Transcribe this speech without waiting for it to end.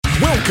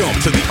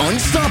Welcome to the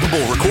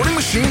Unstoppable Recording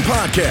Machine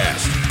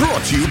Podcast,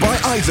 brought to you by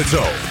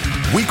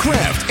iZotope. We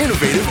craft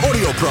innovative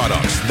audio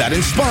products that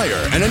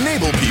inspire and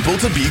enable people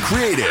to be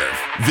creative.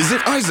 Visit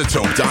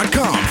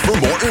iZotope.com for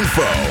more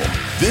info.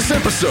 This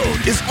episode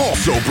is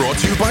also brought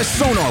to you by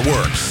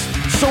SonarWorks.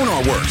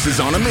 SonarWorks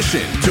is on a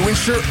mission to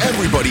ensure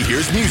everybody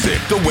hears music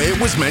the way it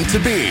was meant to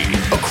be,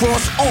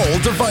 across all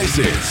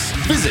devices.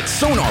 Visit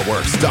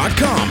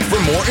SonarWorks.com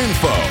for more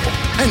info.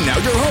 And now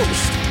your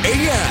host,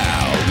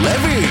 Eyal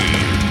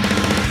Levi.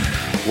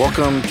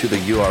 Welcome to the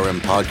URM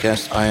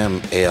podcast. I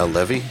am Eyal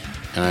Levi,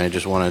 and I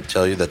just want to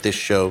tell you that this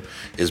show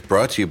is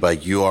brought to you by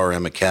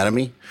URM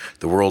Academy,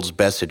 the world's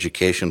best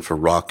education for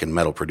rock and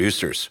metal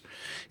producers.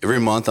 Every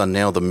month on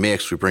Nail the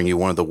Mix, we bring you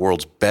one of the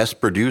world's best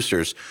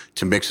producers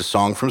to mix a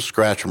song from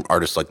scratch from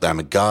artists like Lamb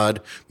of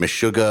God,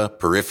 Meshuggah,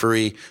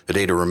 Periphery, A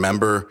Day to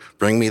Remember,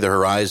 Bring Me the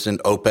Horizon,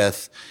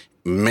 Opeth,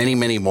 many,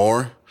 many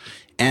more.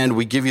 And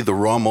we give you the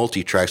raw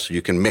multi-tracks so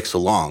you can mix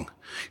along.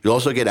 You'll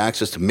also get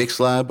access to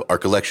MixLab, our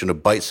collection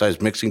of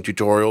bite-sized mixing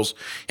tutorials,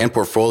 and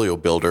Portfolio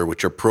Builder,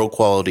 which are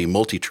pro-quality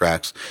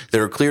multi-tracks that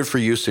are cleared for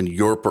use in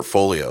your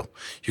portfolio.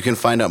 You can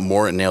find out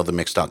more at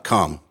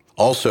nailthemix.com.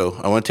 Also,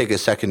 I want to take a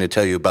second to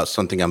tell you about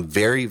something I'm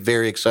very,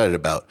 very excited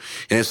about,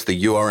 and it's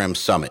the URM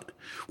Summit.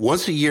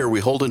 Once a year, we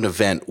hold an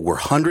event where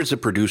hundreds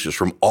of producers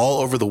from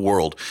all over the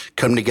world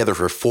come together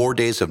for 4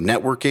 days of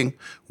networking,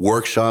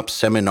 workshops,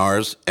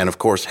 seminars, and of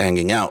course,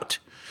 hanging out.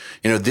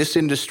 You know, this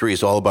industry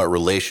is all about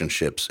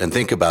relationships, and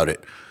think about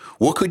it.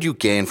 What could you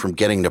gain from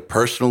getting to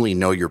personally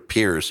know your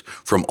peers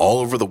from all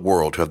over the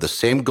world who have the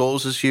same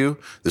goals as you,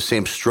 the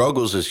same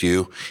struggles as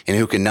you, and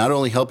who can not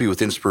only help you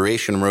with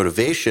inspiration and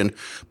motivation,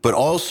 but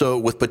also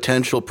with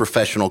potential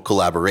professional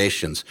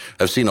collaborations?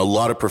 I've seen a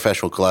lot of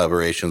professional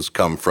collaborations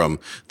come from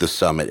the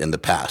summit in the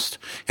past.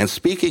 And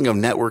speaking of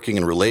networking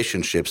and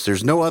relationships,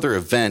 there's no other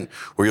event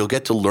where you'll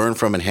get to learn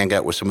from and hang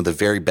out with some of the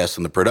very best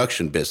in the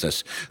production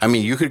business. I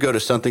mean, you could go to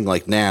something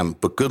like NAMM,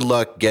 but good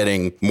luck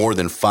getting more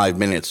than 5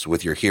 minutes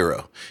with your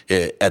hero.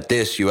 At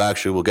this, you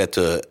actually will get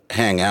to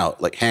hang out.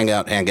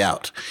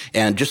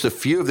 And just a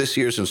few of this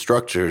year's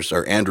instructors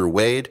are Andrew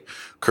Wade,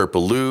 Kurt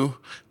Ballou,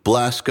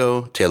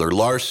 Blasco, Taylor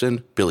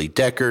Larson, Billy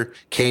Decker,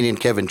 Kane and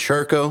Kevin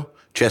Cherko,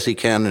 Jesse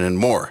Cannon, and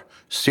more.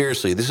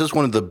 Seriously, this is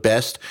one of the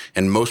best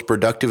and most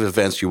productive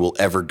events you will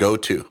ever go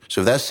to.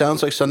 So if that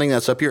sounds like something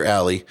that's up your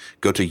alley,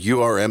 go to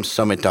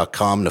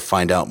urmsummit.com to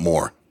find out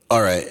more.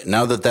 All right,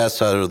 now that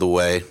that's out of the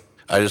way,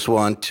 I just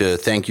want to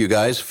thank you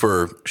guys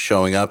for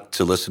showing up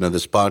to listen to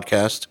this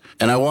podcast.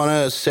 And I want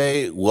to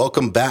say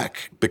welcome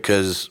back,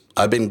 because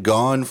I've been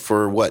gone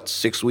for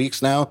 6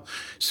 weeks now?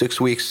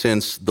 6 weeks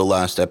since the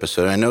last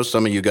episode. I know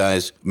some of you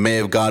guys may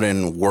have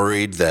gotten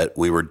worried that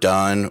we were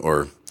done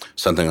or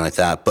something like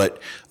that. But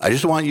I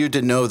just want you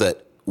to know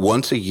that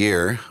once a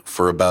year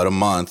for about a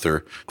month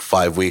or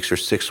 5 weeks or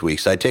 6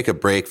 weeks, I take a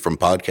break from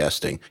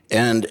podcasting.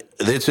 And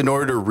it's in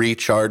order to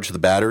recharge the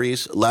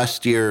batteries.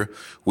 Last year,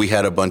 we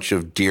had a bunch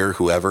of Dear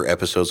Whoever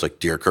episodes, like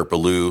Dear Kurt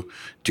Ballou,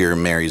 Dear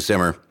Mary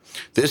Zimmer.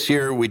 This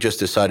year, we just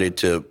decided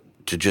to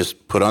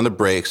just put on the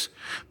brakes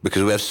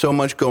because we have so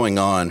much going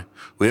on.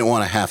 We didn't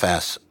want to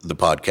half-ass the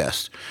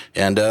podcast.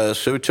 And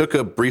so we took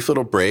a brief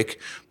little break,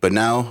 but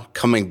now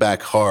coming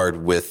back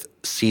hard with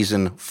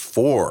season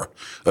 4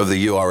 of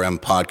the URM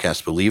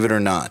podcast, believe it or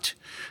not.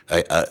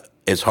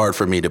 It's hard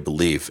for me to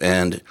believe.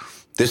 And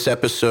this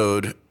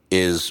episode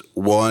is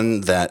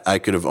one that I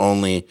could have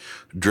only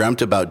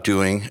dreamt about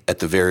doing at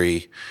the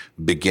very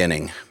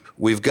beginning.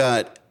 We've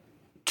got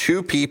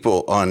 2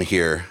 people on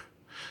here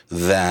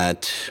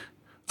that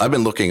I've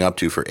been looking up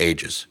to for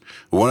ages.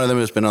 One of them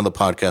has been on the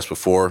podcast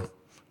before,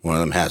 one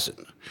of them hasn't.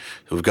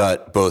 We've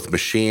got both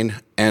Machine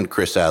and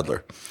Chris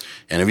Adler.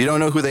 And if you don't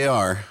know who they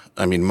are,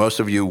 I mean, most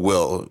of you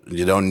will.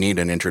 You don't need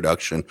an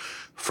introduction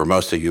for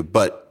most of you.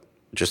 But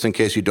just in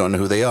case you don't know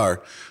who they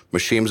are,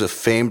 Machine's a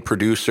famed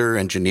producer,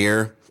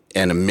 engineer,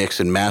 and a mix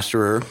and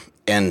masterer,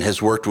 and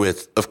has worked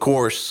with, of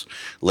course,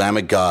 Lamb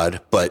of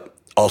God, but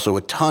also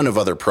a ton of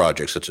other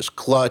projects such as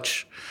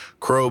Clutch,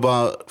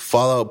 Crowbar,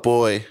 Fall Out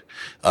Boy,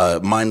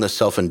 Mindless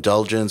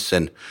Self-Indulgence,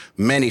 and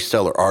many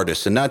stellar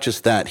artists. And not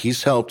just that,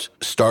 he's helped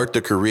start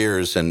the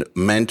careers and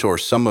mentor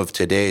some of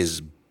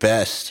today's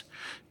best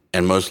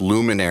and most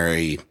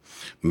luminary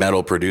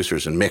metal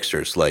producers and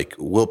mixers like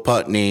Will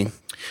Putney,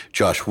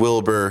 Josh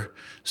Wilbur,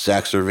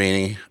 Zach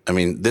Cervini. I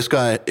mean, this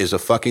guy is a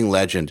fucking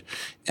legend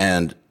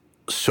and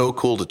so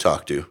cool to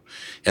talk to.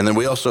 And then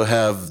we also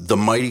have the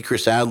mighty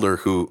Chris Adler,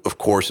 who, of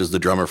course, is the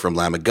drummer from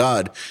Lamb of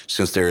God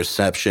since their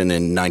inception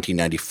in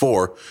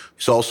 1994.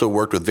 He's also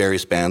worked with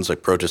various bands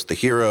like Protest the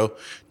Hero,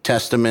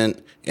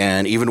 Testament,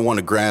 and even won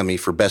a Grammy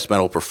for Best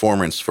Metal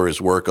Performance for his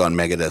work on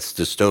Megadeth's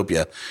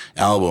Dystopia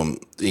album.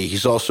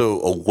 He's also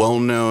a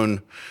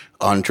well-known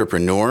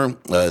entrepreneur,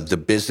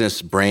 the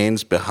business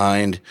brains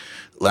behind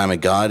Lamb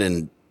of God,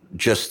 and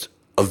just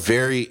a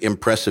very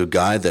impressive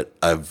guy that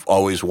I've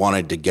always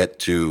wanted to get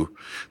to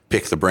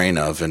pick the brain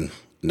of, and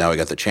now I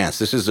got the chance.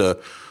 This is a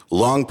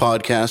long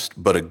podcast,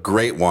 but a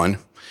great one.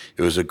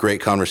 It was a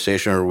great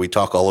conversation where we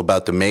talk all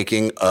about the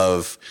making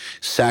of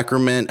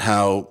Sacrament,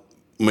 how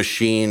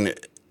Machine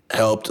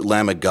helped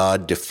Lamb of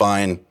God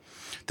define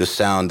the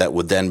sound that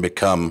would then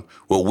become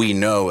what we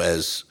know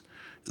as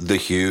the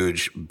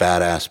huge,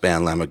 badass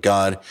band Lamb of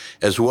God,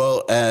 as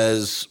well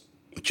as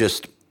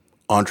just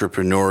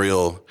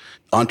entrepreneurial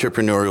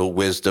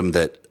wisdom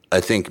that I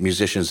think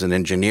musicians and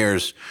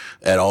engineers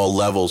at all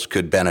levels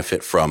could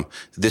benefit from.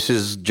 This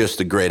is just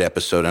a great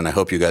episode, and I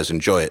hope you guys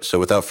enjoy it. So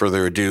without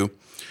further ado,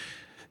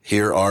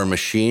 here are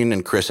Machine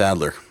and Chris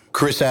Adler.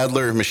 Chris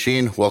Adler,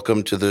 Machine,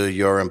 welcome to the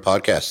URM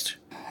podcast.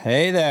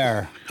 Hey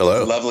there.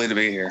 Hello. Lovely to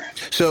be here.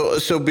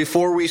 So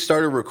before we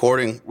started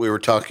recording, we were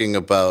talking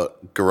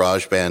about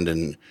GarageBand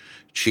and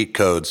cheat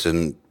codes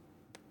and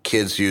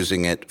kids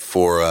using it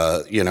for,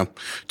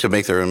 to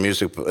make their own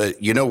music.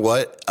 You know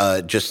what?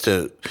 Just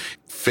to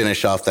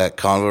finish off that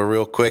convo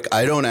real quick,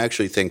 I don't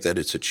actually think that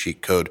it's a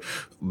cheat code,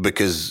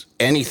 because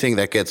anything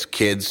that gets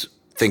kids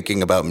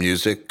thinking about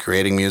music,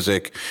 creating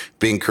music,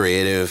 being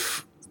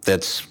creative,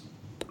 that's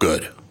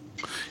good,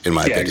 in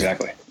my opinion. Yeah,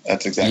 exactly.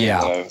 That's exactly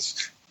what I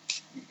was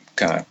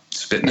kind of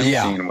spitting at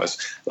Machine, was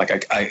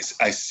like, I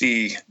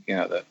see,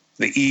 the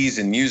ease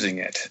in using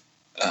it,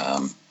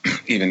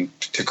 even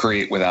to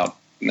create without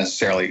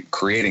necessarily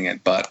creating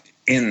it, but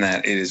in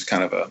that it is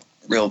kind of a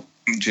real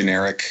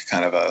generic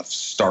kind of a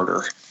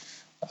starter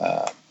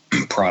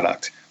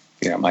product.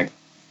 My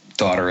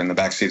daughter in the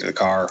backseat of the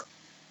car,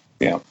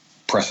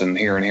 pressing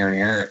here and here and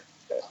here.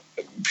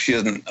 She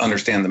doesn't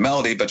understand the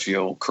melody, but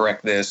she'll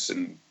correct this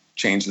and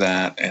change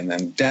that. And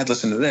then, Dad,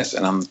 listen to this.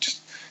 And I'm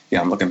just,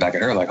 I'm looking back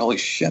at her like, holy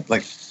shit,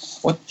 like,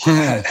 what,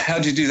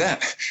 how'd you do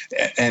that?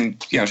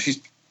 And, she's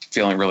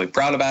feeling really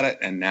proud about it.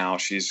 And now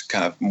she's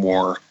kind of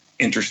more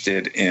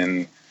interested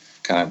in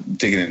kind of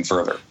digging in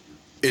further.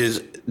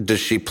 Does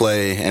she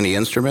play any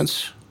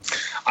instruments?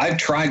 I've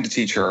tried to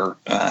teach her,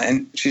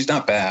 and she's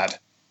not bad.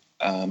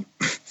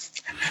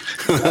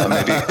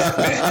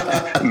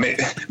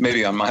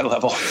 Maybe on my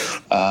level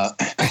at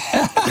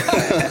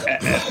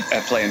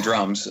playing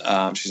drums.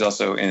 She's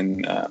also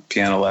in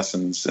piano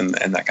lessons and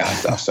that kind of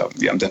stuff. So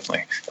yeah, I'm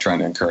definitely trying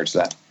to encourage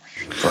that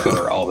for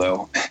her.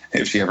 Although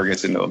if she ever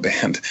gets into a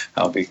band,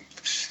 I'll be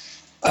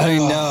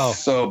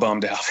so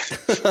bummed out.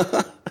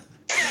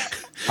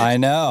 I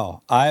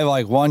know. I have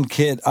like one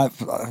kid.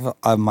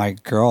 My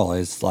girl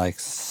is like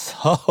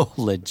so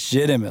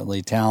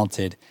legitimately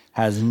talented,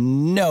 has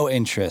no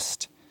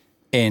interest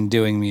in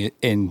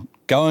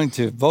going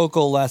to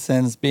vocal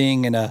lessons,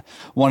 being in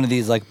one of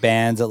these like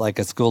bands at like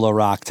a School of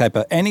Rock type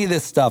of any of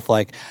this stuff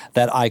like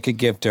that I could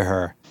give to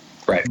her.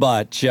 Right.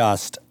 But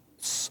just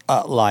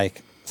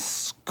like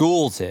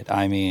schools it.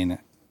 I mean,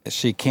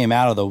 she came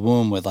out of the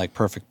womb with like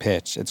perfect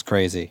pitch. It's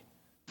crazy.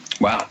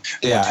 Wow.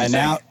 Yeah. And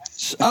now,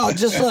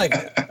 just like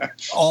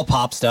all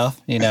pop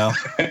stuff,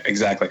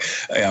 Exactly.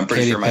 Yeah, I'm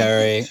pretty Katy sure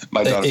Perry,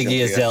 my daughter's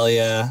Iggy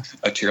Azalea,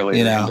 a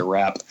cheerleader into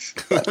rap.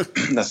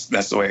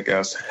 That's the way it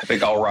goes. I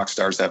think all rock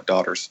stars have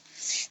daughters.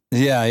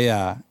 Yeah,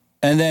 yeah.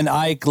 And then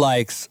Ike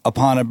likes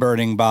Upon a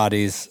Burning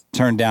Bodies,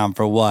 Turned Down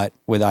for What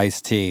with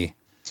Ice-T,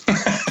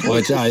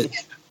 which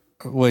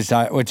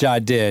I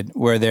did,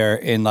 where they're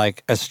in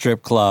like a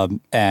strip club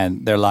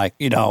and they're like,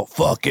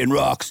 fucking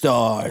rock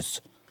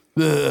stars.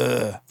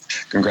 Ugh.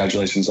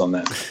 Congratulations on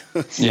that.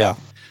 Yeah.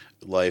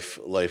 Life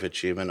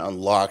achievement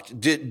unlocked.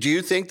 Do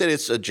you think that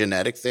it's a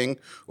genetic thing,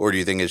 or do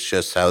you think it's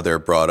just how they're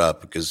brought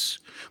up? Because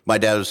my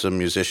dad was a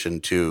musician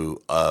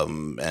too,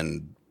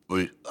 and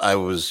I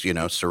was,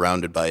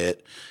 surrounded by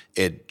it.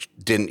 It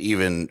didn't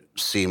even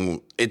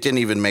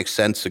make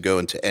sense to go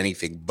into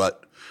anything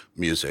but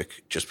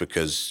music, just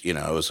because, it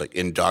was like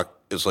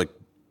it's like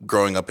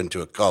growing up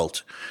into a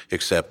cult,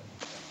 except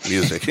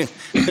music,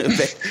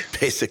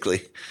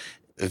 basically,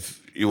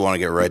 if you want to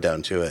get right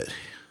down to it.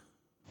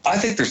 I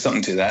think there's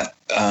something to that,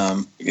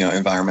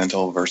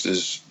 environmental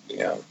versus,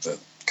 the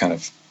kind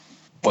of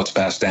what's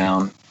passed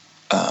down.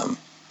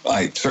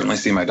 I certainly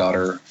see my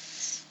daughter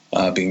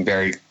being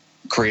very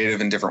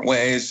creative in different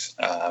ways.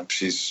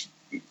 She's,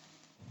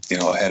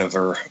 ahead of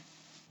her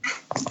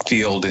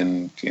field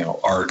in,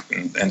 art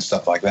and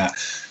stuff like that.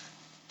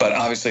 But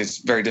obviously it's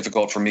very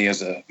difficult for me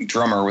as a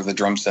drummer with a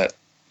drum set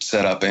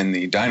up in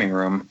the dining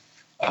room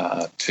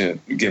to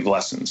give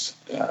lessons.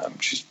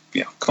 She's,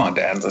 come on,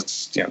 Dad,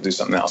 let's, do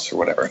something else or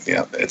whatever.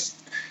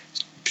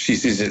 She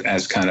sees it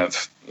as kind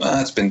of,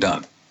 it's been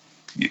done.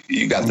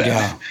 You got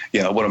that.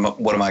 Yeah. What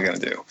am I going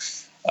to do?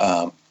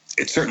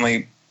 It's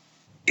certainly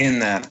in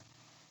that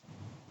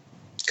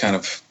kind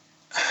of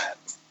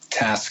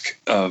task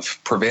of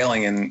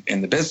prevailing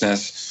in the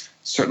business,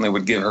 certainly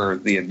would give her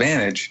the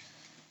advantage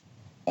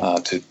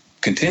to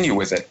continue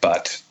with it.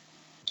 But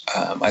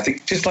I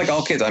think just like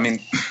all kids, I mean,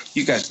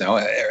 you guys know,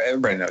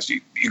 everybody knows,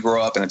 you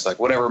grow up and it's like,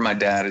 whatever my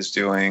dad is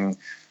doing,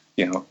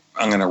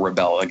 I'm going to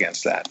rebel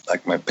against that.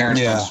 Like my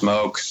parents don't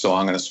smoke, so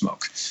I'm going to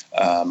smoke.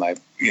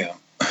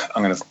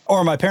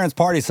 Or my parents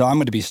party, so I'm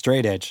going to be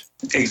straight edge.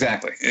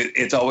 Exactly.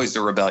 It's always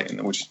the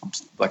rebellion, which,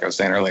 like I was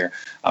saying earlier,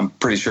 I'm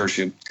pretty sure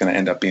she's going to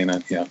end up being a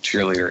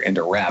cheerleader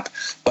into rap.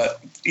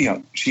 But,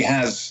 she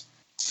has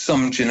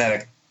some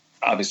genetic,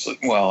 obviously,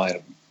 well,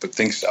 I would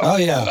think so. Oh,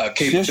 yeah.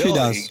 Capability she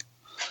does.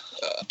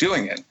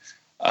 Doing it.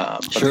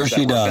 But Sure, there's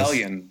she that does.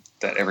 rebellion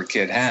that every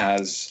kid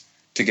has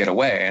to get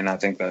away. And I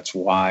think that's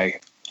why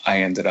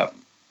I ended up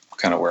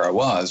kind of where I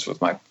was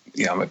with my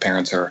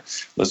parents are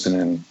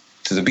listening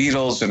to the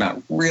Beatles. They're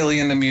not really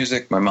into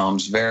music. My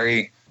mom's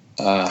very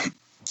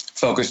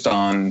focused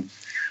on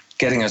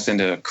getting us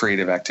into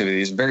creative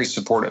activities, very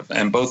supportive,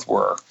 and both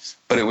were.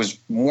 But it was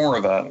more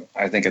of a,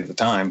 I think at the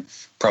time,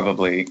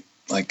 probably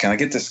like, can I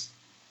get this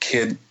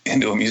kid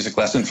into a music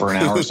lesson for an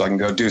hour so I can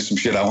go do some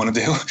shit I want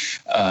to do?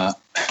 But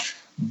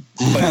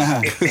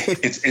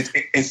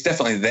it's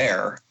definitely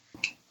there.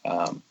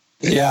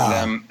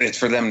 It's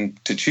for them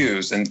to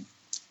choose. And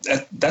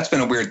that's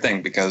been a weird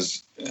thing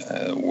because,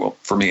 well,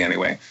 for me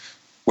anyway,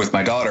 with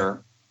my daughter,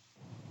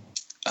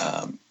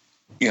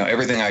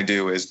 everything I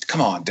do is, come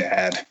on,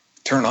 Dad,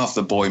 turn off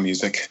the boy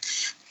music.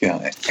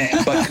 But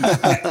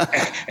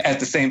at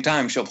the same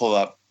time, she'll pull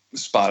up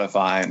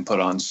Spotify and put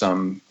on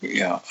some,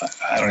 I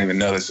don't even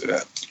know this,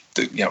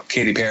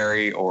 Katy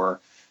Perry, or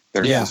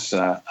there's this,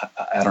 I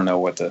don't know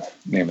what the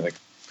name of the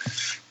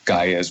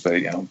guy is,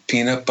 but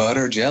peanut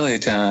butter jelly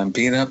time,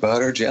 peanut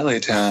butter jelly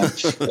time.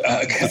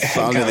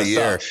 Song of the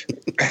year.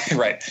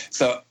 Right.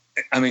 So,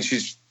 I mean,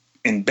 she's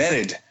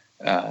embedded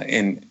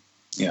in,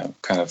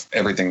 kind of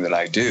everything that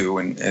I do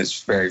and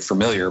is very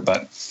familiar.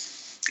 But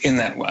in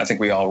that, I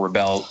think we all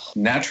rebel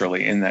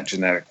naturally in that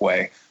genetic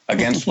way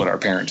against what our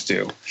parents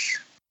do.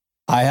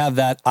 I have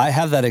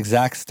that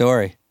exact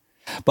story.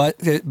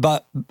 But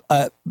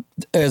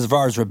as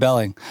far as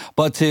rebelling,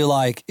 but to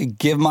like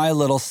give my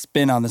little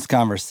spin on this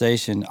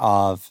conversation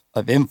of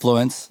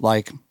influence,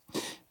 like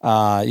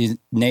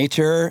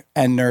nature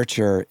and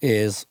nurture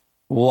is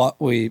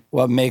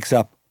what makes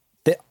up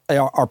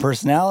our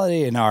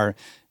personality and our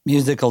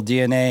musical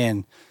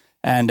DNA,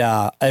 and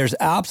there's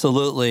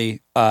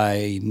absolutely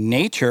a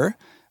nature,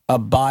 a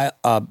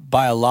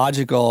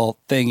biological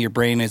thing your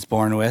brain is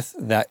born with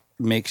that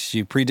makes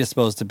you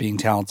predisposed to being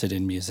talented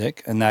in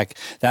music. And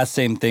that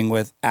same thing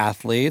with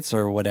athletes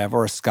or whatever,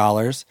 or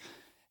scholars.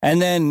 And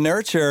then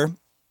nurture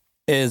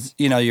is,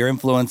 your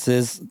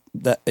influences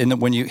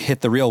when you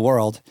hit the real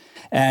world.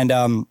 And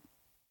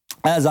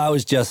as I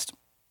was just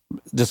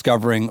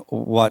discovering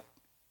what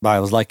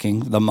I was liking,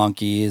 the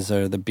Monkees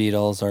or the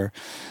Beatles or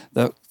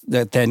the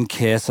then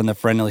Kiss and the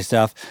Friendly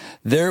stuff,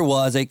 there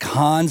was a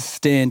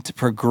constant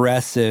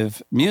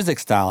progressive music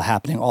style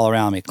happening all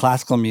around me.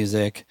 Classical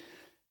music,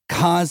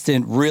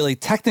 constant, really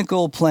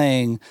technical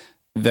playing,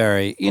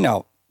 very,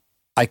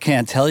 I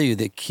can't tell you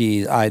the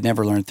keys. I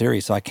never learned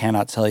theory, so I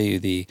cannot tell you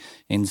the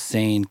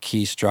insane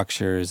key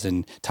structures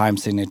and time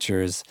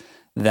signatures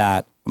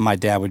that my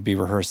dad would be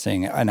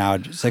rehearsing and I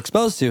was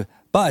exposed to.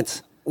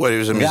 But what, he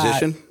was a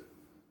musician?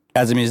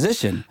 As a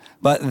musician.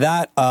 But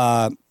that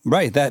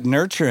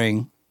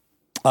nurturing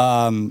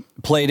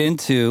played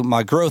into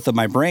my growth of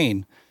my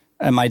brain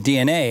and my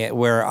DNA,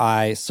 where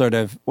I sort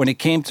of, when it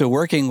came to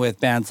working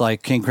with bands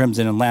like King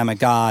Crimson and Lamb of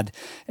God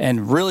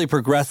and really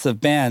progressive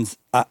bands,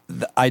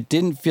 I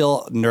didn't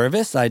feel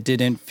nervous. I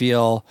didn't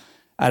feel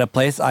at a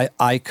place.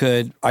 I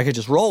could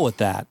just roll with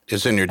that.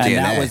 It's in your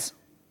DNA.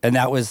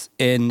 That was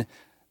in,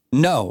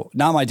 no,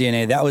 not my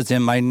DNA. That was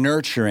in my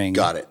nurturing.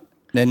 Got it.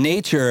 The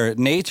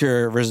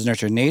nature versus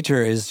nurture.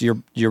 Nature is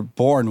you're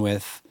born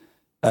with,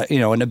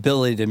 an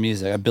ability to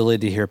music,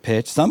 ability to hear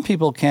pitch. Some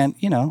people can't,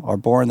 are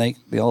born,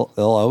 they'll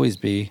always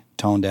be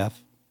tone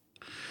deaf.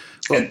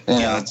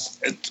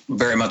 It's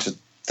very much a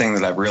thing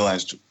that I've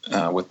realized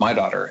with my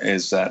daughter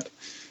is that,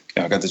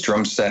 I've got this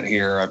drum set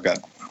here. I've got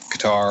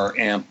guitar,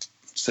 amp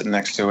sitting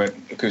next to it,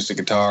 acoustic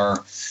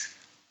guitar,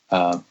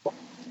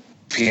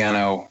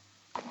 piano.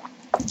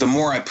 The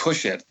more I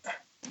push it,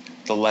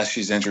 the less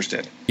she's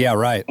interested. Yeah,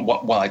 right.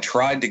 While I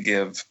tried to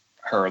give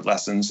her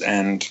lessons,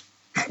 and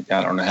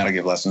I don't know how to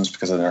give lessons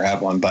because I never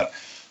had one, but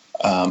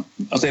I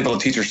was able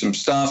to teach her some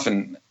stuff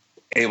and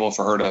able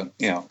for her to,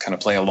 kind of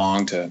play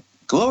along to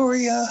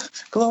Gloria,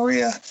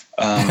 Gloria.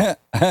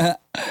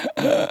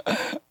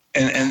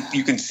 And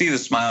you can see the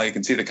smile, you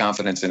can see the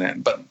confidence in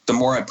it. But the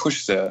more I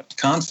pushed the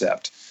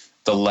concept,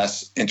 the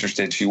less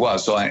interested she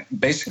was. So I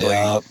basically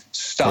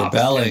stopped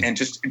and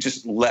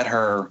just let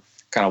her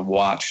kind of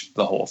watch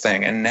the whole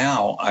thing. And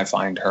now I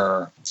find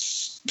her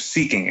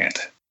seeking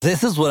it.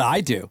 This is what I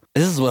do.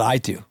 It's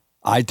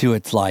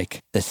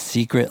like the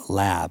secret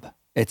lab.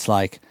 It's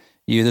like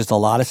there's a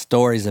lot of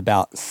stories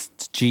about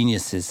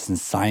geniuses and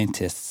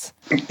scientists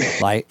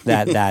like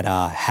that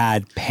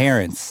had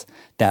parents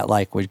that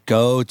like would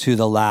go to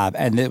the lab,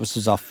 and it was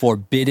just a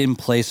forbidden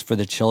place for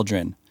the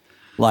children,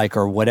 like,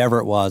 or whatever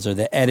it was, or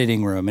the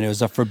editing room. And it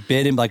was a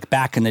forbidden, like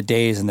back in the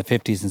days in the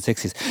 50s and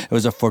 60s, it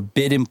was a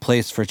forbidden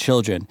place for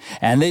children,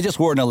 and they just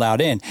weren't allowed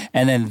in.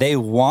 And then they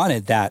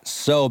wanted that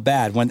so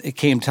bad. When it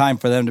came time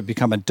for them to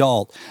become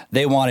adult,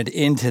 they wanted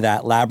into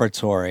that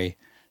laboratory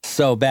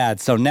so bad.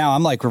 So now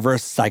I'm like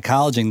reverse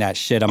psychologying that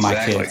shit on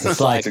my kids.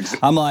 It's like,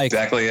 I'm like,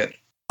 exactly it.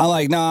 I'm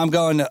like, no,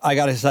 I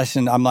got a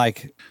session. I'm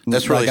like,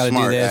 that's really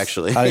smart, do this,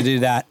 actually. Got to do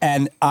that.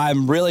 And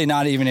I'm really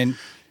not even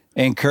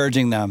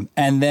encouraging them.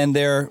 And then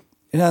they're,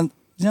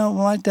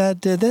 my dad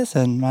did this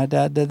and my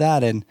dad did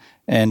that.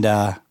 And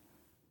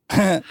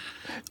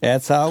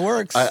That's how it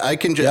works. I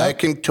can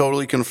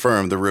totally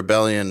confirm the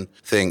rebellion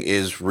thing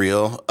is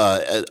real.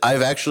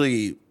 I've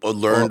actually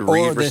learned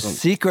or the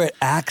secret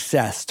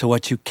access to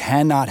what you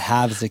cannot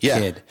have as a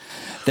kid,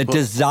 the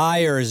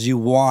desires you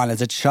want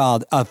as a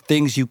child of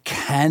things you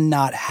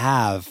cannot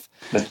have,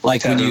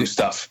 like when you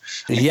stuff.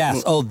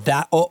 Yes. I'm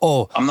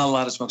not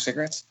allowed to smoke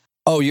cigarettes.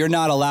 Oh, you're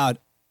not allowed.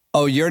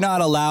 Oh, you're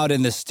not allowed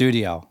in the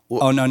studio.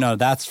 Well, no,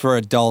 that's for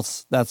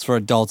adults. That's for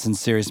adults and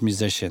serious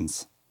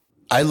musicians.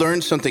 I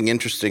learned something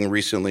interesting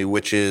recently,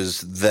 which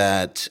is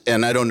that,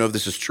 and I don't know if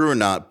this is true or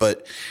not,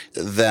 but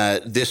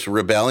that this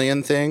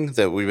rebellion thing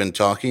that we've been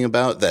talking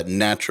about, that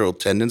natural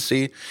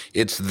tendency,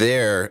 it's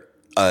there.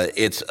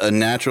 It's a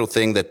natural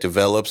thing that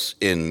develops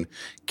in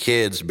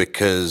kids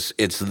because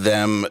it's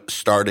them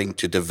starting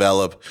to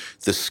develop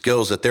the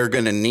skills that they're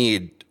going to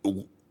need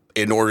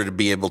in order to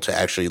be able to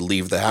actually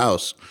leave the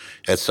house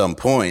at some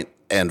point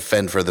and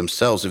fend for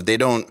themselves. If they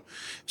don't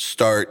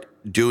start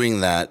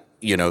doing that,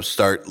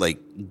 start like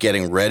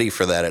getting ready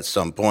for that at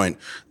some point,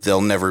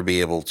 they'll never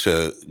be able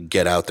to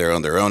get out there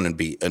on their own and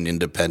be an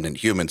independent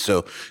human.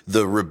 So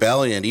the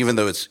rebellion, even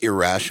though it's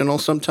irrational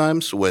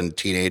sometimes when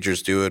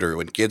teenagers do it or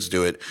when kids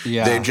do it,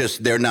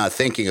 they're not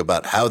thinking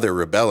about how they're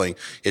rebelling.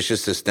 It's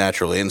just this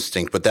natural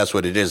instinct, but that's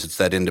what it is. It's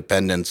that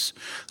independence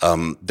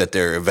that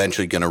they're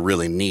eventually going to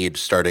really need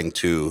starting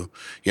to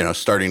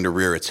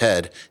rear its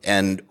head.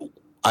 And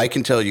I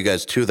can tell you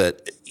guys too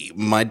that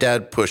my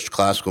dad pushed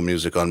classical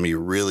music on me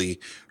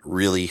really,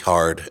 really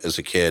hard as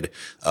a kid.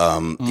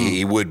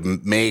 He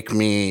would make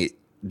me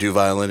do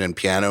violin and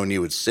piano, and he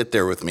would sit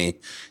there with me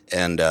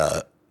and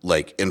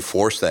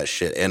enforce that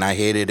shit. And I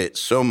hated it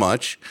so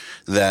much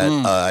that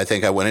I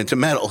think I went into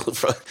metal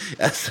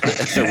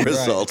as a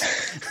result.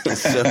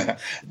 So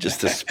just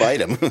to spite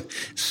him.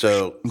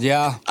 So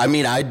yeah, I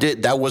mean,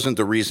 that wasn't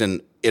the reason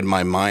in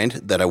my mind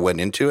that I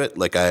went into it.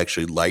 Like I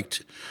actually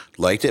liked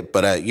it,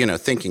 but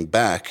thinking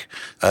back,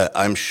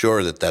 I'm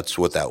sure that that's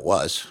what that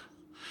was.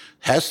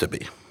 Has to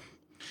be.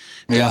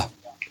 Yeah.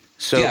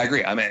 So yeah, I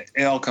agree. I mean,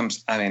 it all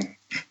comes. I mean,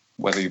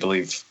 whether you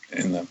believe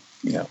in the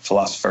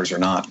philosophers or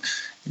not,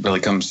 it really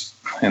comes.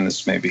 And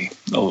this may be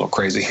a little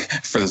crazy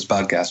for this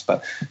podcast,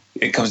 but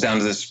it comes down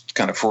to this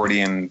kind of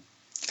Freudian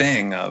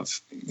thing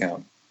of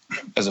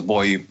as a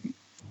boy you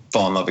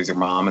fall in love with your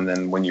mom, and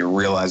then when you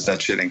realize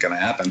that shit ain't gonna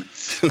happen,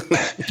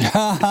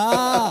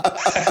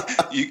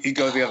 you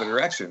go the other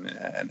direction.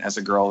 And as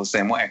a girl, the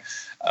same way.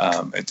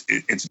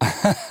 It's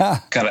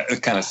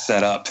kind of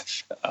set up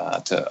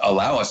to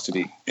allow us to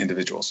be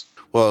individuals.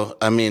 Well,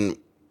 I mean,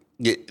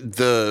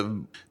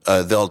 the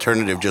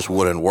alternative just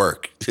wouldn't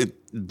work.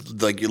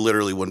 Like you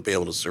literally wouldn't be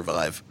able to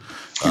survive,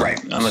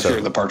 right? Unless you're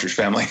the Partridge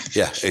Family.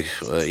 Yeah,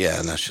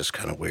 and that's just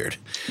kind of weird.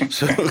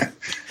 So,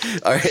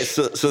 all right.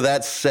 So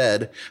that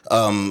said,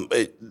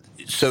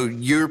 so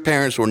your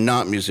parents were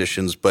not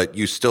musicians, but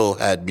you still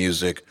had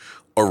music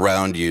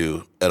around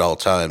you at all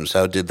times.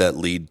 How did that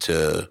lead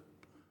to,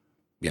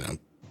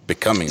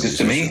 becoming a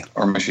musician? To me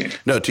or Machine?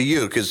 No, to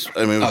you, because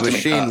I mean,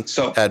 Machine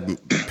had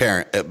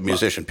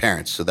musician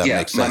parents, so that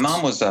makes sense. My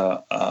mom was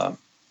a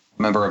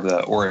member of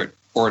the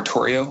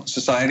Oratorio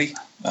Society,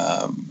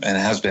 and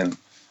has been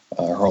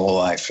her whole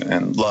life,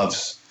 and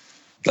loves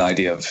the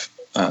idea of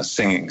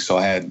singing. So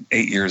I had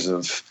 8 years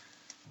of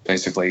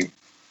basically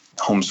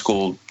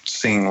homeschooled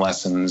singing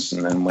lessons,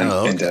 and then went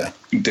into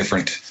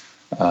different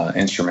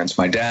instruments.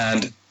 My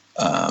dad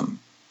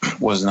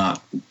was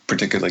not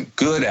particularly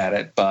good at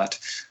it, but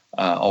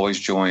always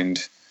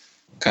joined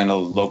kind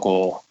of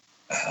local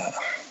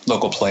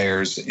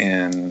players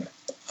in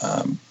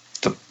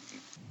the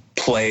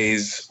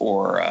plays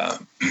or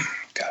I'm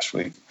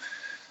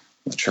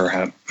not sure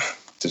how to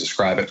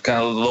describe it.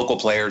 Kind of local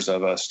players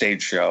of a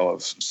stage show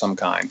of some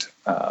kind,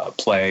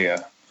 play,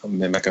 a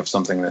mimic of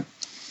something that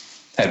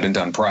had been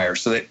done prior.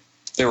 So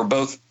they were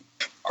both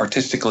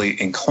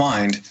artistically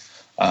inclined.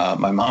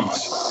 My mom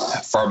was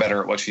far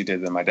better at what she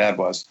did than my dad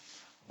was,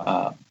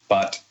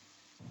 but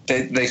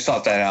they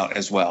sought that out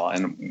as well,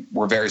 and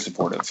were very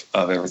supportive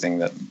of everything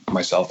that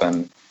myself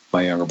and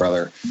my younger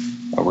brother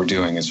were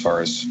doing as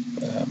far as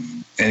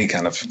any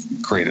kind of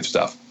creative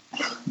stuff.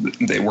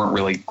 They weren't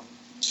really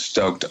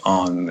stoked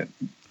on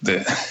the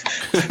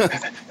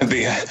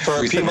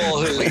for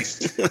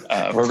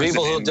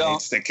people who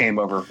don't that came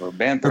over for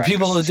band practice. For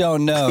people who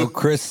don't know,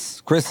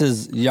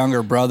 Chris's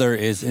younger brother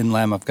is in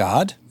Lamb of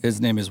God. His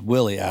name is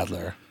Willie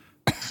Adler.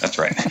 That's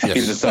right. Yes.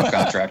 He's a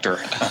subcontractor.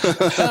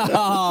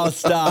 Oh,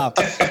 stop.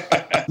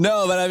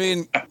 No, but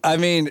I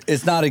mean,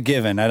 it's not a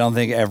given. I don't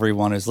think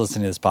everyone who's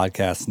listening to this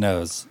podcast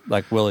knows,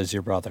 like, Willie's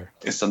your brother.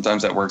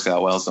 Sometimes that works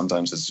out well.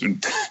 Sometimes it's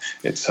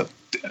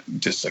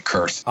just a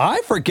curse.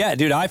 I forget,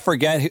 dude. I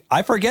forget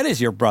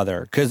he's your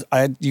brother because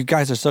you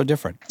guys are so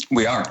different.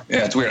 We are.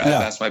 Yeah, it's weird. Yeah.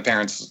 I've asked my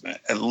parents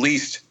at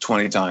least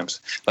 20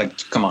 times. Like,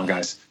 come on,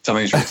 guys. Tell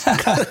me the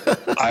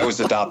truth. I was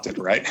adopted,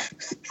 right?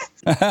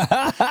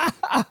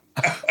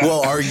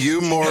 Well, are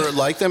you more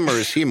like them or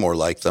is he more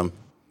like them?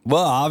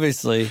 Well,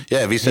 obviously.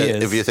 Yeah, if you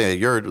think that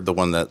you're the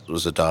one that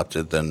was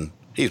adopted, then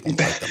he's more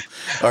like them.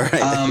 All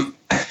right.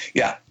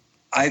 Yeah.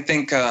 I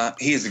think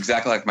he is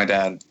exactly like my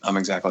dad. I'm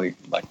exactly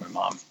like my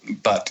mom.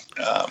 But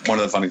one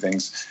of the funny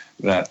things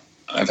that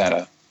I've had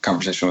a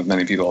conversation with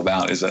many people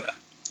about is that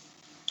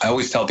I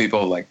always tell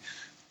people, like,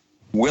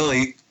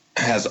 Willie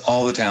has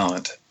all the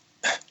talent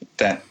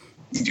that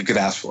you could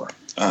ask for.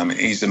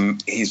 He's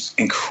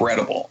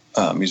incredible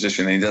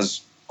musician, and he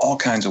does all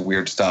kinds of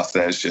weird stuff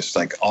that is just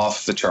like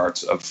off the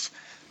charts of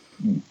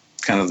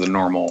kind of the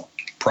normal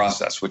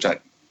process, which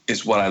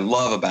is what I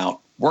love about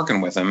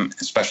working with him,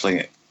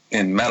 especially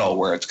in metal,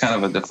 where it's kind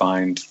of a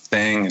defined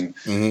thing,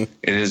 and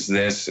it is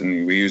this,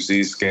 and we use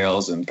these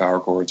scales and power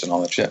chords and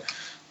all that shit.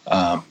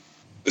 At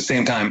the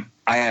same time,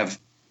 I have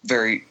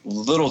very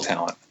little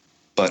talent,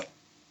 but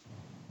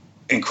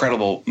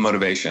incredible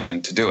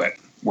motivation to do it.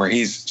 Where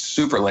he's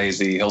super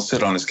lazy, he'll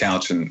sit on his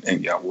couch and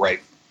write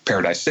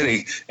Paradise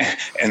City,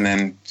 and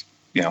then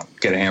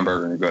get a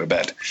hamburger and go to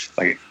bed.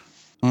 Like,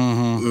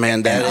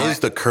 man, that is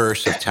the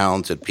curse of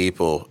talented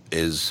people.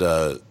 Is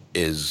the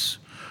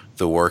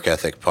work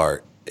ethic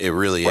part? It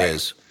really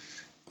is.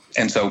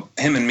 And so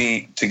him and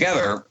me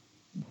together,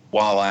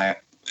 while I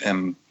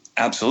am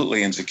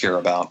absolutely insecure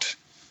about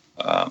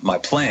my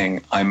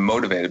playing, I'm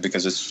motivated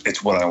because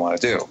it's what I want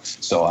to do.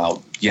 So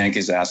I'll yank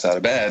his ass out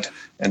of bed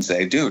and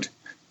say, dude,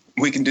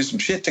 we can do some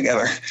shit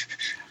together.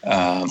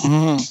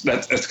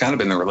 That's kind of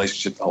been the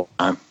relationship the whole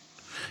time.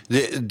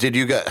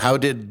 How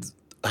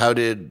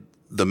did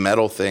the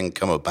metal thing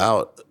come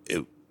about?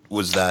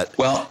 Was that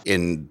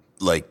in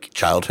like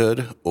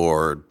childhood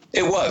or?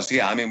 It was,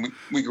 yeah. I mean,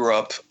 we grew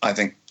up. I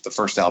think the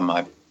first album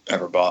I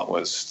ever bought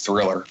was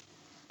Thriller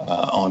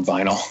on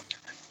vinyl,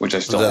 which I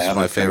still have. That's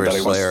my favorite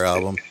Slayer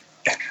album.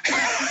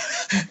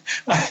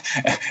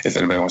 If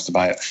anybody wants to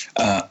buy it.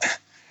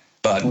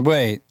 But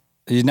wait,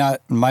 you're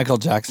not Michael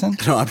Jackson?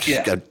 No, I'm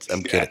kidding.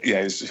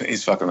 Yeah,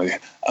 he's fucking with you.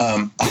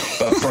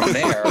 But from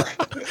there,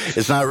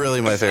 it's not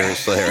really my favorite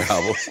Slayer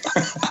album.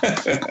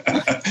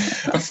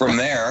 From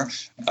there,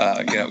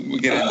 we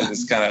get into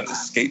this kind of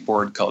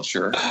skateboard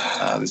culture,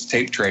 this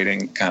tape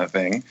trading kind of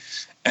thing.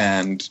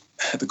 And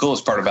the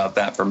coolest part about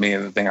that for me,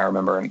 and the thing I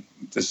remember, and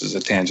this is a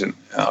tangent,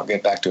 I'll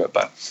get back to it,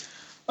 but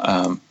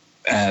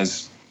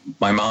as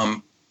my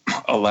mom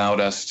allowed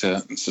us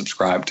to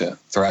subscribe to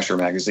Thrasher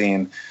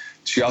magazine,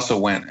 she also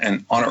went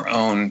and on her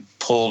own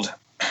pulled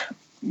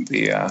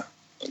the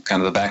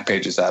kind of the back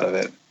pages out of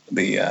it,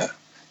 the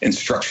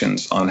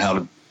instructions on how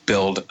to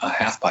build a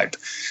half pipe.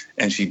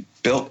 And she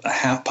built a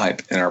half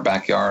pipe in our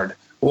backyard.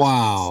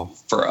 Wow.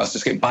 For us to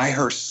skate by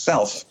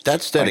herself.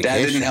 That's dedication. My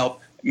dad didn't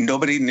help.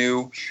 Nobody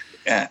knew.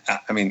 I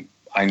mean,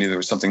 I knew there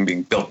was something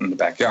being built in the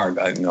backyard,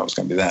 but I didn't know it was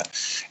going to be that.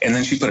 And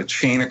then she put a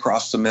chain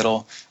across the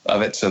middle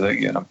of it so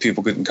that,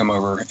 people couldn't come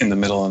over in the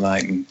middle of the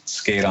night and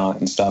skate on it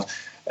and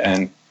stuff.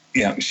 And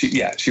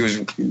she was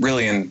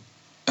really in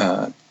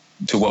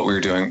to what we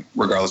were doing,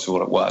 regardless of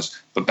what it was.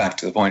 But back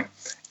to the point,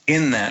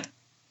 in that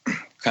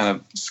kind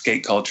of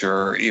skate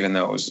culture, even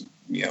though it was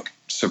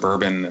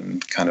suburban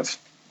and kind of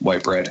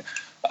white bread,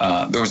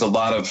 there was a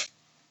lot of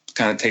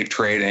kind of tape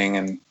trading,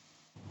 and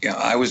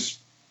I was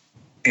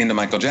into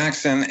Michael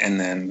Jackson, and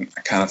then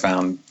I kind of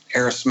found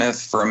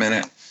Aerosmith for a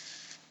minute,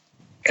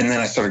 and then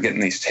I started getting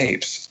these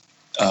tapes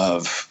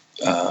of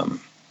a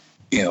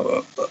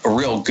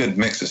real good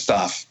mix of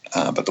stuff.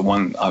 But the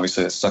one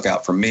obviously that stuck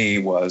out for me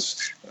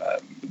was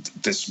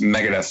this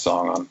Megadeth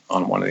song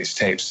on one of these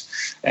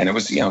tapes. And it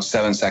was,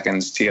 7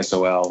 seconds,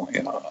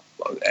 TSOL,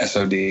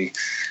 SOD,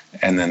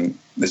 and then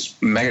this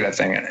Megadeth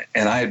thing.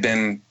 And I had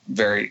been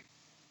very,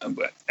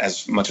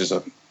 as much as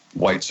a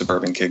white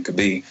suburban kid could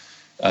be,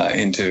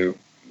 into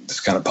this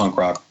kind of punk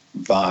rock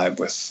vibe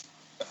with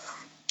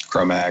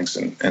Cro-Mags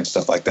and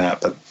stuff like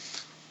that. But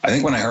I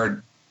think when I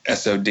heard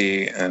SOD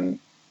and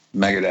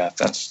Megadeth,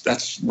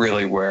 that's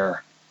really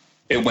where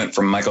it went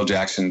from Michael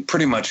Jackson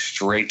pretty much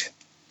straight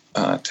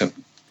to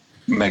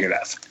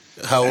Megadeth.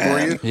 How old were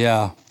you?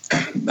 Yeah.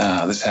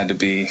 This had to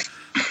be,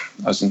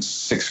 I was in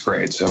 6th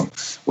grade, so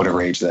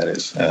whatever age that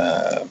is,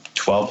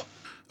 12.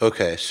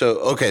 Okay,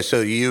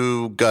 so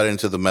you got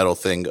into the metal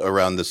thing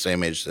around the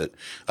same age that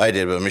I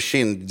did, but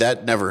Machine,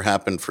 that never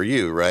happened for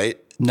you, right?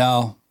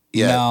 No.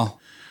 Yeah. No.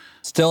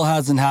 Still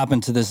hasn't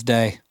happened to this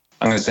day.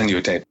 I'm going to send you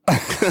a tape.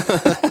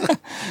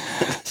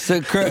 So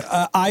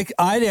I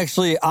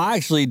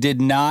actually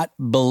did not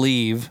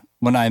believe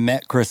when I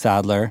met Chris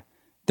Adler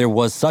there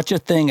was such a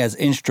thing as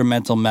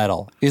instrumental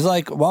metal. He's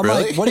like, well,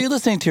 really? like, what are you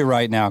listening to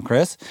right now,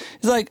 Chris?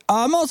 He's like,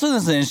 I'm also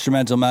listening to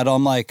instrumental metal.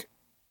 I'm like,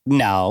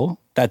 no,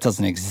 that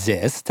doesn't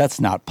exist. That's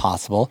not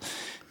possible.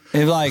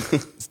 And he's like,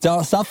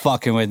 stop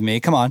fucking with me.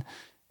 Come on.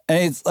 And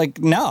it's like,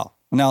 no,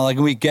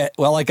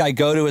 like I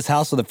go to his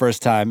house for the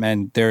first time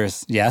and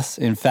there's, yes,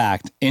 in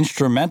fact,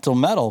 instrumental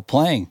metal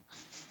playing.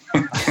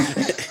 What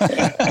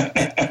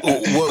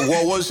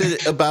was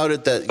it about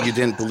it that you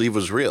didn't believe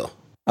was real?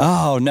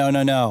 Oh,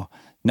 no.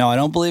 No, I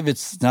don't believe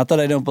it's not that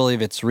I don't believe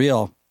it's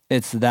real.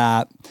 It's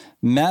that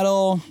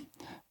metal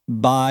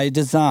by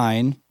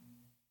design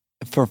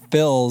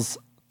fulfills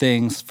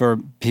things for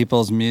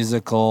people's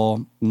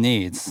musical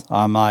needs.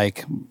 I'm a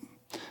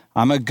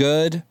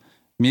good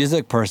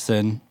music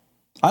person.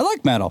 I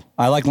like metal.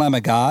 I like Lamb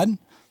of God.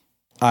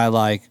 I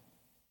like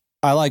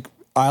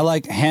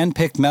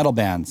hand-picked metal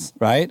bands,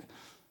 right?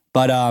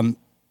 But I'm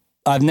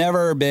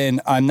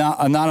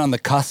not on the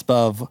cusp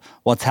of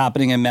what's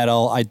happening in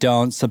metal. I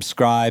don't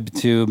subscribe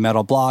to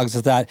metal blogs.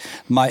 It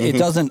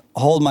doesn't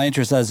hold my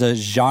interest as a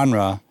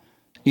genre,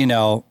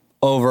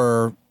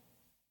 over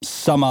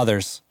some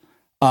others.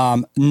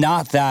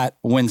 Not that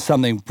when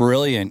something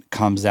brilliant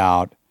comes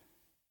out,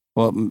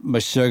 well,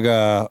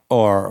 Meshuggah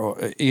or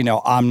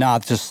I'm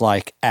not just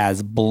like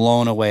as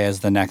blown away as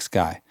the next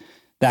guy.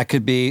 That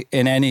could be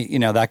in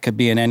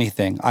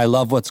anything. I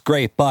love what's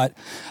great, but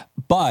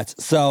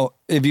so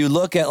if you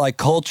look at like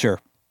culture,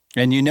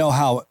 and you know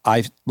how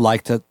I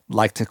like to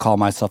call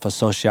myself a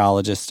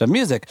sociologist of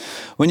music.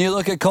 When you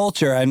look at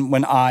culture, and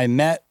when I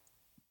met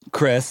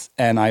Chris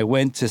and I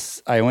went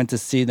to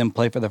see them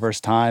play for the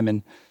first time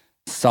and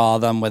saw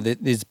them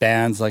with these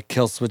bands like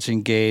Killswitch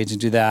Engage and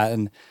do that,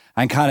 and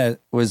I kind of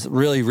was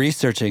really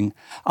researching.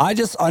 I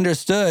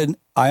understood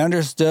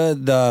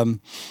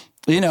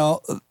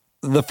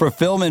the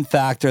fulfillment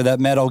factor that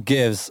metal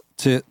gives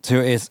to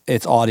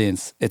its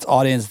audience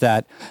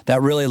that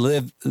really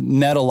live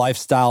metal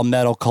lifestyle,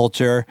 metal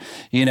culture.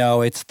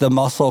 It's the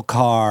muscle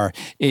car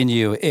in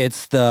you.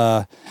 It's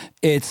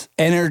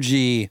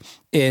energy.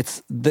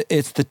 It's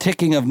the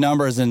ticking of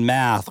numbers in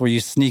math where you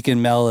sneak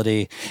in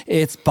melody.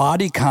 It's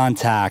body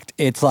contact.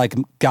 It's like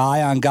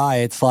guy on guy.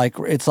 It's like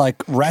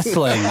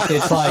wrestling.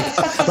 It's like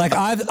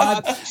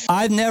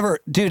I've never,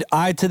 dude,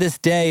 I to this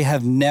day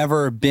have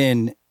never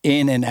been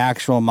in an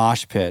actual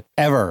mosh pit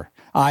ever.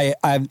 I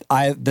am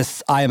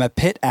a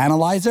pit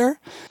analyzer.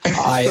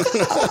 I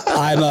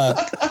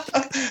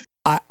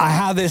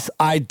have this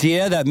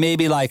idea that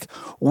maybe like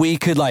we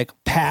could like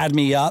pad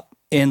me up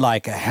in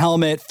like a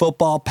helmet,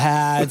 football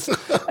pads,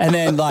 and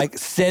then like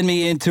send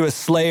me into a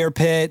Slayer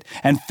pit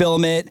and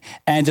film it,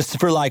 and just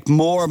for like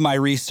more of my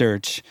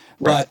research.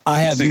 Right. But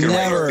I have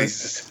never.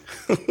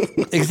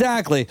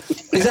 Exactly.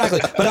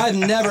 But I've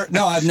never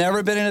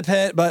been in a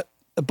pit. But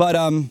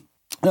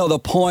no, the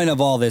point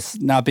of all this,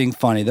 not being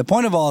funny, the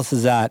point of all this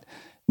is that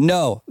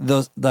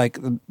those like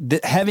the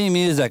heavy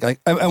music,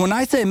 like, and when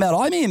I say metal,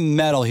 I mean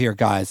metal here,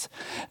 guys,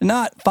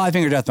 not Five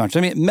Finger Death Punch.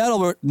 I mean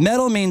metal.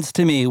 Metal means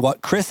to me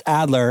what Chris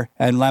Adler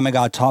and Lamb of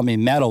God taught me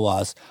metal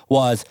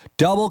was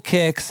double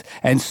kicks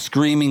and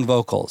screaming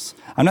vocals.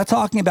 I'm not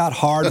talking about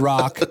hard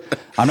rock.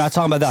 I'm not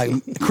talking about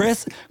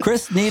that.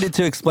 Chris needed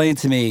to explain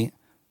to me,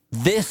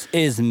 this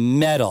is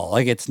metal.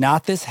 Like, it's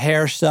not this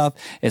hair stuff.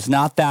 It's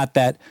not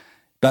that.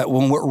 But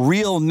when we're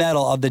real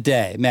metal of the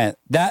day, man,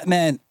 that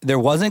meant there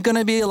wasn't going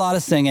to be a lot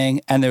of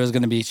singing, and there was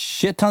going to be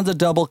shit tons of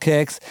double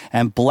kicks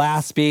and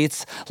blast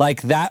beats.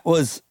 Like, that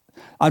was,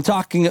 I'm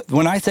talking,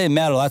 when I say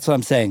metal, that's what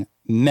I'm saying,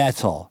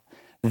 metal.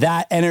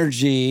 That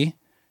energy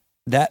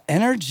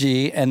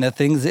and the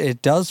things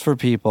it does for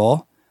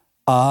people,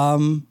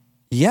 it's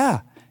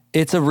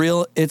a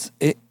real,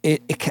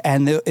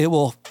 it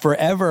will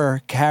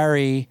forever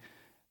carry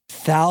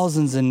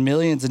thousands and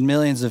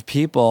millions of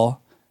people,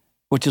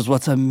 which is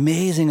what's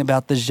amazing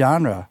about the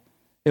genre.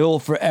 It will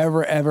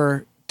forever,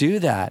 ever do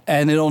that.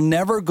 And it'll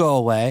never go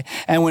away.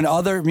 And when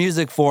other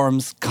music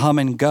forms come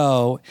and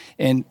go,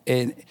 and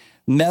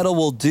metal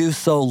will do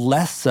so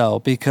less so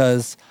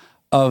because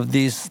of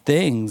these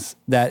things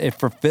that it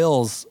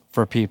fulfills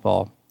for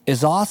people.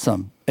 Is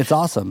awesome. It's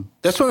awesome.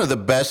 That's one of the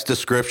best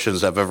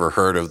descriptions I've ever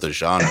heard of the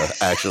genre,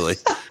 actually.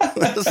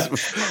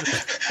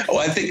 Well,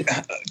 I think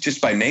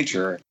just by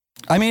nature.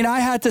 I mean, I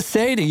had to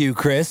say to you,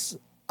 Chris,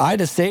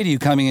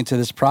 coming into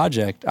this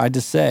project, I had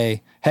to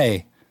say,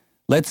 hey,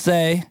 let's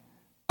say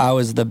I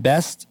was the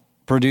best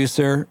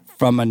producer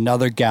from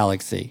another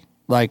galaxy.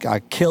 Like, I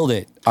killed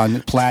it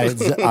on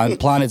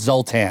planet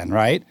Zoltan,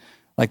 right?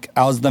 Like,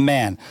 I was the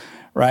man,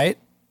 right?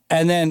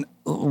 And then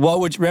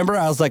remember,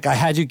 I was like, I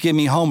had you give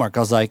me homework.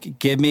 I was like,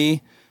 give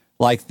me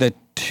like the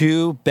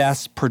 2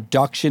 best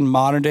production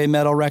modern day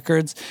metal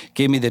records.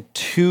 Give me the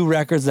 2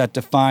 records that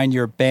define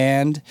your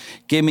band.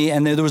 And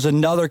then there was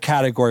another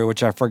category,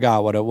 which I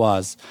forgot what it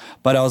was.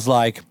 But I was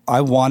like,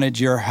 I wanted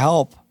your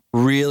help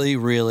really,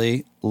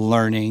 really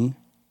learning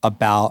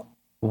about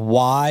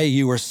why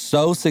you were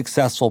so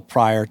successful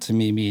prior to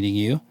me meeting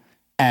you,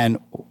 and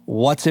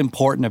what's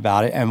important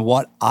about it, and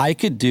what I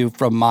could do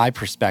from my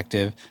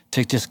perspective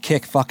to just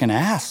kick fucking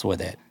ass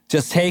with it.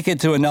 Just take it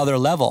to another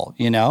level,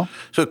 you know?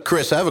 So,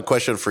 Chris, I have a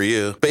question for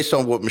you. Based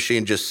on what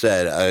Machine just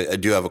said, I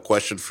do have a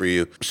question for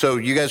you. So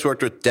you guys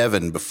worked with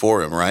Devin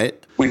before him, right?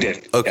 We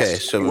did. Okay,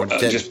 yes. so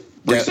just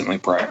recently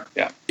prior,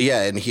 yeah.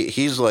 Yeah, and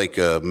he's like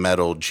a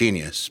metal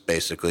genius,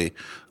 basically.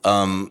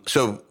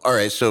 So, all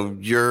right, so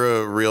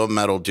you're a real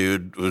metal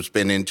dude who's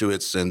been into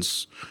it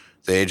since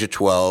the age of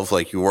 12.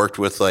 Like, you worked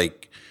with,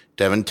 like,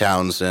 Devin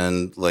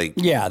Townsend, like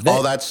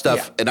all that stuff.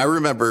 Yeah. And I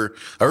remember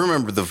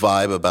the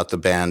vibe about the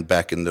band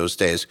back in those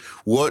days.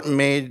 What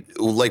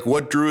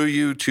drew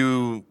you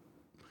to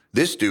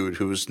this dude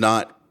who was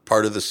not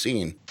part of the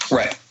scene?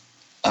 Right.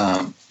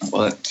 Well,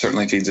 that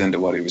certainly feeds into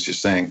what he was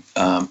just saying.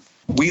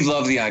 We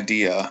love the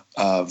idea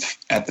of,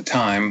 at the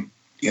time,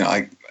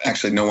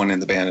 no one in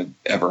the band had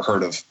ever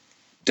heard of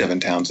Devin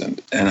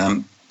Townsend. And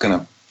I'm going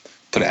to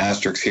put an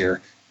asterisk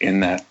here in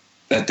that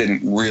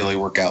didn't really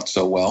work out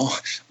so well.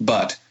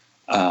 But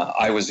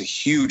I was a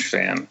huge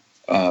fan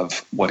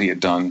of what he had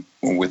done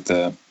with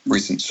the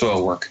recent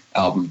Soilwork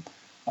album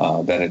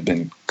that had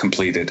been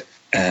completed,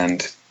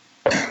 and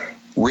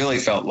really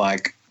felt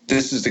like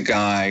this is the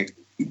guy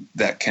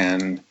that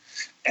can.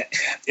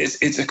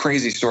 It's a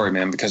crazy story,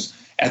 man, because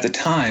at the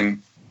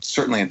time,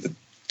 certainly at the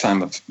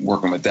time of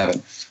working with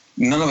Devin,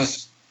 none of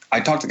us, I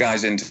talked the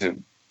guys into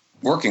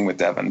working with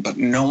Devin, but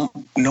no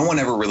one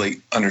ever really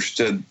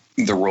understood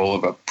the role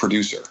of a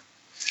producer.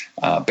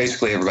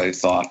 Basically, everybody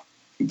thought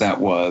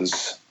that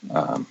was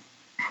an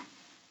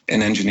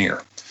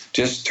engineer.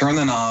 Just turn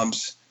the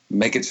knobs,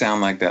 make it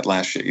sound like that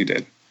last shit you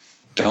did.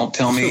 Don't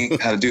tell me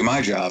how to do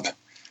my job,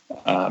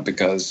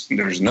 because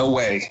there's no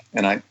way,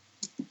 and I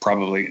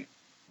probably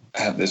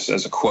have this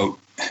as a quote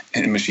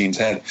in Machine's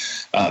head,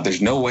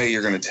 there's no way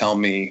you're going to tell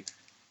me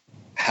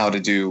how to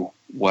do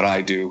what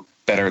I do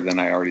better than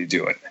I already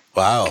do it.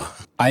 Wow.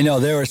 I know,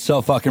 they were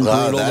so fucking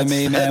brutal to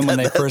me, man, when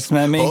they first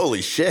met me.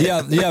 Holy shit.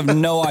 You have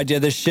no idea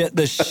the shit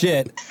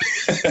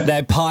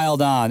that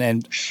piled on,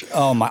 and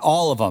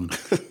all of them.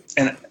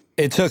 And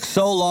it took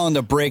so long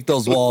to break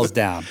those walls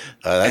down.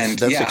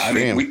 That's extreme. I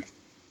mean,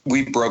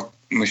 we broke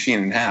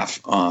Machine in half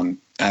on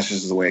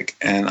Ashes of the Wake,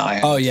 and I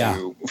had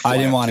to I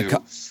didn't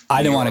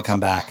want to come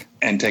back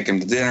and take him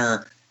to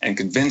dinner and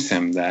convince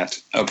him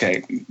that,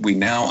 okay, we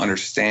now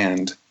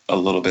understand a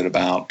little bit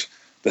about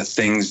the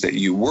things that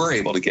you were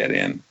able to get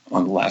in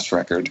on the last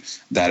record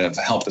that have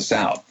helped us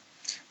out.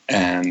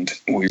 And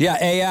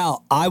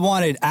Al, I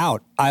wanted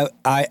out.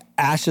 I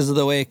Ashes of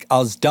the Wake, I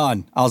was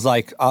done. I was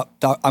like,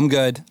 I'm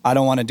good. I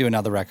don't want to do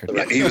another record.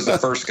 He was the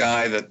first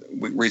guy that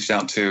we reached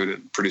out to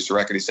produce a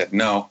record. He said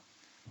no.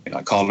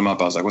 I called him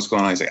up. I was like, what's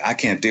going on? He's like, I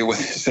can't deal with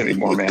this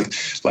anymore, man.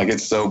 Like,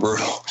 it's so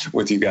brutal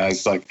with you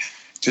guys. Like,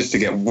 just to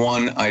get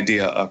one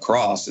idea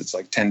across, it's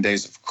like 10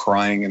 days of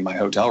crying in my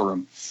hotel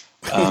room.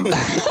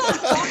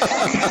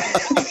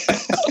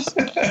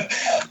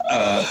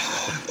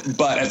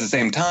 But at the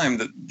same time,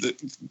 the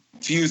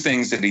few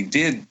things that he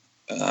did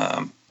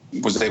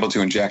was able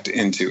to inject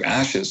into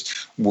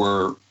Ashes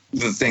were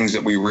the things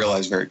that we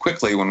realized very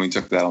quickly when we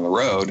took that on the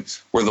road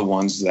were the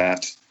ones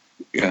that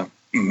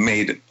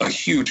made a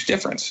huge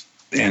difference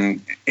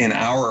in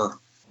our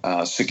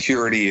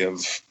security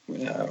of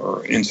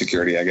or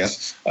insecurity, I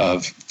guess,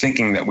 of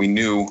thinking that we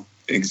knew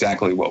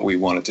exactly what we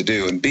wanted to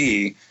do, and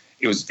B,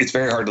 it's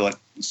very hard to let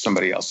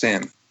somebody else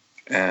in.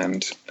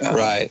 And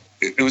right.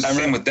 It was the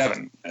same with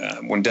Devin.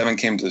 When Devin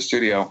came to the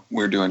studio, we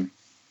were doing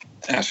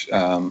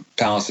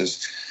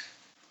Palaces,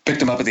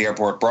 picked him up at the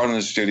airport, brought him to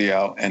the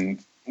studio,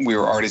 and we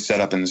were already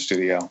set up in the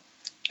studio.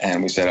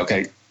 And we said,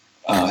 okay,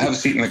 have a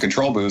seat in the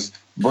control booth.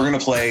 We're going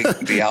to play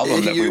the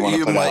album that we want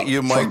to put out.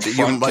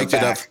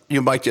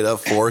 You mic'd it up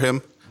for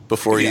him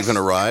before he even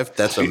arrived?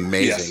 That's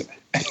amazing. Yes.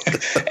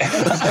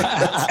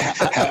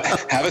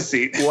 Have a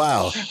seat.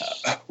 Wow.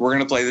 We're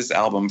going to play this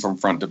album from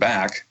front to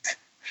back,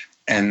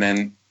 and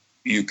then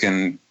you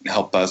can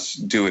help us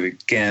do it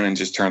again and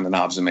just turn the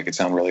knobs and make it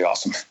sound really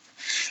awesome.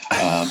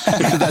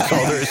 That's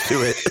all there is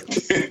to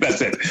it.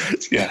 That's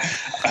it. Yeah.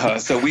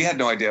 So we had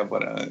no idea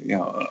what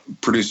a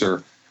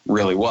producer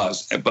really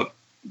was. But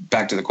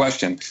back to the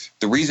question,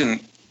 the reason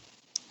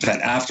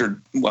that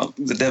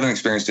the Devin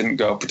experience didn't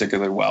go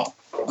particularly well,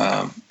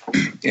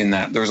 in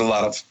that there was a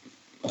lot of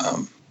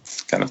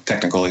kind of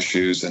technical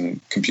issues and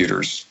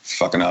computers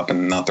fucking up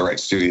and not the right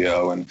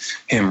studio, and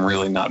him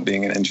really not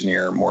being an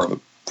engineer, more of a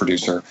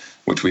producer,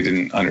 which we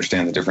didn't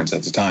understand the difference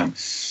at the time.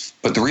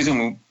 But the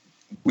reason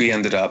we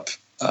ended up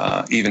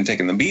even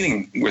taking the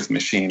meeting with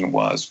Machine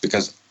was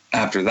because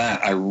after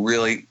that, I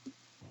really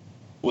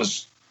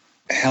was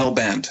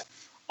hell-bent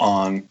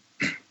on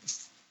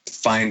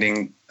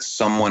finding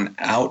someone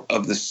out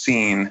of the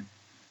scene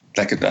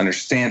that could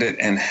understand it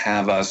and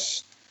have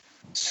us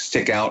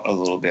stick out a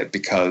little bit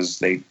because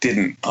they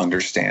didn't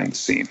understand the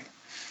scene.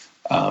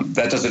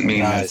 That doesn't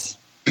mean that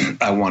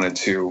I wanted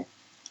to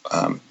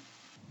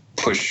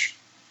push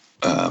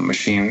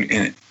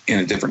Machine in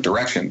a different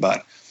direction,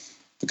 but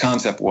the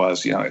concept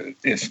was,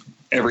 if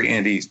every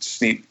Andy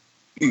Sneap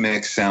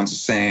mix sounds the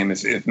same,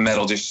 if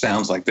metal just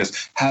sounds like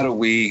this, how do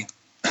we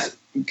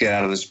get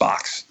out of this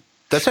box?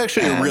 That's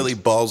actually a really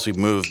ballsy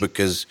move,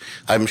 because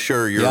I'm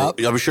sure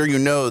I'm sure you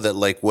know that,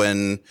 like,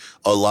 when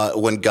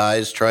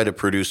guys try to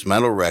produce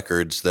metal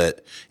records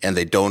and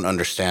they don't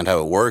understand how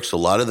it works, a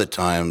lot of the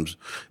times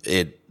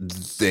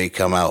they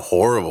come out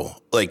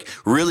horrible. Like,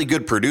 really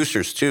good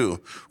producers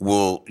too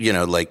will,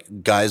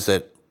 like guys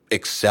that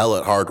excel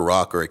at hard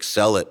rock or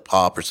excel at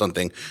pop or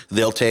something,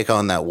 they'll take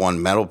on that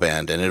one metal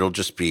band and it'll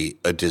just be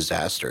a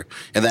disaster.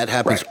 And that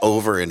happens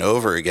over and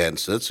over again.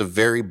 So it's a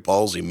very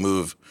ballsy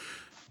move.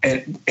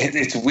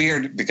 It's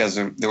weird because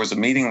there was a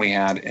meeting we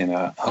had in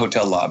a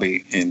hotel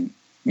lobby in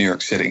New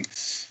York City,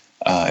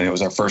 and it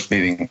was our first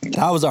meeting.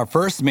 That was our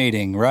first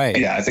meeting, right?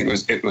 Yeah, I think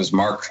it was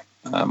Mark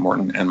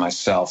Morton and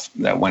myself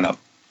that went up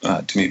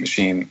to meet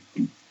Machine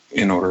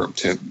in order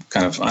to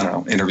kind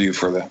of, interview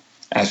for the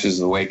Ashes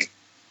of the Wake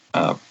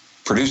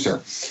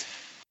producer.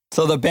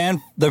 So the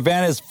band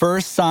is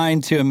first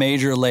signed to a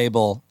major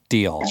label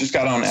deal. It just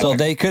got on. So Epic.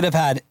 they could have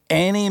had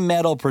any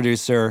metal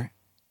producer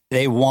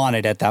they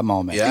wanted at that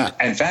moment. Yeah.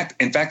 In fact,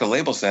 the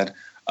label said,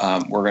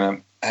 "We're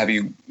gonna have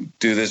you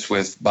do this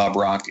with Bob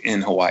Rock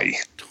in Hawaii."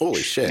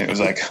 Holy shit. And it was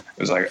like,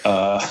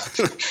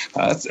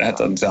 that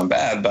doesn't sound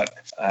bad, but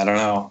I don't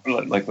know.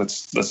 Like,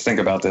 let's think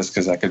about this,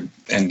 because that could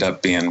end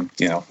up being,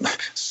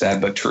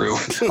 sad but true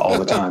all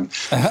the time.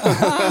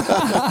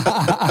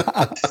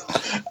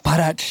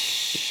 But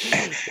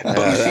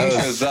Machine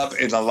shows up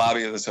in the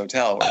lobby of this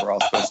hotel where we're all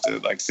supposed to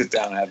like sit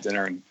down and have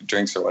dinner and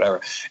drinks or whatever,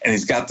 and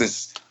he's got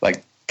this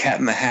like Cat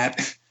in the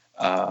Hat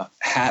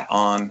hat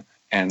on,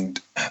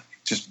 and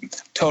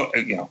just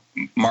total.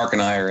 Mark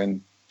and I are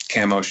in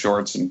camo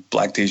shorts and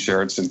black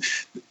t-shirts, and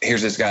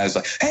here's this guy who's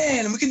like, "Hey,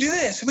 and we can do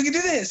this, and we can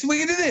do this, and we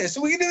can do this,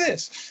 and we can do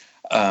this."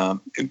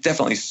 It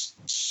definitely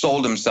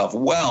sold himself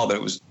well, but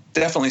it was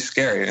definitely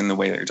scary in the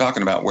way that you're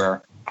talking about,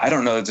 where I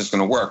don't know that this is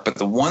going to work. But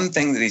the one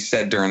thing that he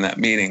said during that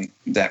meeting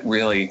that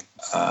really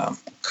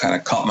kind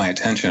of caught my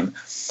attention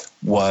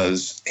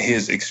was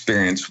his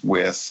experience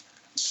with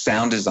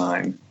sound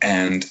design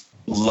and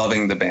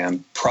loving the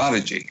band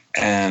Prodigy.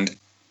 And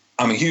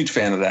I'm a huge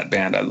fan of that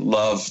band. I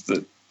love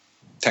the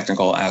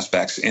technical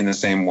aspects in the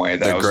same way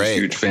that I was a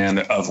huge fan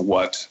of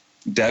what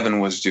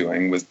Devin was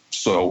doing with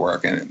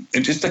Soilwork, and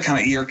just the kind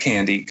of ear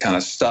candy kind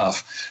of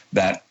stuff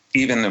that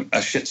even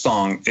a shit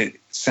song, it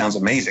sounds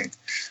amazing.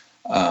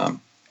 And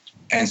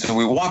so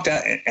we walked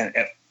out, and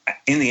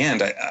in the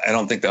end, I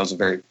don't think that was a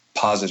very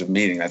positive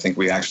meeting. I think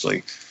we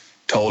actually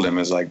told him,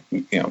 is like,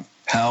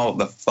 how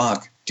the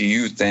fuck do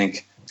you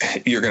think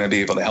you're going to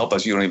be able to help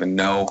us? You don't even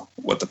know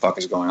what the fuck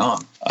is going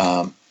on.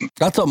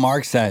 That's what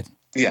Mark said.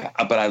 Yeah,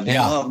 but I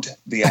loved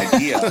the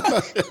idea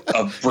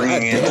of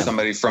bringing in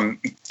somebody from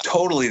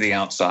totally the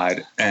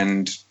outside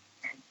and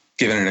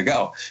giving it a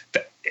go.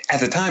 At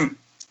the time,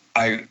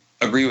 I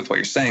agree with what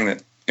you're saying,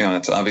 that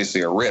it's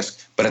obviously a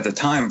risk. But at the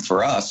time,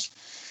 for us,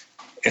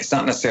 it's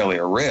not necessarily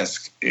a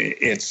risk.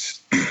 It's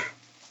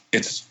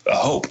a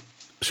hope.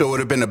 So it would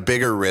have been a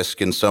bigger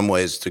risk in some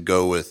ways to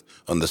go with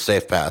on the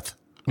safe path.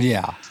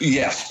 Yeah.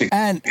 Yes,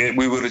 and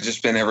we would have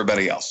just been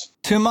everybody else.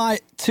 To my.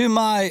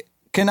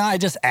 Can I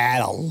just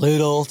add a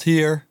little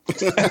here?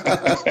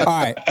 All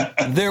right.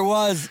 There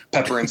was...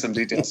 Pepper in some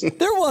details.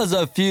 There was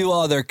a few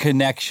other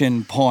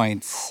connection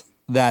points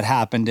that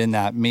happened in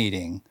that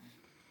meeting,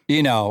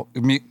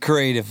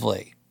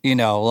 creatively,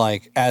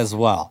 like as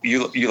well.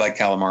 You like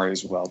calamari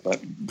as well,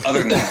 but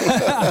other than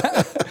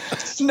that...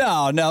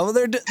 No,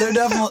 there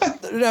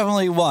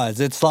definitely was.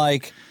 It's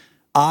like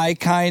I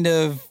kind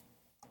of...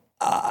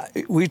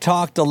 we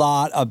talked a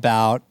lot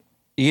about,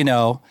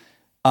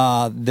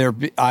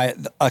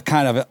 a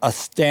kind of a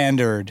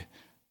standard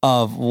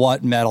of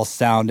what metal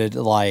sounded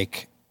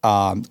like,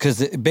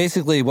 because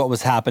basically what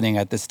was happening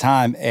at this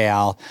time,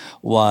 Al,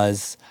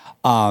 was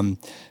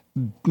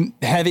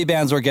heavy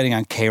bands were getting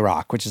on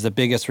K-Rock, which is the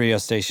biggest radio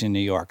station in New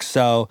York.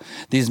 So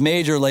these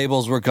major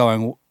labels were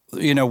going,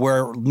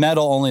 where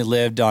metal only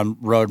lived on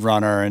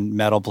Roadrunner and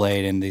Metal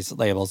Blade and these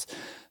labels.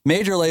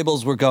 Major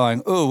labels were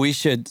going, "Ooh, we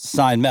should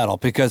sign metal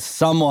because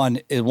someone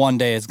one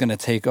day is going to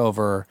take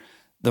over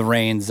the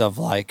reins of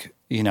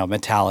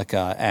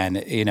Metallica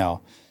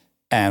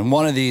and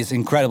one of these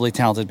incredibly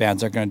talented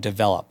bands are going to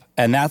develop."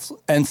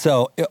 And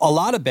so a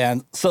lot of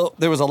bands, so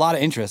there was a lot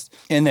of interest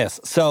in this.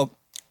 So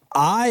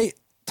I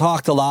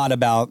talked a lot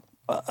about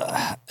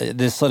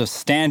this sort of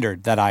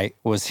standard that I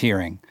was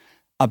hearing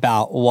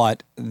about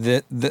what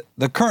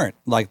the current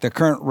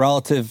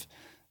relative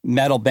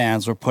metal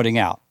bands were putting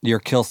out, your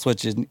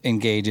Killswitch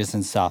Engages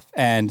and stuff,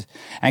 and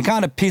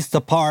kind of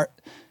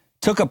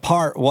took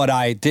apart what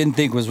I didn't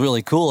think was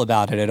really cool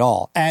about it at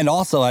all. And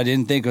also I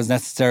didn't think it was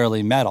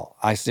necessarily metal.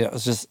 It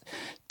was just,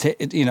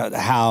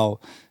 how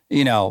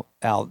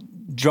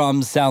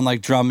drums sound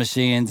like drum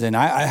machines. And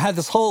I had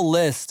this whole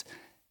list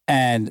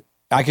and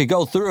I could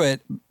go through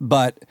it,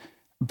 but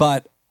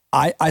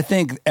I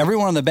think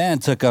everyone in the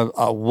band took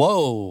a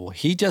whoa,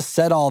 he just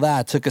said all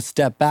that, took a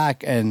step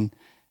back and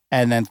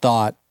then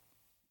thought,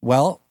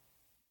 well,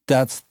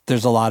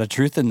 there's a lot of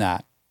truth in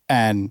that.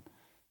 And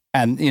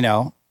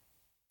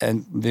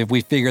if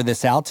we figure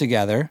this out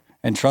together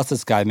and trust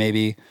this guy,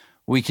 maybe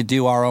we could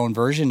do our own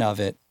version of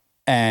it.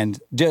 And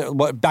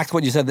back to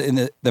what you said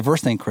in the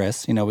first thing,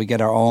 Chris, we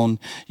get our own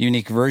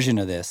unique version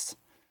of this.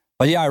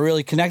 But yeah, I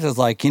really connected. It's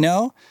like,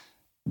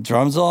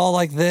 drums are all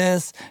like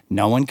this.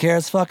 No one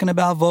cares fucking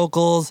about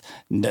vocals.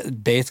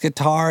 Bass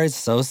guitar is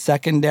so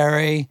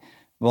secondary,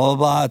 blah, blah,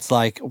 blah. It's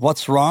like,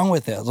 what's wrong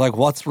with it? It's like,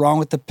 what's wrong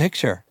with the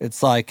picture?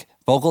 It's like,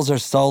 vocals are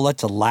so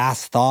much a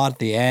last thought at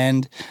the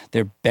end.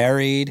 They're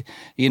buried.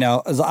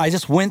 I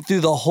just went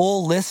through the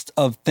whole list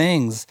of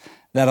things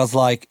that I was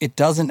like, it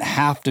doesn't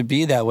have to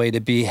be that way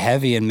to be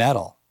heavy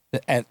metal.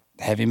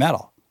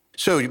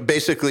 So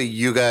basically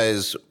you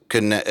guys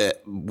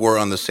were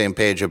on the same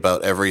page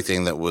about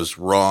everything that was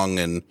wrong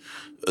in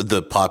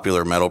the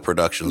popular metal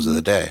productions of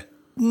the day.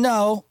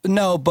 No,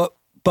 but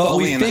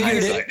we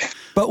figured it.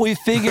 But we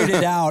figured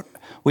it out.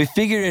 we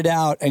figured it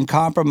out and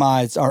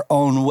compromised our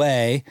own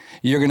way.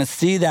 You're going to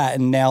see that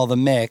in Nail the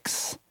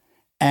Mix.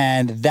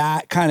 And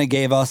that kind of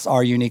gave us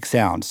our unique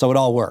sound. So it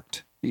all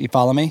worked. You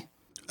follow me?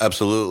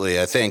 Absolutely.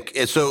 I think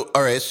it's so.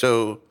 All right.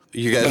 So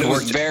you guys But it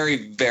worked. was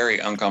very, very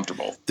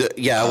uncomfortable.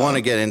 I want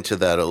to get into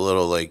that a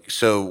little. Like,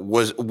 so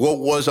what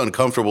was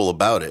uncomfortable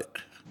about it?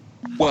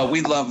 Well,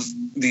 we love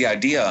the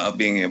idea of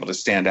being able to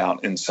stand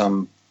out in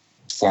some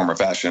form or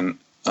fashion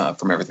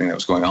from everything that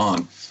was going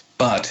on.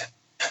 But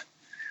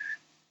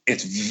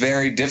it's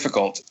very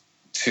difficult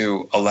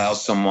to allow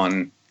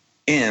someone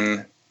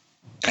in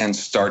and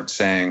start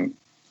saying,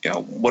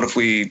 what if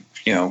we,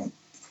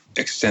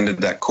 extended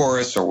that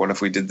chorus, or what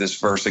if we did this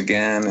verse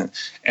again,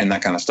 and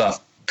that kind of stuff.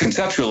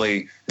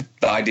 Conceptually,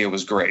 the idea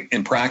was great.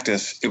 In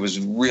practice, it was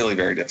really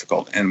very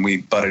difficult, and we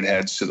butted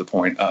heads to the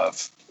point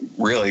of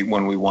really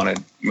when we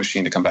wanted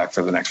Machine to come back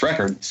for the next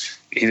record,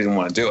 he didn't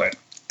want to do it.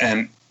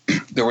 And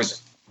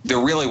there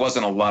really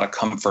wasn't a lot of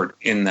comfort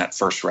in that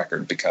first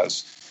record,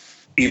 because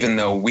even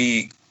though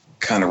we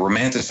kind of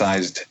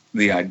romanticized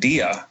the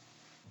idea,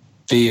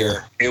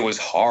 Fear. it was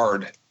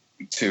hard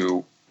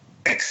to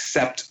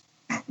accept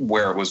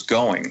where it was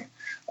going,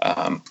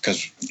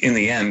 because in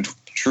the end,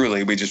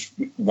 truly, we just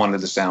wanted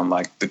to sound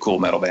like the cool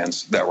metal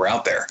bands that were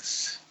out there.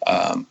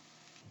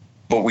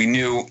 But we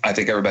knew, I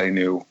think everybody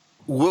knew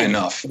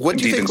enough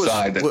deep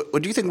inside.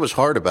 What do you think was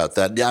hard about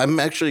that? Yeah, I'm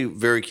actually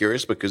very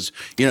curious because,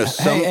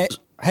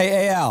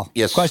 Hey, Al.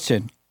 Yes.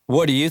 Question.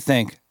 What do you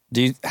think?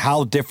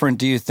 How different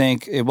do you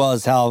think it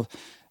was?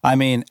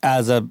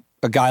 As a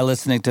guy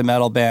listening to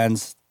metal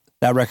bands,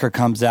 that record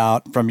comes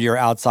out from your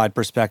outside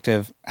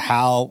perspective.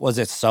 How was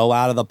it so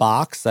out of the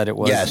box that it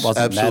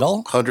wasn't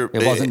metal?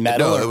 It wasn't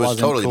metal. No, it was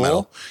totally cool?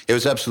 metal. It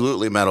was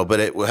absolutely metal,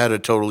 but it had a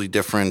totally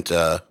different.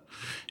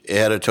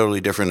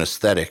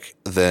 Aesthetic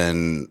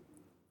than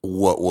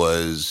what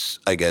was,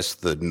 I guess,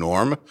 the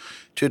norm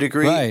to a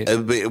degree. Right.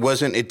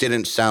 It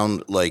didn't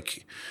sound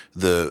like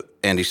the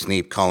Andy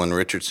Sneap, Colin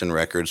Richardson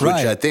records, Right.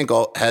 which I think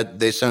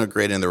they sounded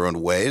great in their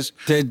own ways.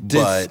 Can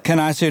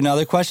I ask you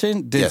another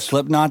question? Did Yes.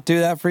 Slipknot do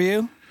that for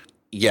you?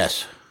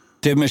 Yes.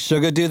 Did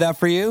Meshuggah do that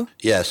for you?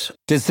 Yes.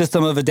 Did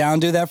System of a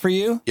Down do that for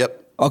you?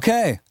 Yep.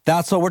 Okay,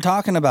 that's what we're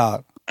talking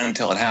about.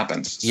 Until it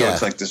happens. So Yeah.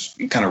 it's like this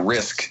kind of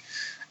risk,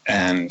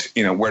 and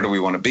where do we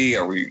want to be?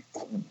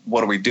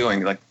 What are we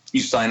doing? Like,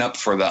 you sign up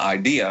for the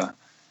idea,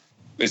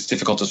 it's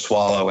difficult to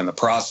swallow in the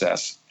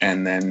process,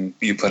 and then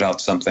you put out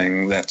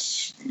something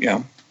that's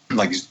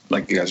like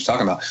you guys are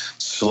talking about,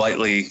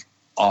 slightly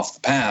off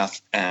the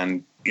path,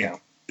 and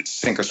it's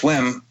sink or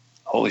swim.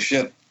 Holy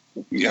shit!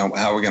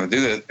 How are we going to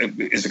do this?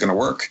 Is it going to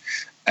work?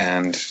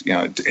 And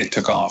it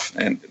took off,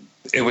 and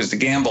it was the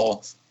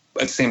gamble.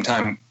 At the same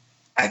time,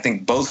 I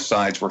think both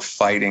sides were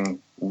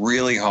fighting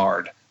really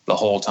hard the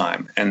whole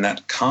time. And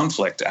that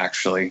conflict,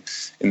 actually,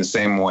 in the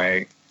same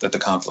way that the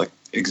conflict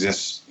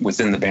exists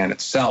within the band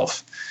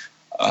itself,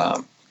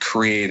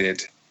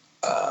 created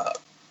a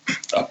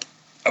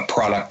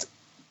product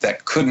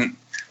that couldn't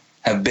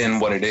have been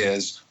what it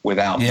is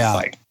without the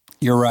fight.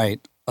 You're right.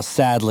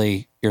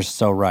 Sadly, you're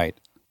so right.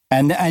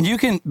 And you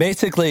can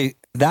basically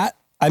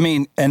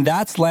and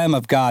that's Lamb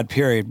of God,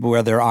 period,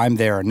 whether I'm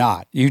there or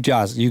not. You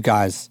guys,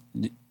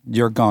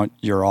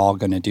 you're all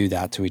going to do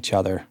that to each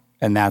other.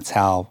 And that's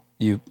how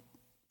you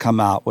come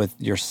out with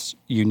your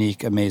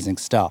unique, amazing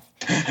stuff.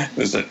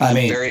 There's a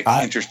very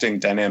interesting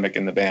dynamic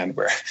in the band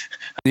where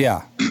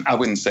I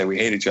wouldn't say we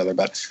hate each other,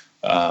 but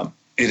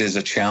it is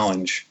a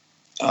challenge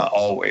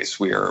always.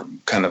 We are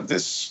kind of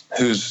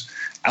who's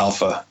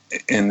alpha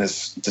in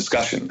this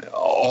discussion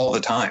all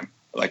the time,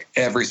 like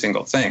every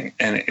single thing.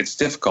 And it's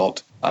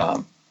difficult,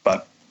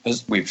 but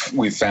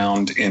we've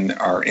found in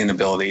our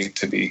inability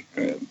to be,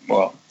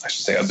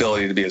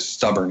 ability to be as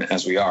stubborn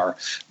as we are,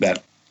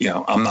 that,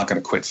 I'm not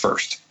going to quit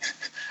first.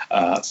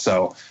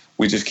 So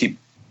we just keep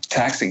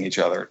taxing each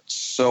other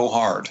so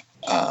hard.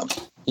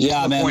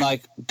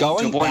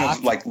 Going back,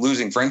 of like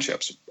losing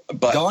friendships,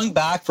 but going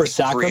back for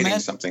Sacrament, creating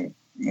something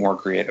more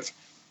creative.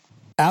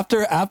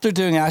 After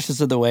doing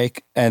Ashes of the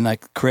Wake and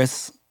like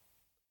Chris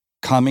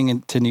coming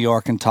into New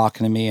York and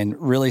talking to me and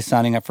really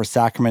signing up for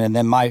Sacrament, and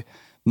then my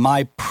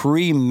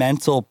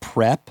pre-mental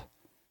prep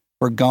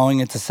for going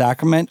into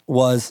Sacrament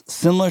was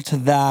similar to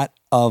that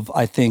of,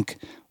 I think,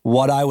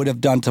 what I would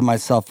have done to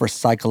myself for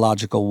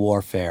psychological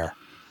warfare.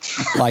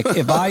 Like,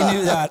 if I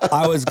knew that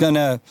I was going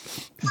to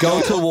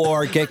go to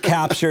war, get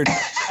captured,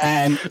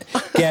 and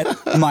get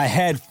my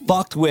head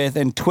fucked with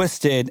and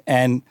twisted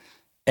and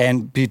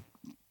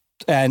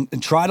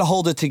try to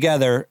hold it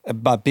together,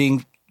 but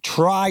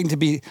trying to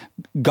be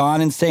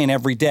gone insane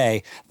every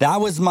day, that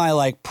was my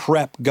like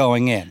prep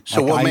going in.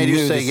 So like, what made you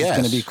say this yes? It's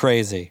going to be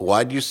crazy.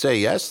 Why'd you say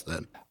yes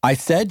then? I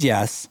said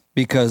yes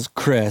because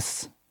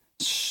Chris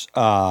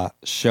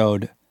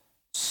showed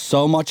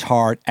so much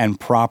heart and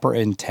proper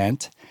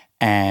intent,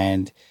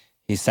 and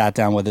he sat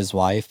down with his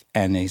wife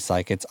and he's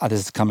like, this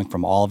is coming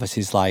from all of us.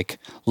 He's like,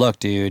 look,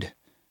 dude,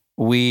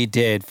 we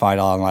did fight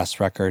on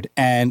last record,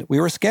 and we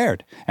were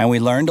scared, and we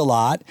learned a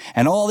lot,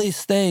 and all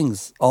these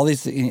things,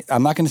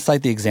 I'm not going to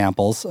cite the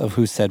examples of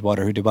who said what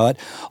or who did what.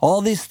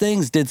 All these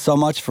things did so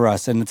much for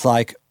us, and it's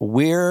like,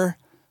 we're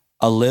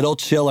a little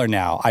chiller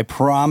now. I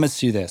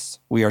promise you this.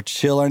 We are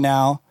chiller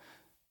now.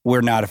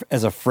 We're not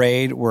as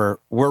afraid. We're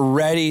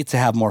ready to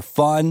have more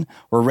fun.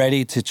 We're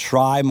ready to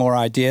try more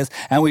ideas.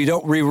 And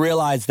we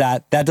realize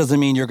that doesn't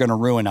mean you're going to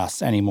ruin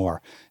us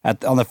anymore.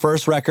 On the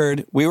first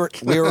record, we were,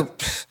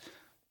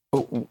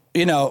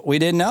 you know, we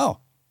didn't know.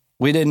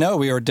 We didn't know.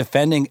 We were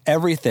defending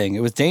everything.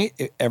 It was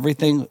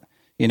everything,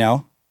 you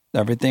know,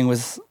 everything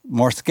was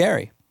more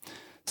scary.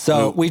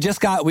 So we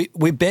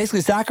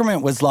basically,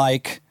 Sacrament was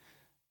like,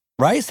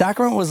 right?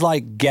 Sacrament was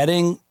like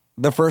getting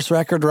the first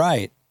record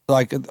right.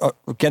 Like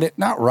get it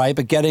not right,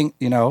 but getting,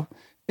 you know,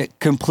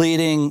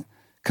 completing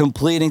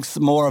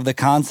some more of the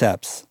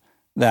concepts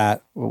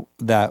that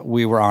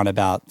we were on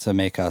about to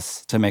make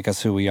us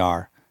who we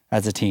are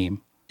as a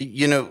team.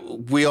 You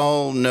know, we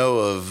all know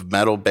of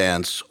metal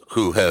bands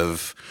who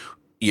have,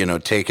 you know,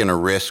 taken a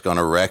risk on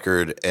a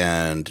record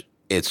and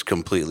it's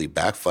completely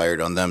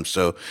backfired on them.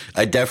 So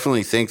I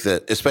definitely think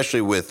that,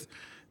 especially with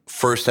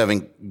first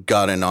having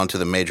gotten onto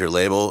the major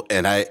label,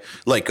 and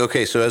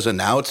so as an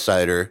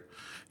outsider,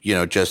 you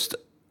know, just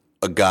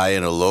a guy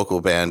in a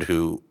local band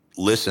who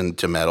listened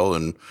to metal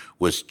and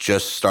was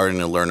just starting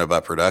to learn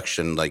about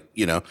production, like,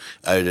 you know,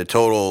 I had a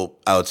total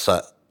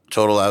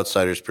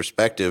outsider's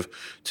perspective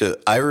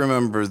I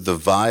remember the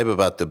vibe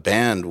about the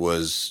band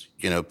was,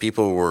 you know,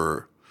 people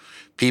were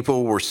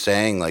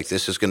saying like,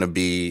 this is going to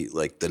be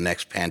like the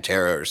next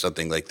Pantera or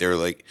something. Like they're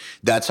like,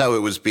 that's how it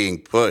was being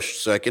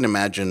pushed. So I can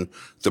imagine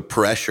the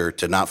pressure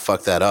to not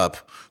fuck that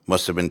up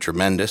must have been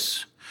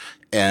tremendous.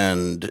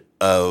 And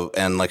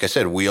like I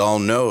said, we all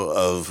know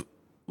of,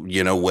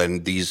 you know,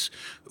 when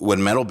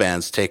metal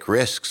bands take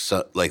risks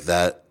like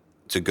that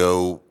to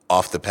go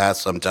off the path,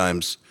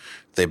 sometimes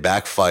they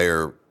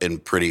backfire in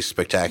pretty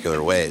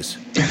spectacular ways.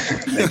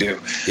 They do.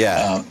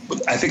 Yeah.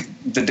 I think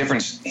the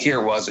difference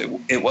here was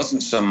it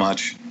wasn't so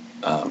much,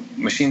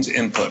 Machine's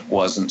input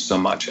wasn't so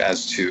much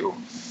as to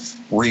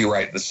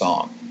rewrite the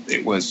song.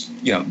 It was,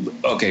 you know,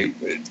 okay,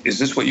 is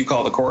this what you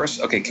call the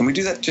chorus? Okay, can we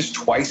do that just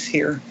twice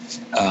here?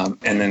 And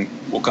then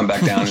we'll come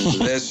back down into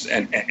this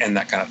and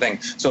that kind of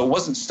thing. So it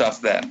wasn't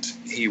stuff that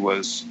he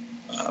was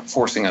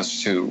forcing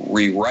us to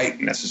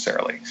rewrite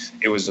necessarily.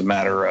 It was a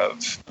matter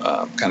of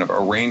kind of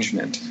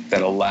arrangement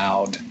that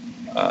allowed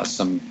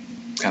some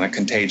kind of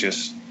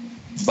contagious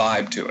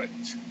vibe to it.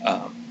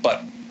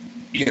 But,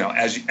 you know,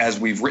 as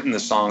we've written the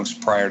songs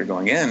prior to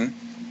going in,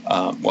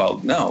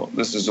 no,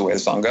 this is the way the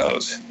song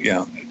goes. You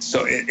know,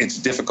 so it's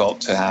difficult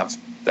to have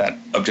that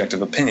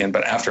objective opinion.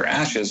 But after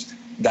Ashes,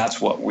 that's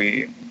what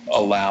we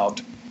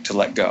allowed to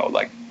let go.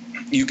 Like,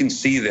 you can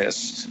see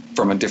this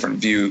from a different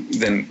view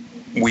than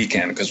we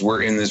can, because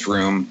we're in this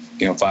room,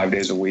 you know, 5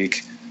 days a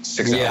week,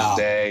 6 hours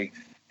a day,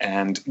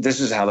 and this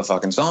is how the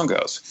fucking song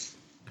goes.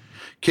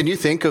 Can you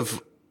think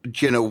of,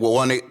 you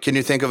know, can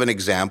you think of an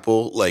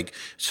example? Like,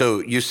 so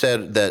you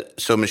said that,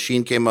 so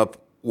Machine came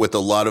up with a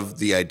lot of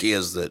the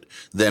ideas that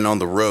then on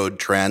the road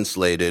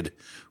translated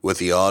with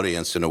the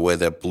audience in a way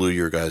that blew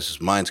your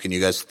guys' minds. Can you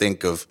guys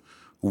think of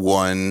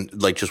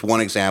just one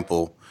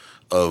example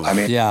of? I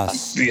mean,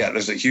 yes. Yeah,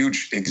 there's a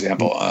huge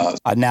example.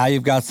 Now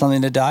you've got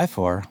something to die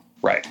for.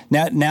 Right.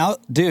 Now,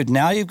 dude,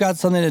 now you've got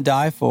something to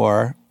die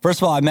for.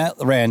 First of all, I met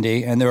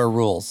Randy and there were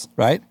rules,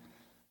 right?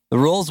 The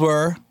rules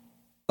were,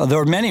 there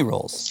were many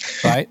rules,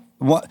 right?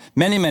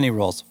 Many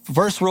rules.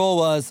 First rule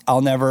was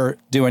I'll never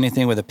do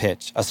anything with a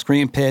pitch, a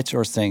scream pitch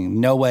or sing.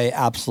 No way,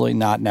 absolutely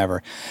not,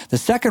 never. The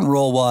second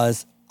rule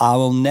was I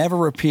will never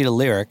repeat a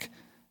lyric.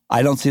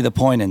 I don't see the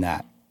point in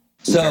that.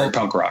 So very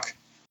punk rock.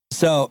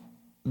 So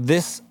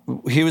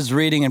he was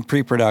reading in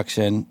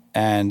pre-production,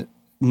 and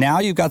Now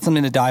You've Got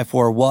Something to Die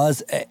For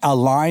was a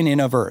line in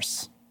a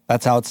verse.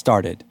 That's how it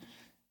started.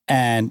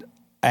 And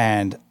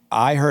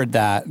I heard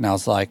that and I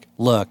was like,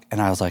 look, and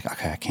I was like,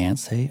 okay, I can't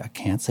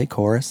say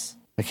chorus.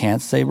 I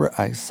can't say,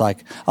 I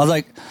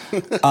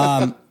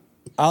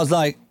was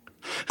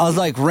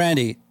like,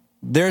 Randy,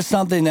 there's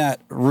something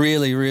that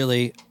really,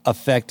 really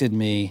affected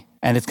me,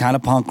 and it's kind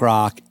of punk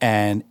rock,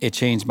 and it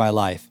changed my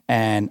life.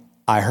 And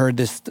I heard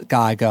this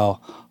guy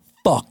go,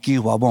 fuck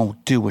you, I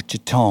won't do what you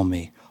told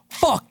me.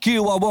 Fuck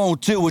you, I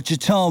won't do what you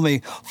told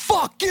me.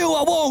 Fuck you,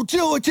 I won't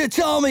do what you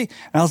told me.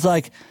 And I was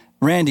like,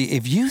 Randy,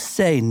 if you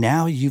say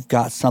Now You've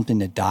Got Something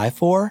to Die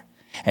For,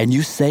 and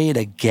you say it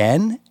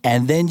again,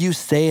 and then you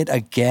say it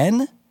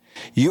again,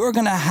 you're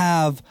going to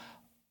have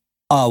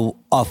a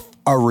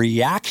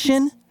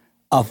reaction,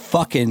 a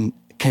fucking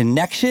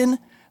connection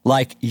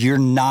like you're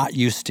not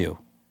used to.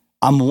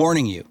 I'm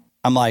warning you.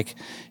 I'm like,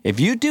 if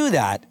you do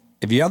that,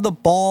 if you have the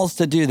balls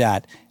to do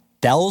that,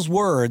 those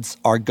words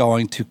are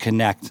going to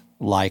connect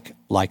like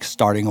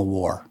starting a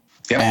war.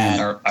 Yeah,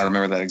 and I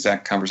remember that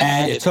exact conversation.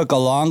 And it took a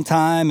long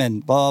time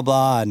and blah,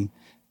 blah, and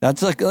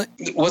that's like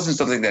it wasn't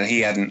something that he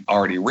hadn't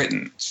already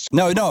written.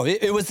 No,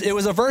 it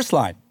was a verse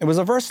line. It was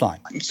a verse line.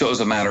 So it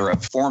was a matter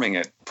of forming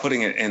it,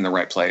 putting it in the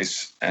right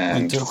place,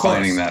 and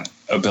finding that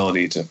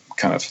ability to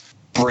kind of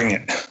bring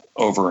it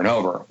over and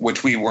over,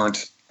 which we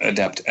weren't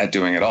adept at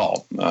doing at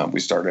all. We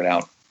started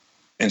out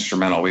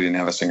instrumental. We didn't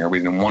have a singer. We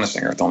didn't want a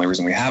singer. The only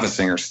reason we have a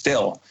singer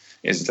still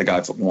is the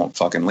guy won't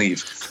fucking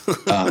leave.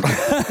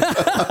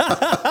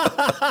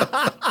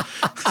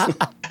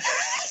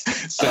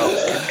 So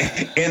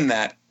in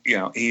that,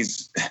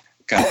 he's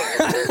kind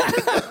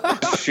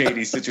of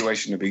shady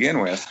situation to begin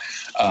with.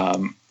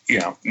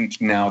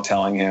 Now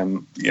telling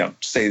him,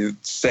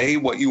 say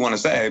what you want to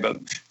say, but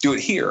do it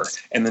here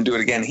and then do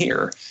it again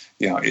here.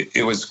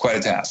 It was quite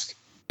a task.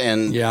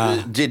 And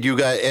did you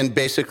guys, and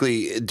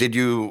basically,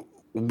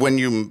 when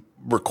you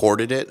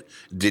recorded it,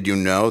 did you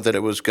know that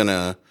it was going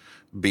to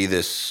be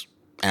this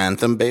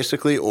anthem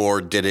basically,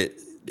 or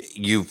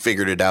you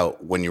figured it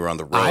out when you were on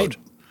the road?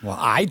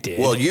 I did.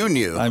 Well, you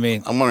knew. I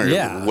mean, I'm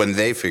wondering when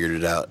they figured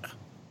it out.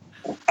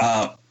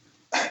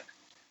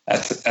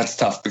 That's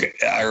tough because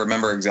I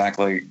remember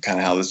exactly kind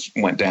of how this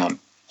went down.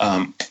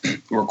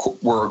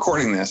 We're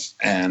recording this,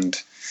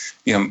 and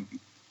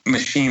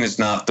Machine is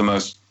not the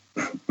most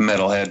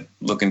metalhead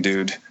looking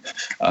dude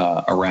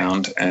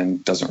around,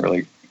 and doesn't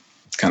really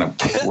kind of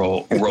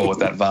roll with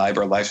that vibe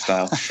or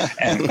lifestyle.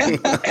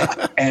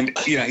 And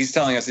he's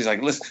telling us, he's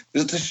like, listen,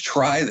 just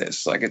try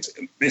this. Like it's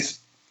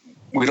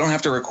we don't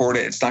have to record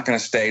it. It's not going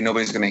to stay.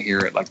 Nobody's going to hear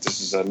it. Like this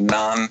is a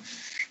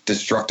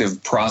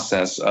non-destructive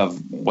process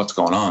of what's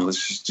going on.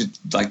 Let's just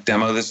like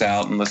demo this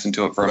out and listen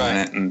to it for a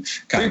minute and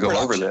kind of go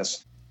over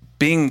this.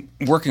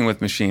 Working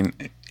with Machine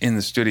in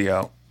the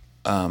studio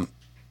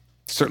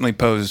certainly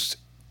posed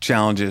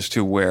challenges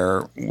to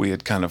where we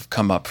had kind of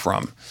come up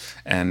from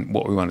and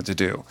what we wanted to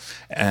do.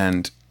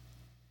 And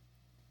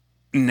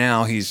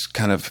now he's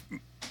kind of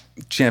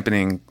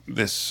championing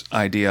this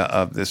idea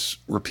of this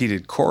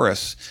repeated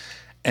chorus.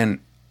 And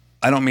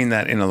I don't mean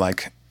that in a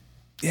like,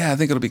 I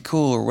think it'll be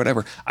cool or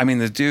whatever. I mean,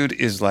 the dude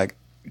is like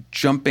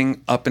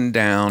jumping up and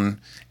down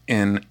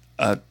in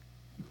a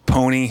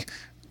pony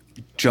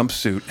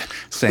jumpsuit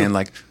saying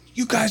like,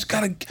 you guys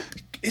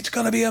it's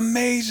going to be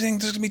amazing.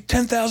 There's going to be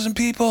 10,000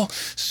 people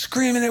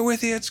screaming it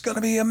with you. It's going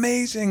to be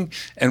amazing.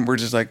 And we're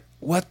just like,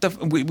 what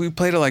we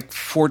played to like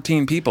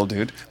 14 people,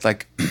 dude.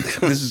 Like,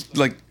 this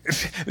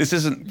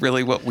isn't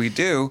really what we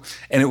do.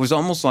 And it was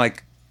almost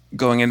like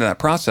going into that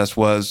process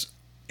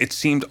it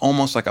seemed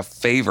almost like a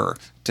favor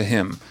to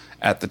him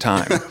at the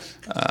time.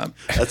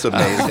 That's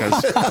amazing.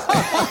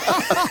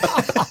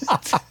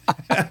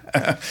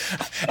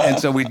 And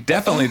so we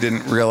definitely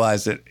didn't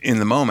realize it in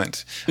the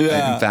moment.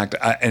 Yeah.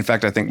 In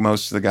fact, I think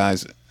most of the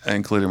guys,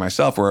 including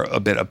myself, were a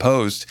bit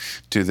opposed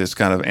to this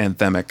kind of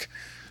anthemic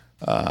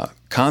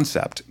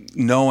concept,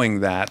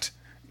 knowing that,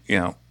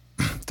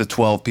 the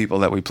 12 people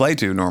that we play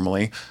to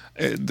normally,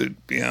 we're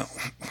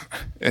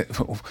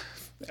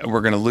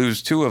going to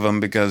lose 2 of them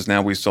because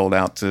now we sold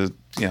out to,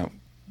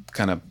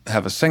 kind of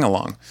have a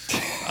sing-along.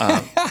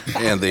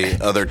 And the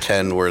other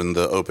 10 were in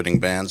the opening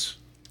bands?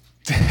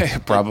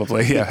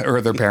 Probably, yeah,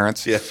 or their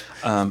parents. Yeah.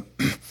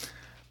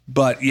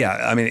 But,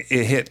 yeah, I mean,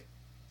 it hit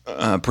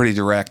pretty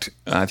direct.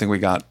 I think we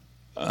got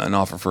an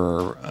offer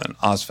for an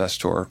Ozfest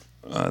tour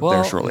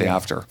there shortly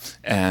after.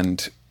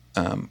 And,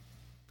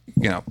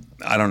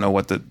 I don't know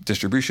what the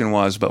distribution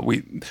was, but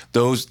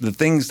the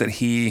things that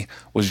he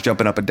was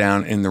jumping up and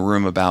down in the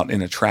room about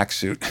in a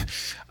tracksuit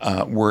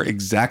were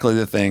exactly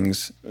the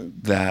things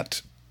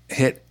that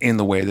hit in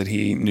the way that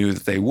he knew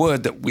that they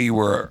would, that we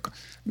were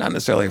not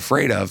necessarily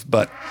afraid of,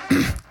 but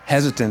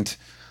hesitant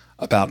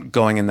about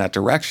going in that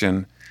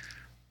direction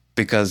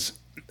because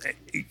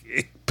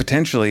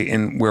potentially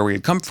in where we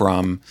had come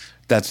from,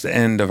 that's the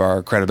end of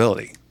our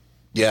credibility.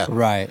 Yeah.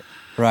 Right.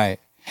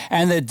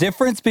 And the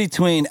difference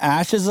between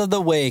Ashes of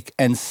the Wake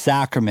and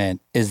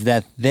Sacrament is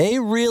that they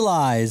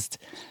realized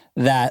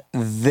that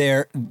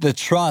they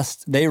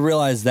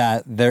realized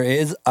that there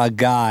is a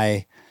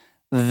guy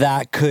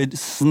that could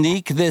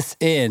sneak this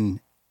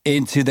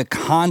into the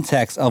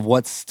context of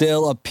what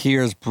still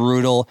appears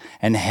brutal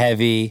and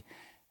heavy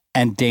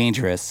and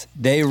dangerous.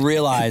 They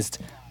realized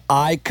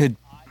I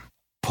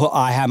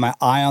had my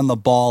eye on the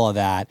ball of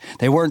that.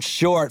 They weren't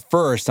sure at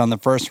first on the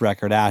first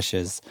record,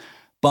 Ashes.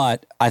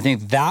 But I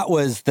think that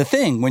was the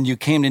thing. When you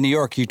came to New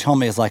York, you told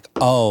me it's like,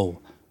 oh,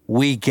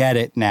 we get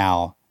it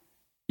now.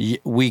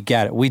 We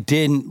get it. We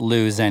didn't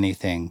lose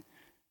anything.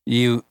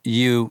 You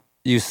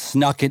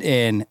snuck it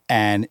in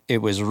and it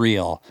was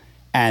real.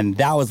 And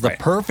that was the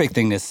perfect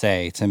thing to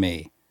say to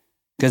me.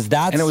 Because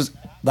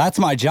that's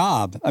my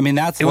job. I mean,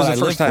 that's what I live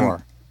for. It was the first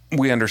time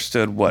we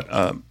understood what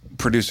a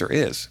producer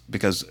is.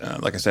 Because,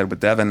 like I said,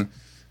 with Devin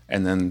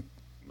and then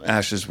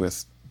Ashes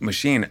with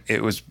Machine,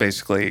 it was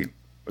basically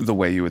the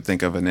way you would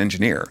think of an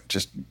engineer.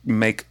 Just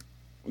make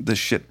the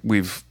shit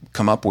we've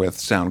come up with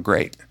sound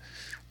great.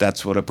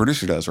 That's what a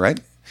producer does, right?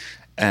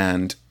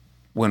 And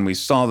when we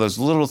saw those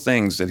little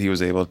things that he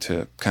was able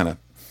to kind of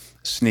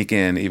sneak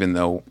in, even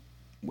though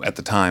at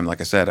the time,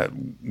 like I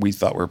said, we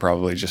thought we were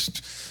probably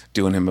just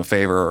doing him a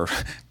favor or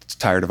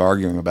tired of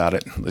arguing about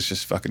it. Let's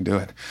just fucking do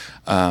it.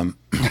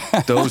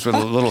 Those were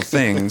the little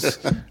things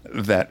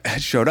that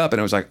showed up, and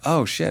it was like,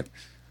 oh shit,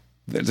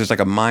 there's like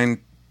a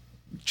mind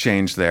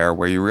change there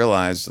where you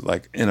realize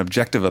like an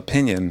objective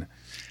opinion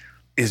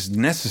is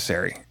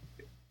necessary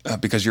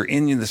because you're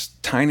in this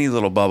tiny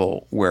little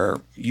bubble where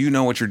you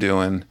know what you're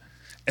doing.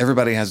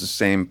 Everybody has the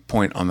same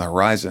point on the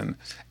horizon,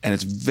 and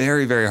it's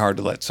very, very hard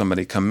to let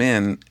somebody come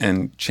in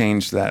and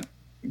change that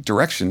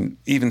direction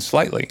even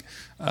slightly.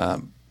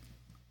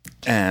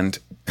 And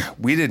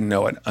we didn't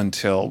know it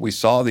until we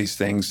saw these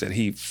things that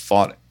he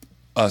fought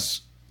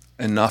us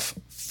enough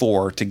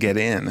for to get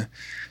in,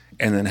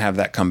 and then have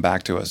that come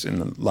back to us in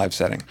the live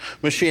setting.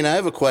 Machine, I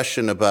have a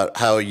question about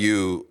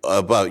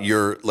about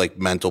your like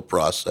mental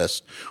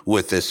process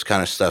with this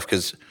kind of stuff.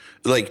 Because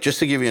like, just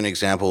to give you an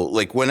example,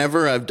 like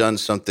whenever I've done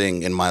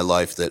something in my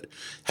life that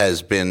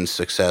has been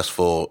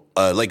successful,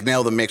 like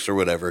Nail the Mix or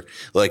whatever,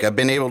 like I've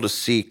been able to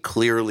see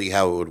clearly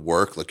how it would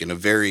work, like in a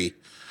very,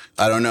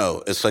 I don't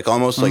know, it's like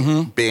almost like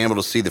being able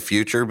to see the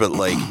future, but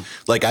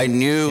like I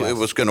knew it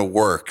was going to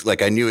work.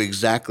 Like I knew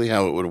exactly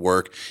how it would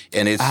work.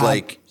 And it's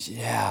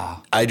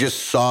I just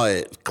saw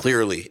it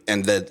clearly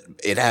and that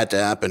it had to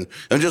happen.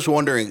 I'm just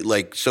wondering,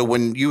 like, so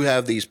when you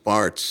have these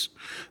parts,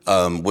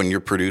 when you're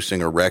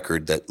producing a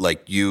record that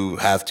like you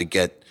have to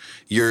get,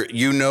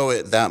 you know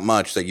it that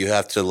much that you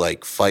have to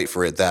like fight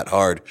for it that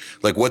hard.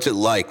 Like, what's it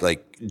like?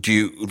 Like,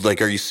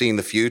 are you seeing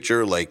the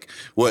future? Like,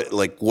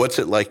 what's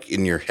it like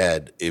in your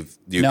head if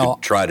you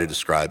could try to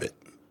describe it?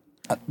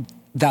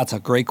 That's a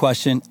great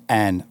question.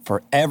 And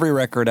for every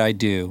record I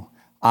do,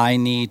 I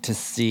need to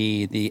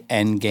see the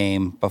end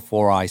game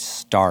before I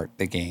start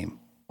the game.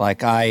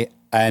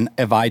 And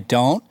if I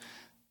don't,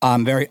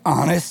 I'm very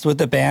honest with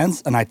the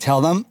bands and I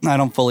tell them I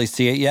don't fully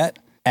see it yet.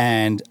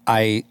 And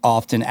I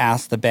often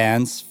ask the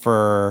bands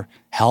for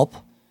help,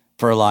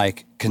 for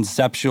like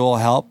conceptual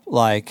help.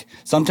 Like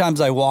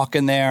sometimes I walk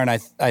in there and I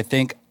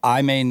think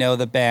I may know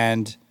the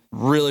band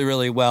really,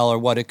 really well or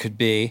what it could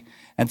be.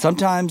 And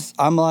sometimes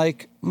I'm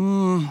like,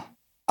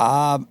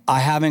 I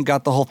haven't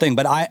got the whole thing.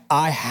 But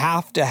I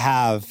have to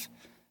have,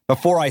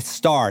 before I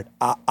start,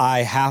 I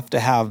have to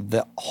have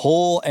the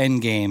whole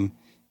end game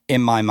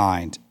in my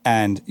mind.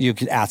 And you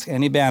could ask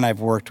any band I've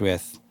worked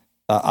with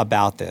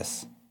about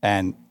this.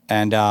 And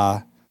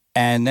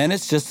then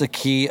it's just a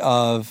key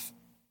of,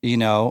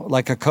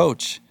 like a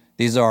coach.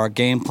 These are our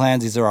game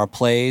plans. These are our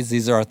plays.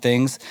 These are our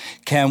things.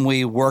 Can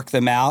we work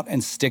them out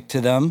and stick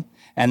to them?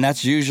 And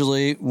that's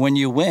usually when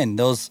you win.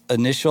 Those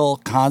initial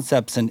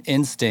concepts and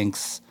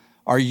instincts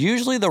are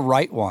usually the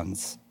right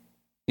ones,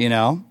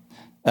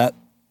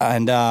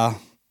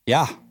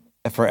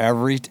 for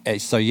every,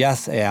 so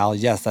yes, Al,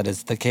 yes, that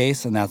is the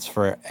case. And that's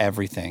for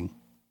everything,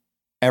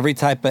 every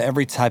type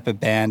of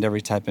band,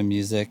 every type of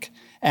music.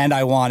 And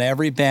I want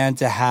every band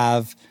to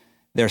have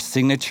their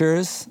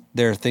signatures,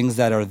 their things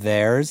that are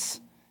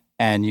theirs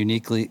and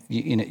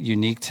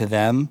unique to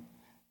them.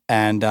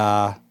 And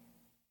that's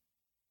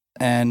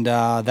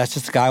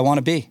just the guy I want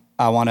to be.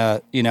 I want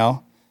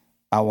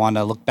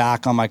to look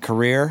back on my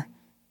career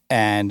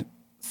and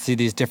see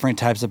these different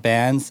types of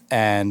bands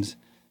and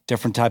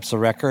different types of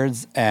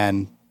records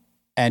and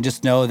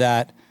just know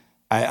that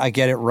I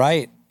get it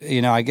right.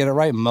 I get it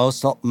right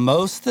most of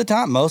the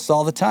time, most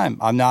all the time.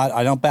 I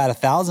don't bat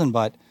 1,000,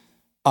 but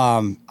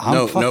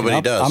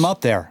nobody does. I'm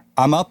up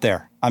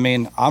there. I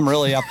mean, I'm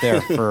really up there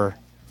for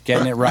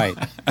getting it right.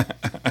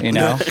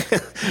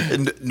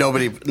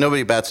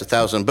 Nobody bats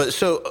 1,000. But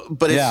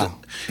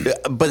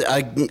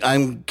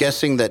I'm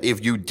guessing that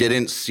if you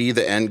didn't see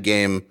the end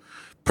game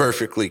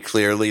perfectly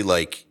clearly,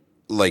 like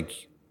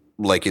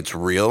it's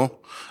real,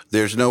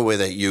 there's no way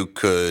that you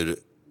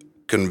could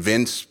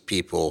convince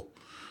people,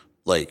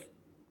 like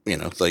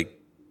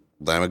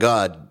Lamb of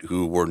God,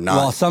 who were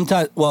not.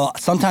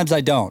 Sometimes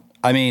I don't.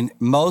 I mean,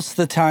 most of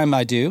the time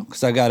I do,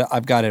 because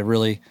I've got a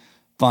really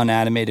fun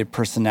animated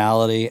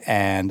personality,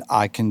 and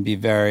I can be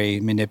very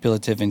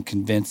manipulative and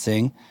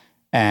convincing,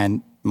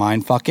 and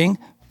mind fucking.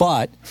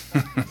 But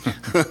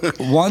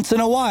once in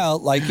a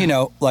while, I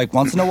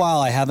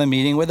have a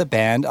meeting with a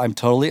band. I'm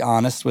totally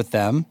honest with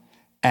them,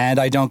 and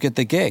I don't get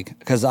the gig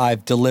because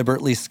I've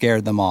deliberately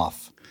scared them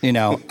off.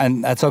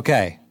 And that's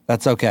okay.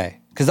 That's okay,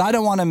 because I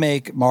don't want to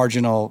make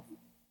marginal,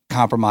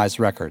 compromised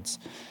records.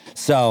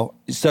 So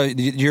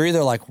you're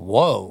either like,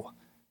 whoa,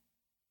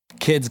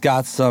 kid's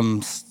got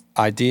some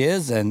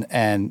ideas and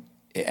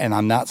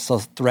I'm not so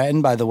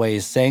threatened by the way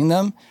he's saying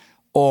them,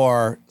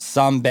 or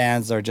some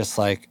bands are just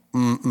like,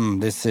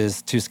 this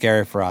is too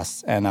scary for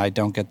us, and I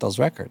don't get those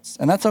records,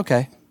 and that's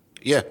okay.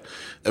 Yeah,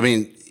 I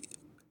mean,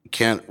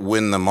 can't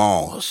win them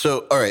all.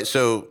 So all right,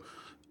 so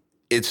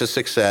it's a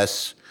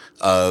success,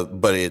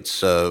 but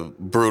it's a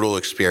brutal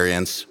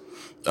experience.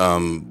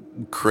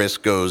 Chris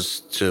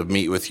goes to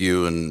meet with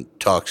you and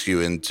talks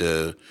you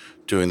into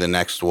doing the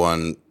next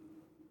one,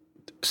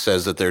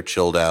 says that they're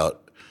chilled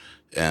out,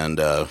 and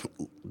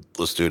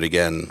let's do it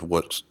again.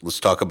 Let's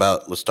talk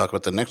about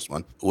the next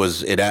one.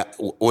 Was it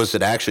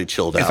actually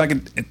chilled out? If I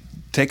could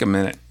take a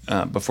minute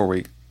before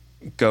we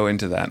go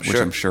into that, which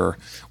I'm sure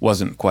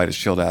wasn't quite as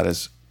chilled out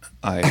as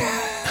I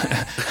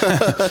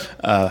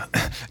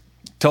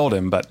told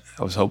him, but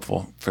I was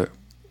hopeful for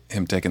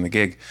him taking the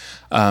gig.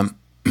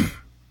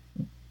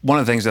 one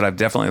of the things that I've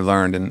definitely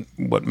learned, and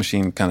what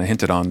Machine kind of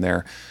hinted on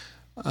there,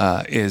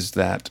 is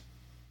that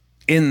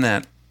in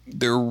that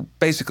there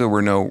basically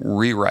were no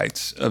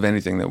rewrites of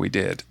anything that we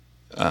did.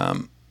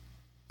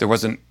 There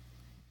wasn't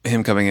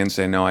him coming in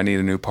saying, no, I need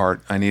a new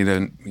part, I need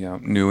a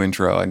new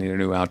intro, I need a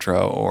new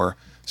outro, or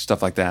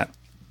stuff like that.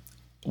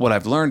 What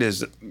I've learned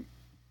is,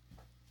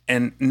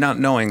 and not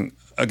knowing,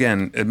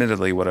 again,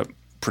 admittedly, what a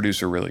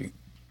producer really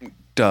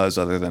does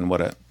other than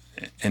what an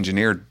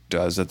engineer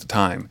does at the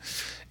time,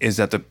 is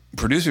that the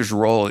producer's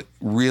role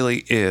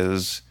really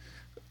is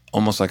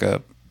almost like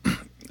a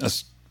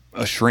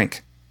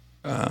shrink.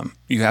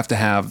 You have to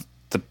have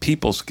the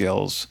people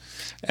skills,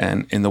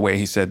 and in the way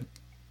he said,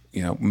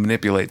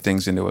 manipulate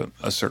things into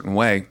a certain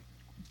way.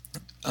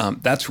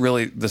 That's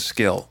really the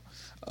skill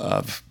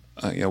of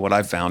what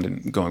I've found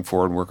in going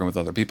forward, working with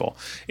other people.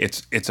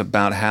 It's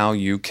about how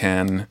you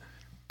can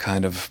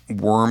kind of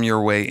worm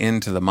your way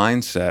into the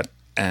mindset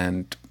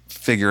and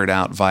figure it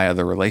out via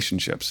the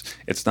relationships.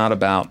 It's not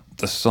about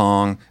the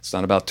song. It's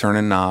not about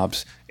turning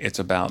knobs. It's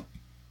about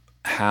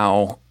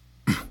how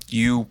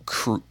you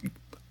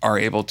are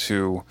able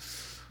to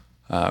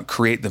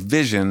create the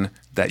vision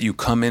that you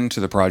come into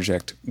the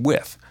project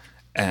with.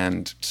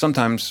 And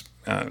sometimes,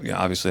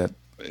 obviously,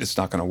 it's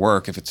not going to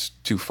work if it's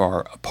too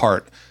far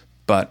apart.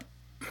 But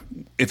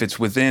if it's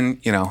within,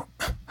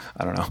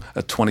 I don't know,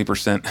 a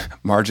 20%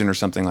 margin or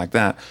something like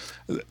that,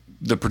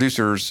 the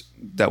producers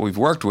that we've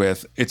worked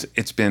with,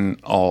 it's been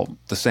all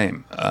the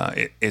same.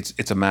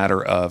 It's a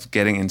matter of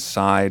getting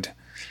inside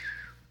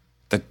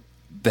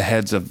the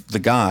heads of the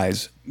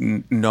guys,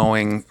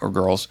 knowing, or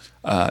girls,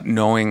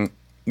 knowing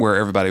where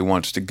everybody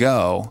wants to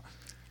go,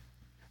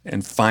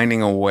 and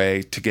finding a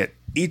way to get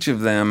each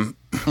of them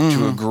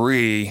to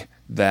agree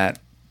that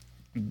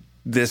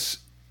this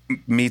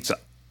meets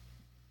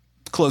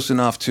close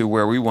enough to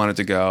where we want it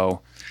to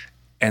go.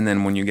 And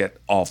then when you get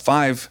all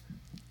five,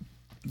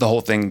 the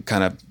whole thing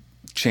kind of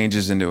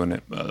changes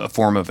into a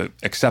form of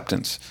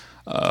acceptance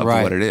of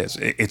what it is.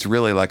 It's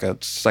really like a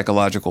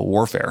psychological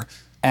warfare.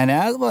 And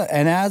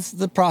as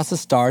the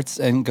process starts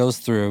and goes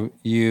through,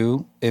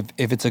 if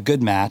it's a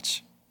good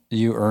match,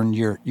 you earn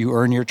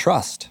your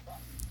trust.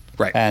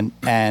 Right.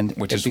 And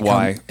which is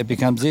why it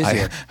becomes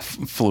easier. I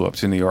flew up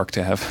to New York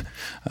to have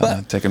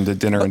take him to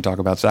dinner and talk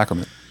about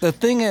Sacrament. The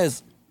thing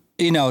is,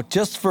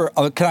 just for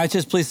can I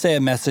just please say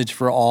a message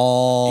for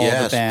all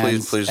the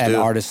bands please and do.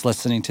 artists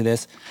listening to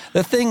this?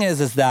 The thing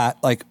is that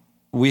like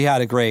we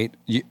had a great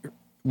we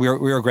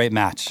were a great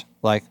match,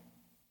 like,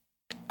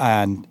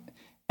 and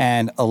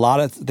a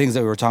lot of things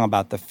that we were talking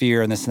about, the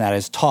fear and this and that,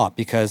 is taught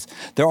because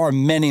there are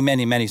many,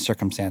 many, many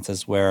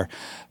circumstances where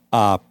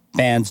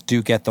bands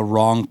do get the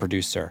wrong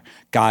producer.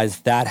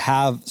 Guys that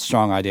have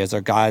strong ideas, or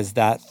guys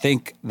that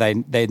think they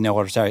know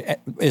what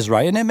is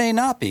right, and it may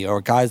not be.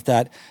 Or guys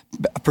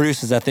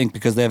producers that think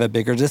because they have a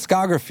bigger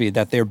discography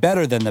that they're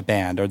better than the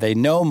band, or they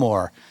know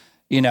more.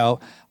 It's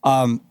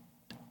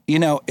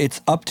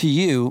up to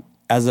you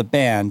as a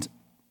band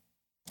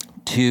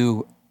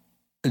to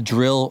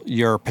drill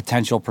your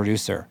potential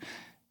producer.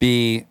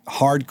 Be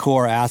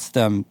hardcore, ask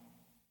them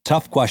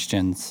tough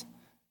questions,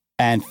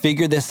 and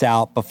figure this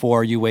out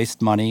before you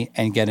waste money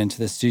and get into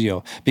the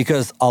studio.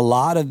 Because a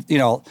lot of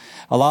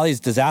these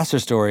disaster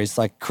stories,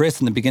 like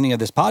Chris in the beginning of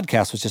this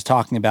podcast was just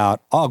talking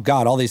about, oh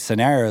God, all these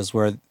scenarios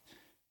where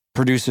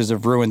producers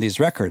have ruined these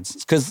records.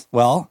 It's because,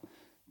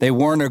 they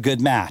weren't a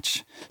good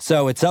match.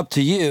 So it's up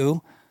to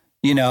you,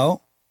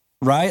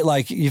 right?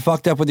 Like you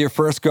fucked up with your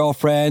first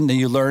girlfriend and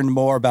you learned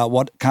more about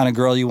what kind of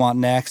girl you want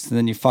next. And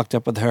then you fucked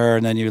up with her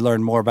and then you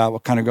learned more about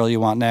what kind of girl you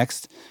want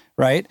next,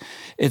 right?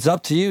 It's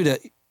up to you to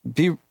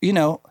be,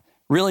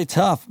 really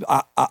tough.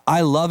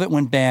 I love it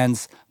when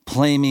bands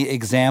play me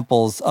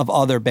examples of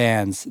other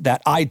bands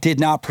that I did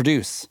not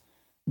produce,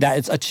 that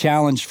it's a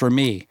challenge for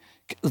me.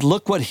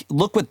 Look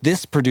what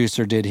this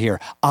producer did here.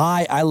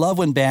 I love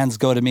when bands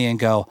go to me and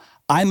go,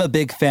 I'm a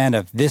big fan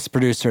of this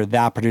producer,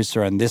 that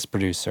producer, and this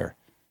producer.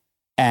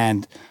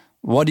 And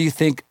what do you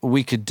think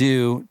we could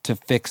do to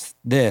fix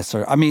this?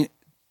 Or,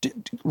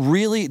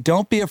 really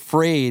don't be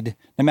afraid,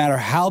 no matter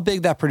how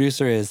big that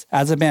producer is,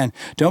 as a band,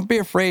 don't be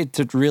afraid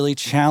to really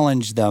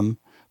challenge them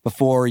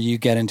before you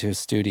get into a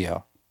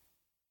studio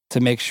to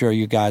make sure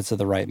you guys are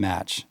the right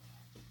match.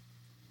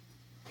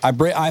 I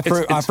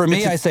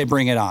say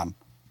bring it on.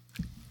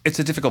 It's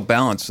a difficult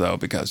balance, though,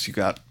 because you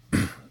got,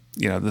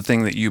 the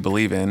thing that you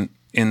believe in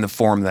the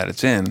form that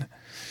it's in,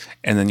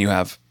 and then you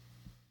have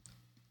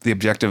the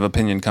objective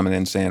opinion coming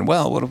in saying,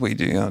 well, what if we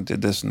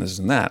did this and this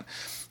and that?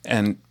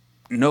 And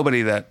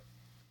nobody that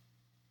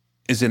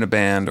is in a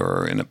band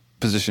or in a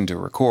position to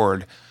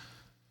record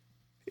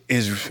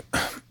is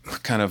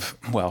kind of,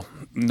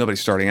 nobody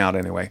starting out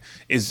anyway,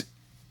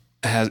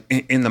 has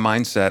in the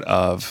mindset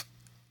of,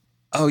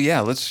 oh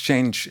yeah, let's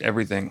change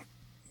everything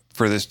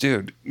for this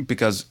dude,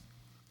 because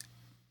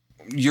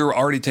you're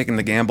already taking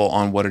the gamble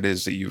on what it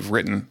is that you've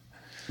written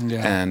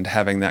and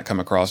having that come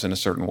across in a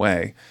certain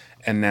way.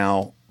 And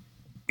now,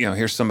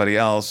 here's somebody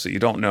else that you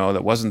don't know,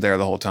 that wasn't there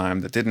the whole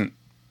time, that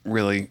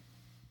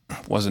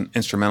wasn't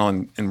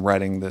instrumental in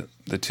writing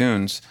the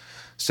tunes.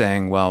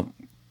 saying, well,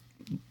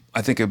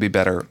 I think it would be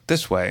better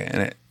this way.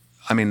 And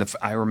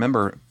I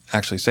remember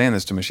actually saying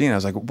this to Machine. I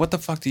was like, what the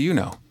fuck do you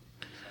know?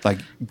 Like,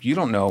 you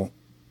don't know.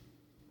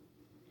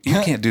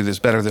 You can't do this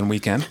better than we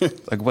can.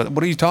 Like,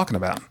 what are you talking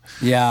about?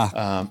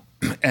 Yeah.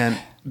 And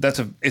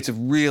it's a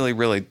really,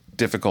 really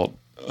difficult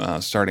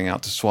starting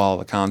out to swallow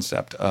the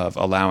concept of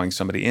allowing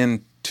somebody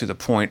in to the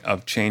point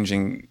of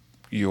changing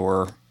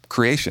your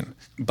creation.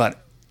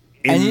 But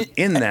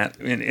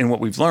in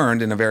what we've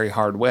learned in a very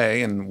hard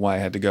way, and why I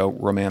had to go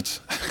romance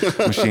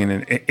Machine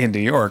in New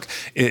York,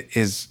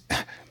 is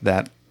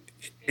that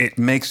it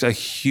makes a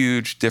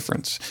huge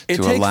difference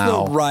It takes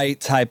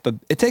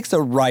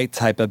the right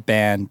type of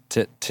band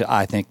to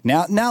I think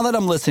now that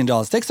I'm listening to all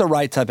this, it takes the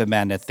right type of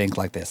band to think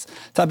like this.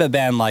 Type of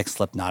band like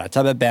Slipknot, a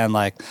type of band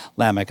like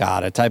Lamb of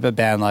God, a type of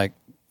band like,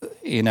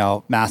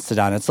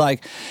 Mastodon. It's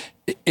like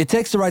it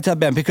takes the right type of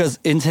band, because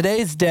in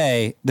today's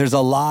day, there's a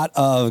lot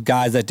of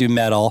guys that do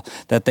metal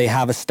that they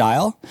have a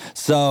style.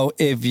 So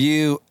if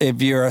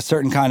you're a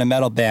certain kind of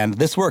metal band,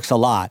 this works a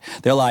lot.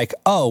 They're like,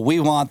 oh, we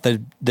want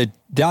the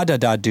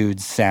da-da-da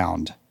dudes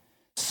sound.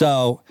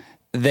 So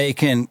they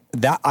can,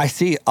 I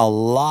see a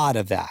lot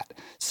of that.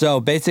 So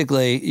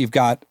basically you've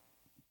got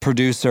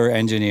producer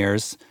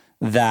engineers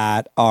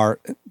that are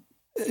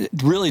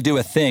really do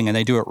a thing, and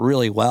they do it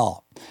really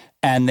well.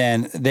 And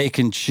then they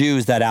can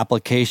choose that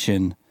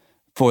application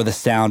for the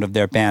sound of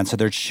their band. So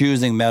they're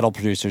choosing metal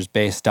producers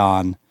based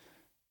on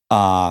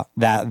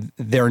that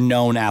their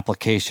known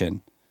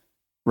application,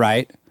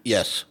 right?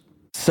 Yes.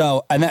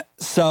 So it's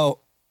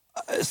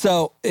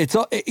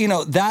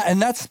that,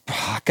 and that's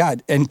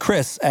God. And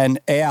Chris and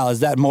Eyal, is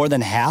that more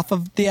than half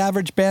of the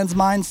average band's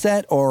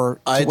mindset,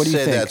 or I'd what do you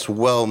say think? that's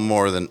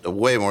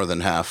way more than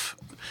half.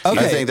 Okay,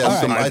 I think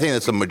that's all right. I think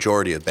that's the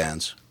majority of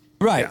bands.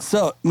 Right. Yeah.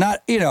 So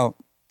not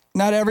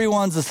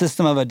everyone's a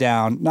System of a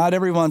Down. Not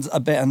everyone's a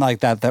band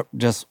like that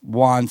just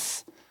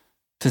wants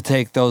to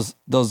take those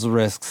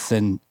risks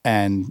and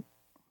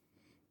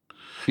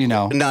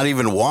Not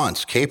even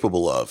wants,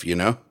 capable of,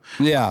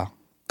 Yeah.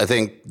 I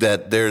think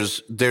that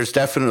there's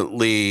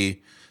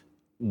definitely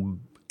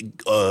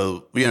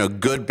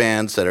good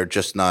bands that are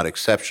just not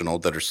exceptional,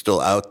 that are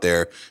still out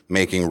there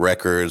making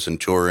records and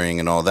touring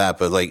and all that.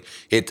 But I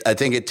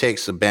think it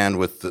takes a band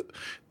with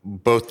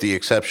both the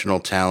exceptional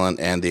talent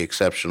and the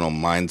exceptional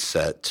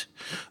mindset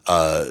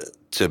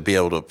to be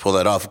able to pull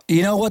that off.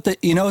 You know what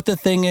the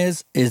thing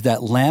is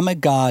that Lamb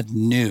of God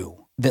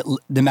knew that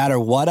no matter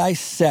what I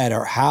said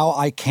or how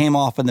I came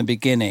off in the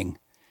beginning,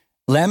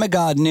 Lamb of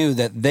God knew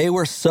that they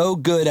were so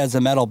good as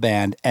a metal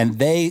band, and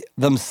they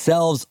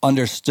themselves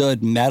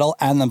understood metal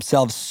and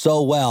themselves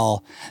so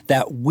well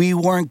that we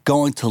weren't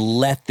going to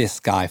let this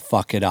guy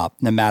fuck it up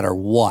no matter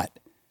what.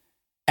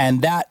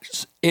 And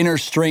that inner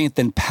strength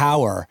and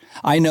power,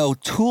 I know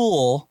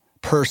Tool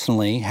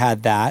personally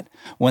had that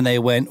when they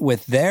went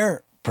with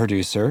their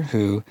producer,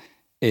 who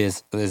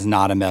is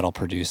not a metal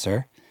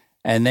producer.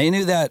 And they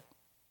knew that,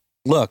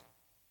 look,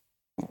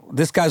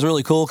 this guy's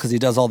really cool because he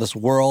does all this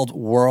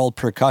world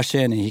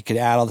percussion, and he could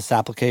add all this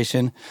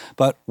application.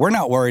 But we're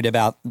not worried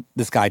about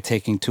this guy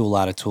taking Tool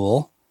out of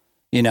Tool,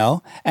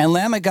 And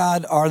Lamb of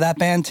God are that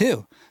band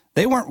too.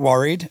 They weren't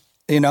worried,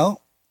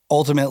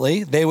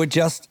 Ultimately, they would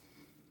just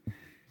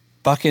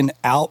fucking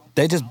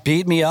they just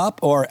beat me up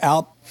or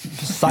out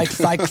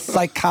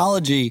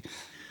psychology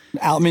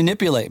out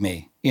manipulate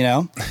me,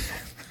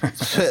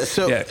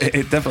 So Yeah,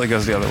 it definitely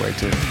goes the other way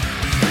too.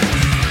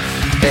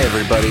 Hey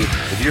everybody,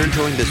 if you're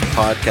enjoying this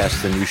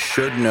podcast, then you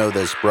should know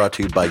that it's brought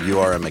to you by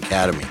URM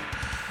Academy.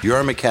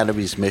 URM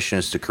Academy's mission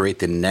is to create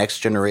the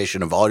next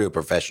generation of audio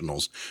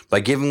professionals by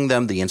giving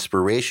them the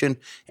inspiration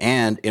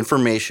and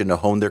information to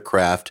hone their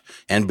craft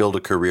and build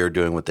a career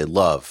doing what they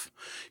love.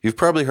 You've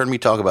probably heard me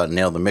talk about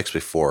Nail the Mix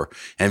before,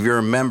 and if you're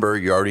a member,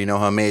 you already know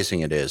how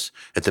amazing it is.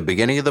 At the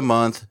beginning of the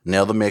month,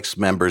 Nail the Mix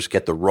members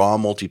get the raw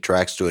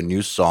multi-tracks to a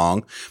new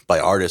song by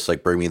artists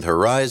like Bring Me the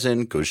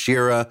Horizon,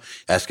 Gojira,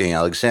 Asking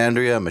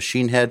Alexandria,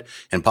 Machine Head,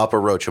 and Papa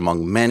Roach,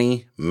 among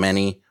many,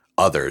 many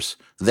others.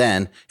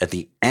 Then, at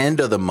the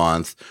end of the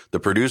month, the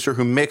producer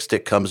who mixed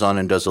it comes on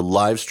and does a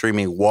live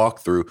streaming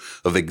walkthrough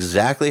of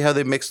exactly how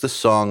they mixed the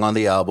song on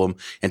the album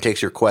and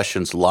takes your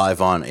questions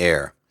live on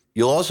air.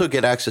 You'll also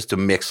get access to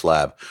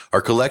MixLab,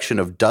 our collection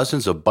of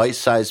dozens of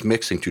bite-sized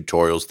mixing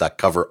tutorials that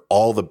cover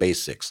all the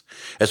basics,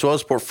 as well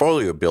as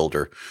Portfolio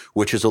Builder,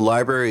 which is a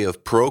library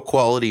of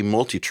pro-quality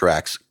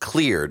multi-tracks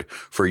cleared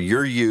for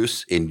your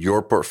use in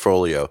your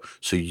portfolio,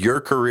 so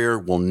your career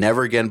will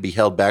never again be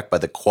held back by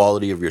the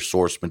quality of your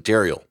source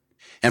material.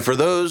 And for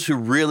those who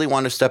really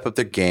want to step up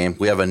their game,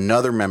 we have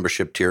another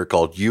membership tier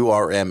called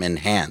URM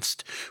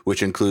Enhanced,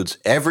 which includes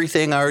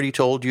everything I already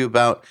told you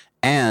about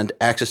and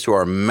access to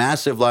our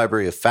massive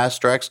library of fast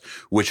tracks,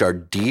 which are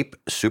deep,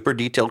 super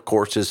detailed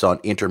courses on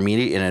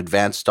intermediate and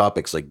advanced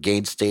topics like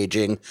gain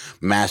staging,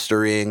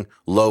 mastering,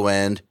 low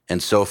end,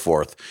 and so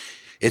forth.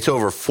 It's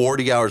over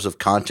 40 hours of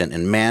content,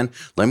 and man,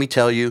 let me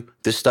tell you,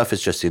 this stuff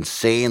is just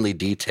insanely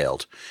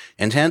detailed.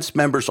 Enhanced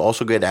members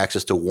also get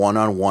access to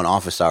one-on-one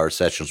office hour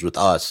sessions with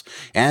us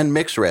and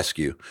Mix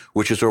Rescue,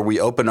 which is where we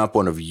open up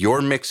one of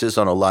your mixes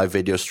on a live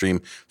video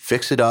stream,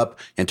 fix it up,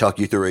 and talk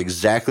you through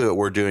exactly what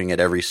we're doing at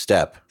every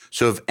step.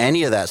 So if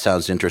any of that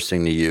sounds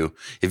interesting to you,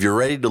 if you're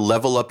ready to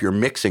level up your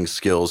mixing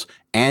skills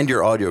and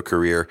your audio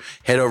career,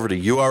 head over to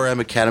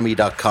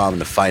urmacademy.com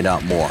to find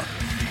out more.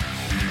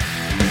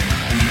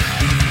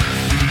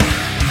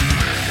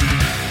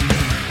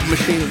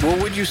 Machine, what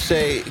would you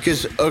say,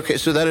 because, okay,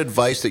 so that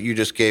advice that you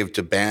just gave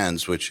to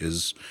bands, which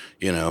is,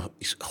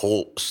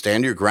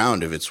 stand your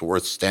ground if it's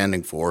worth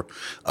standing for,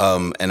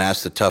 and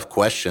ask the tough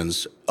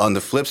questions. On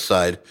the flip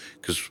side,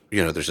 because,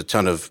 there's a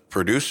ton of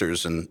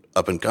producers and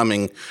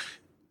up-and-coming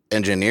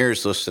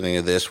engineers listening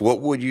to this,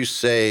 what would you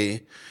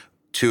say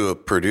to a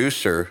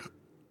producer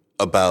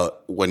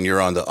about when you're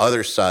on the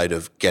other side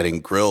of getting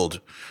grilled?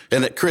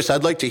 And Chris,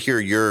 I'd like to hear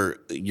your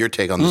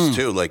take on this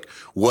too.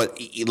 What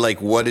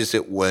is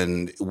it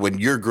when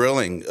you're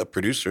grilling a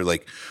producer?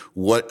 Like,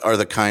 what are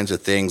the kinds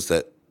of things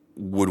that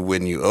would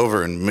win you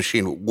over? And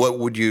Machine,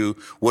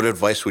 what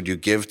advice would you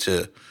give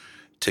to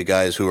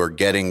guys who are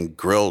getting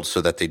grilled so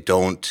that they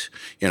don't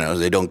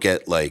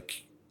get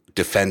like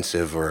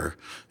defensive or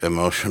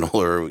emotional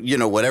or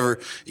whatever?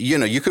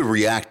 You could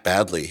react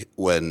badly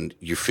when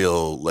you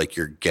feel like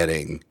you're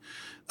getting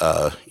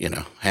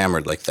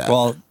hammered like that.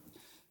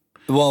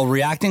 Well,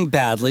 reacting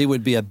badly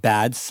would be a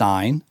bad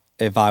sign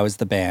if I was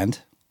the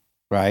band,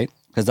 right?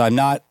 Because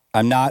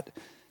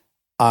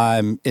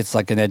it's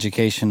like an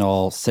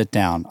educational sit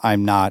down.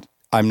 I'm not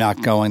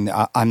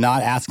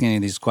asking any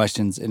of these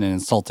questions in an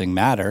insulting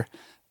manner.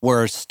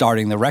 We're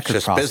starting the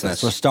record process.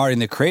 Business. We're starting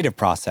the creative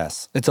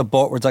process. It's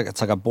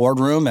like a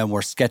boardroom, and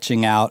we're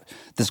sketching out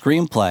the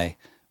screenplay.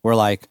 We're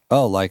like,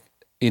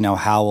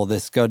 how will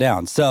this go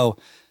down? So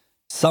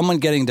someone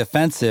getting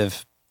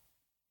defensive,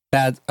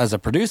 bad as a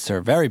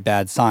producer, very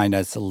bad sign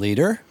as a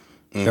leader,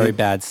 very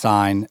bad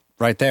sign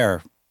right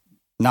there.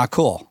 Not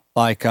cool.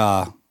 Like,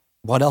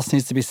 what else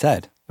needs to be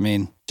said? I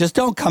mean, just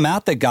don't come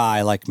at the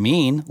guy like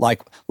mean,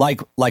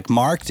 like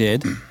Mark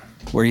did,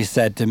 where he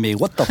said to me,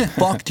 "What the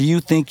fuck do you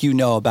think you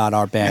know about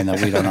our band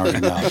that we don't already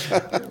know?"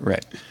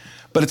 Right.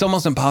 But it's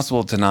almost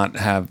impossible to not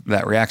have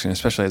that reaction,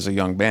 especially as a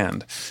young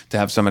band, to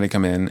have somebody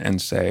come in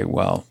and say,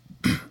 well,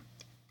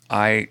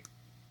 I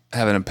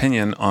have an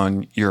opinion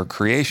on your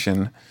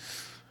creation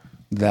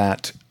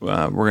that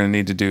we're going to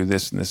need to do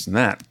this and this and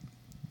that.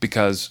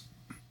 Because,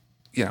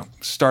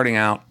 starting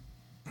out,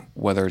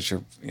 whether it's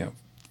your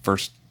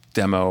first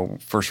demo,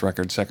 first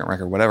record, second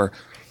record, whatever,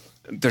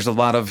 there's a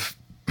lot of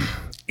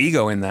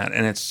ego in that.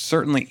 And it's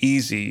certainly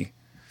easy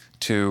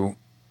to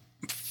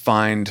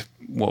find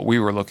what we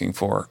were looking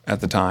for at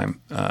the time,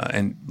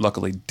 and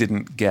luckily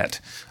didn't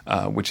get,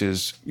 which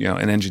is,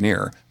 an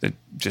engineer that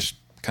just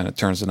kind of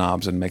turns the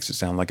knobs and makes it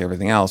sound like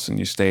everything else, and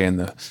you stay in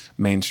the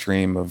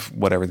mainstream of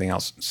what everything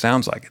else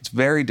sounds like. It's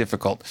very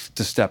difficult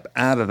to step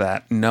out of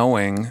that,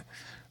 knowing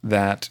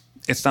that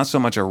it's not so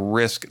much a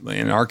risk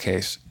in our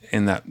case,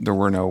 in that there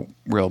were no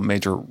real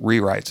major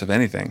rewrites of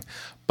anything,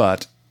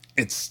 but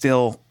it's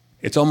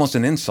almost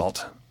an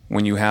insult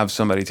when you have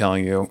somebody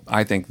telling you,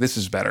 I think this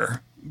is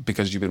better,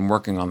 because you've been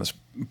working on this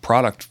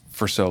product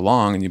for so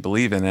long and you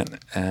believe in it,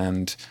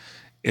 and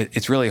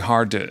it's really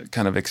hard to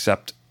kind of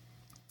accept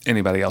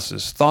anybody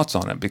else's thoughts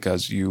on it,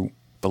 because you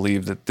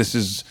believe that this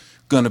is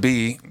going to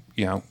be,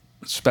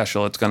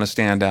 special. It's going to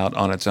stand out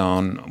on its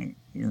own.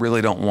 Really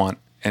don't want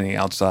any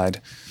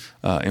outside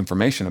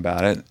information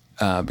about it,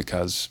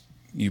 because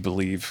you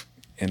believe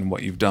in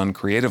what you've done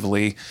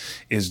creatively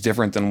is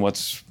different than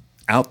what's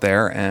out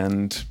there,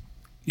 and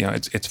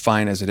it's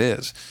fine as it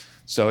is.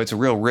 So it's a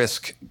real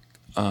risk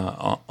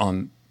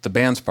on the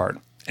band's part,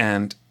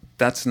 and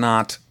that's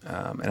not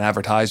an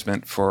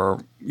advertisement for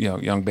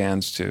young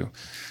bands to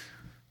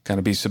kind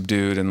of be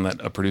subdued and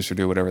let a producer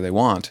do whatever they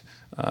want.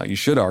 You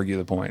should argue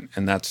the point,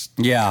 and that's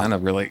kind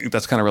of really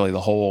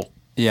the whole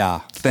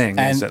thing.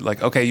 And is that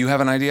like, okay, you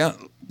have an idea,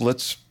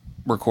 let's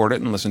record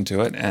it and listen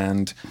to it.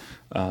 And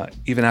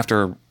even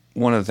after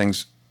one of the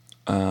things,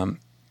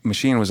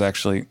 Machine was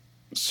actually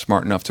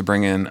smart enough to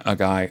bring in a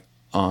guy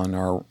on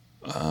our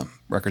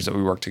records that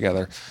we worked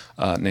together,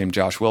 named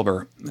Josh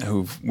Wilbur,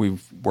 who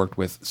we've worked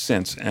with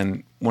since.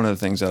 And one of the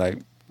things that I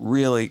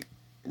really,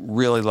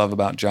 really love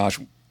about Josh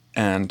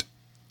and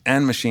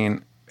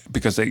Machine,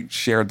 because they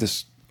shared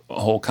this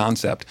whole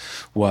concept,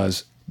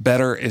 was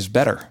better is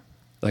better.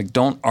 Like,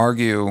 don't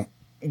argue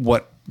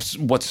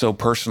what's so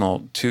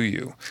personal to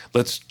you.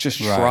 Let's just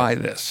try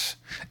this,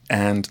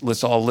 and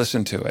let's all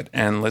listen to it,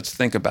 and let's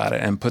think about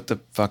it, and put the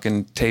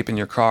fucking tape in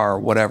your car or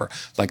whatever.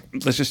 Like,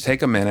 let's just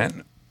take a minute,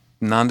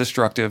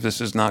 non-destructive. This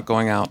is not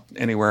going out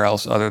anywhere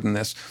else other than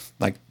this.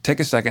 Like, take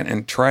a second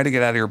and try to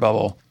get out of your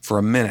bubble for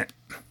a minute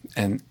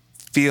and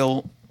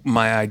feel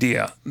my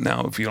idea.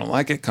 Now, if you don't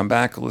like it, come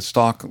back, let's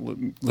talk,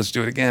 let's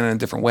do it again in a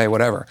different way,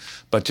 whatever.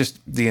 But just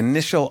the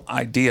initial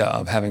idea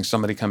of having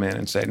somebody come in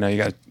and say, no,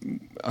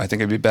 I think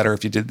it'd be better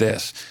if you did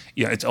this.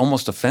 It's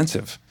almost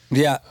offensive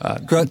Yeah,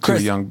 to a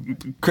Chris, young.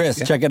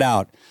 check it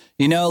out.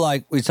 You know,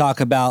 like we talk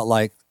about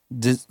like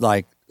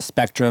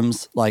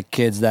spectrums, like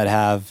kids that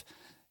have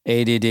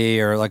ADD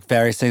or like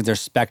various things. They're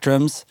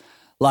spectrums.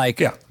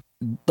 Like,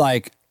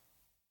 like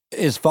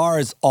as far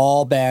as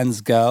all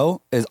bands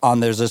go,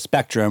 there's a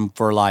spectrum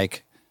for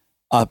like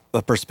a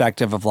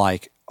perspective of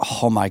like,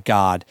 oh my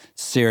God,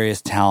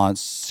 serious talent,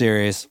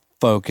 serious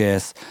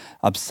focus,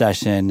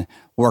 obsession,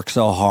 work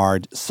so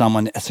hard,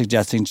 someone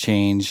suggesting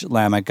change,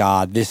 Lamb of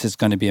God, this is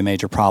going to be a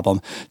major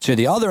problem. To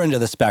the other end of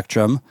the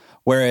spectrum,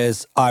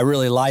 whereas I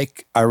really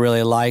like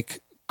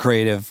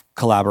creative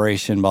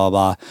collaboration, blah,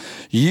 blah.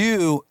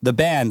 You, the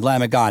band,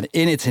 Lamb of God,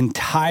 in its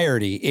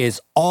entirety is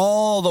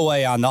all the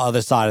way on the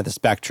other side of the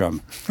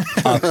spectrum.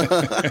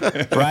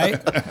 Right?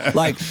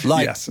 Like,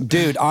 yes.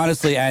 Dude,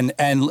 honestly, and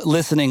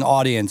listening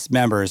audience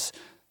members,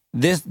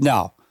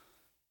 not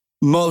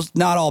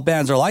all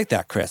bands are like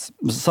that, Chris.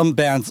 Some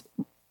bands,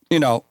 you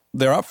know,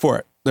 they're up for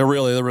it. They're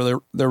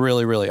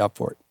really up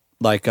for it.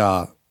 Like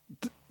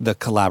the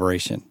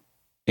collaboration.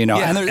 You know,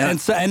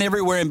 and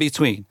everywhere in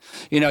between.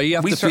 You know, you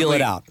have to feel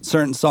it out.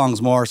 Certain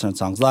songs more, certain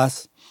songs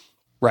less.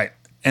 Right.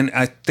 And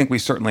I think we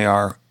certainly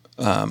are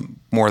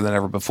more than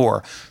ever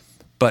before.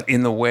 But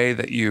in the way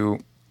that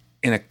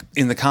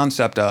in the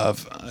concept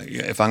of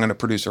if I'm going to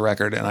produce a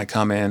record and I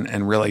come in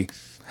and really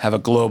have a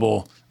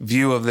global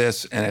view of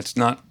this, and it's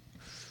not,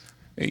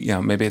 you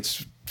know, maybe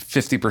it's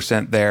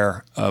 50%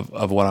 there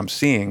of what I'm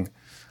seeing,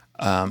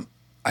 I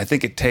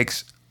think it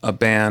takes a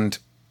band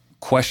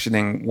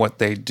questioning what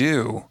they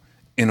do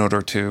in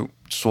order to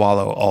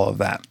swallow all of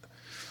that.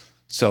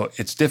 So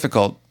it's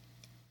difficult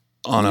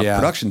on a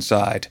production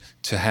side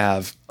to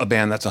have a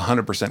band that's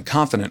 100%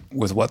 confident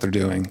with what they're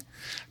doing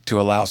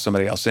to allow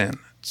somebody else in.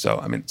 So,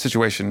 I mean,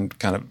 situation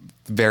kind of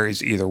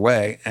varies either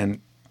way. And,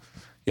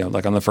 you know,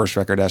 like on the first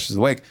record, Ashes of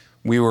the Wake,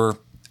 we were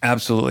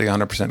absolutely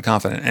 100%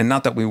 confident. And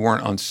not that we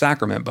weren't on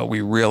Sacrament, but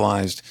we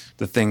realized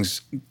the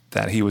things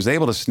that he was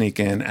able to sneak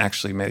in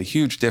actually made a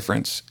huge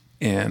difference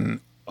in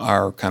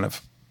our kind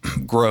of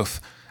growth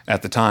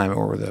at the time,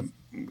 or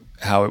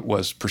how it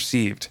was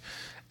perceived.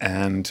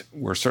 And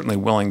we're certainly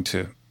willing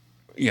to,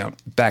 you know,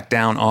 back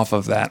down off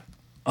of that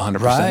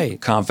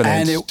 100%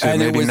 confidence to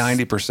maybe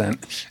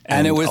 90%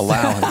 and it was,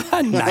 allow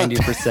him.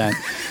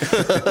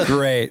 90%.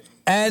 Great.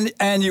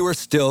 And you were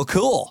still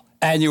cool,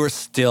 and you were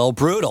still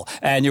brutal,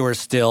 and you were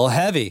still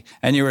heavy,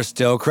 and you were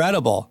still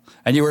credible,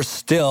 and you were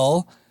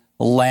still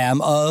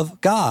Lamb of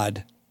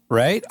God,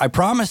 right? I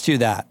promised you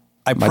that.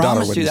 My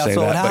promised you that's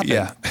what would happen.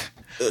 Yeah.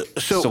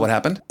 So what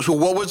happened? So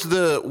what was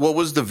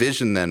the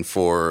vision then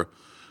for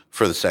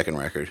the second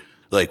record?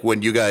 Like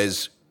when you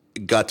guys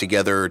got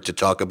together to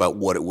talk about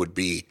what it would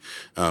be,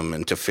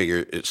 and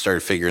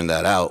started figuring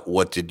that out.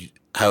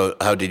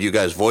 How did you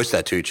guys voice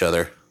that to each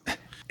other?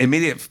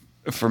 Immediate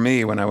for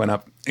me when I went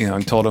up, you know,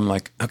 and told him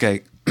like,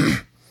 okay,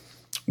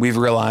 we've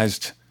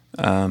realized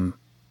the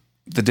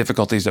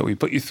difficulties that we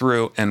put you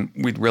through, and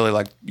we'd really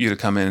like you to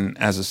come in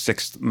as a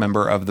sixth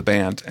member of the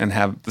band and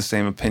have the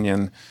same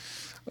opinion.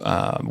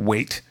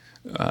 Weight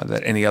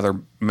that any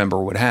other member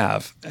would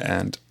have.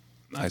 And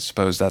I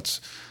suppose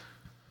that's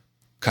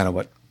kind of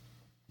what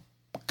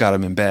got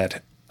him in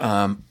bed.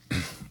 But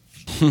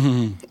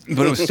it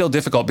was still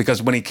difficult because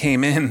when he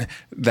came in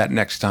that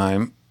next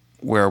time,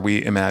 where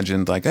we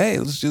imagined like, hey,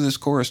 let's do this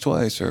chorus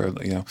twice, or,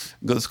 you know,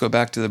 let's go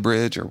back to the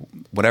bridge or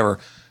whatever.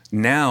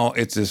 Now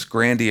it's this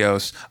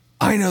grandiose,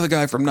 I know the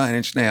guy from Nine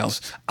Inch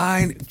Nails.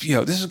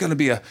 This is going to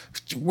be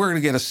we're going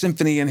to get a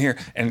symphony in here.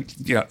 And,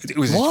 you know, it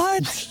was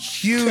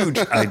huge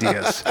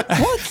ideas.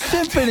 What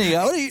symphony?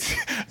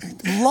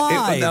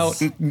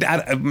 Lies.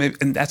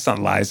 And that's not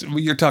lies.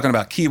 You're talking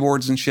about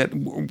keyboards and shit.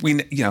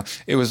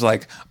 It was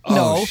like,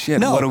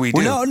 what do we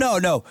do?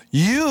 No.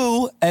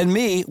 You and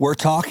me were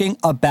talking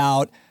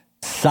about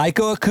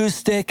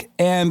psychoacoustic,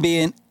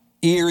 ambient,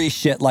 eerie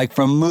shit like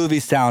from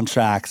movie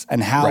soundtracks,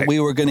 and how we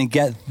were going to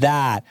get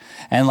that,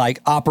 and like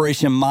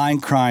Operation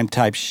Mindcrime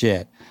type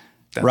shit.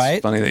 That's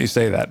right? Funny that you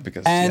say that,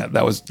 because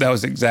that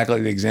was exactly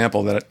the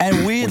example that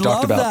we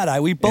love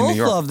that. We both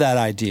love that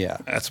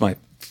idea. It's my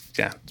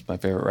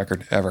favorite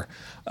record ever.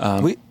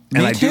 Me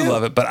I too. do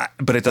love it, but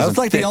it doesn't. That was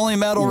like the only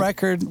metal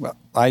record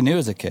I knew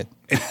as a kid.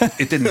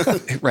 It didn't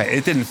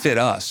It didn't fit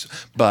us,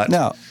 but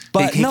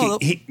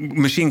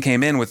Machine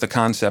came in with the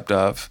concept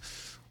of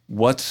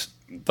what's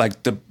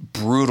like the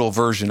brutal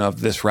version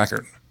of this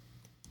record.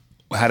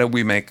 How do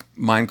we make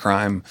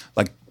Mindcrime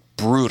like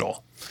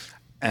brutal?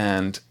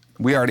 And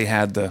we already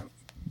had the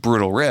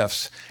brutal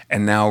riffs,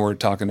 and now we're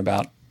talking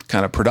about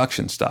kind of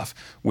production stuff,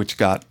 which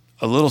got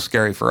a little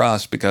scary for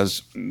us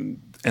because,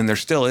 and there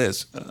still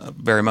is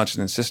very much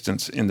an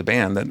insistence in the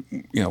band that,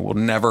 you know, we'll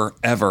never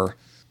ever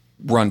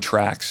run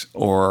tracks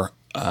or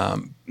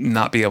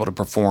not be able to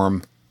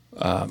perform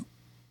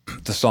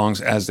the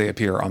songs as they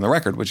appear on the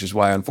record, which is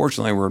why,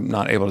 unfortunately, we're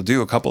not able to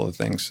do a couple of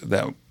things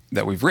that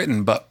we've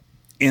written. But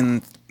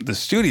in the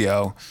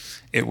studio,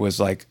 it was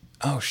like,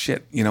 oh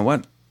shit, you know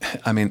what?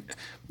 I mean,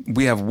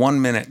 we have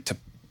 1 minute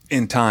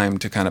in time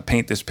to kind of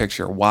paint this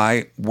picture.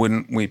 Why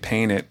wouldn't we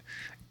paint it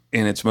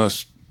in its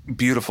most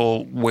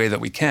beautiful way that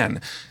we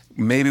can.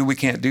 Maybe we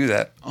can't do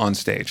that on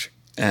stage.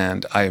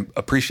 And I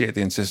appreciate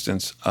the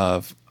insistence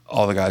of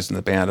all the guys in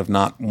the band of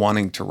not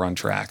wanting to run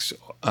tracks.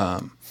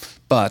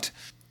 But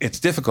it's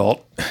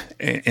difficult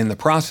in the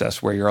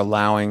process where you're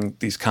allowing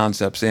these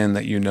concepts in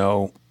that you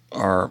know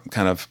are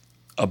kind of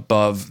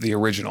above the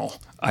original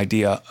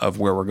idea of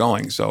where we're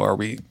going. So are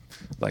we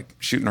like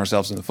shooting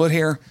ourselves in the foot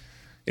here?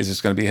 Is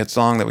this going to be a hit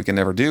song that we can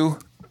never do?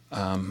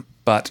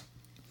 But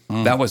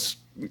that was,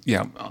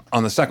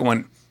 on the second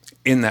one,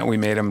 in that we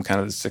made him kind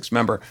of the sixth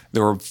member,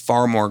 there were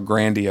far more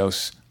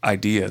grandiose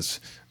ideas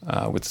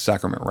with the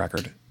Sacrament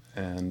record.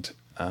 And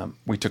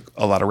we took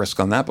a lot of risk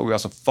on that, but we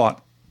also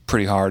fought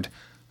pretty hard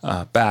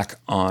back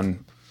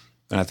on,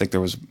 and I think there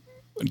was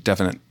a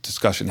definite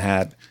discussion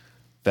had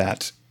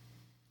that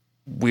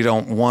we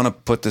don't want to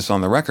put this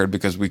on the record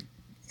because we're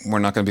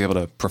not going to be able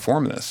to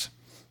perform this.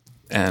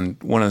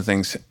 And one of the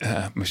things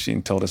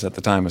Machine told us at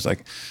the time was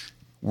like,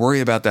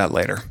 worry about that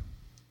later.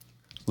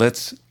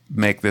 Let's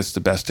make this the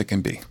best it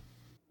can be.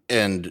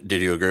 And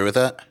did you agree with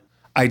that?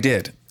 I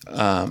did,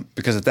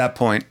 because at that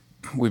point,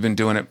 we've been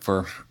doing it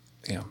for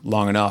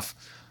long enough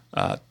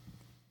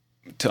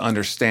to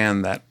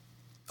understand that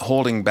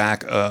holding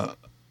back a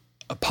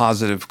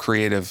positive,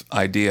 creative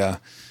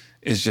idea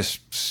is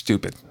just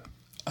stupid.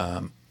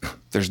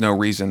 There's no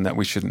reason that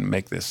we shouldn't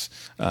make this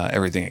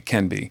everything it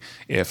can be.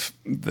 If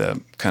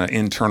the kind of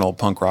internal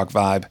punk rock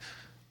vibe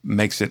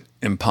makes it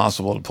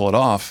impossible to pull it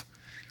off,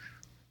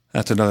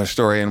 that's another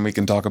story, and we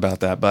can talk about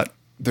that. But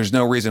there's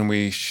no reason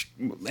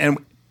and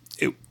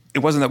it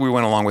wasn't that we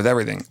went along with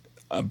everything,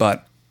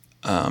 but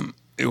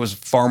it was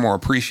far more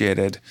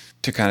appreciated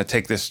to kind of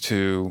take this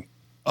to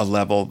a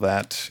level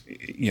that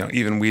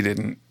even we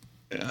didn't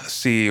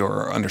see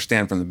or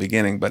understand from the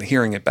beginning, but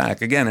hearing it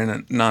back again in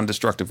a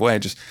non-destructive way,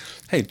 just,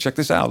 hey, check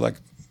this out. Like,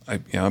 I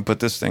put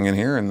this thing in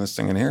here and this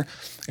thing in here.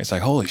 It's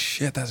like, holy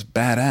shit, that's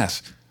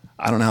badass.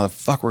 I don't know how the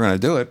fuck we're going to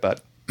do it,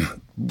 but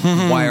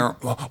why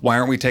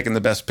aren't we taking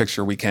the best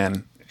picture we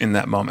can in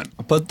that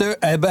moment? But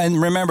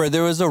and remember,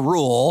 there was a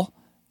rule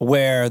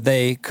where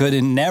they could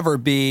never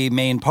be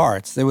main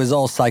parts. It was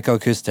all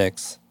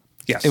psychoacoustics.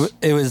 Yes.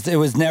 It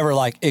was never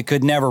like, it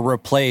could never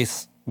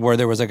replace where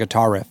there was a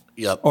guitar riff.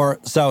 Yep. Or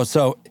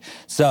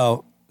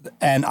so,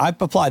 and I've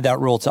applied that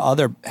rule to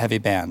other heavy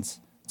bands.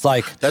 It's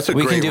like, that's a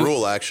great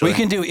rule, actually. We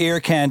can do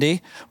ear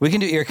candy,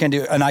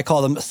 and I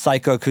call them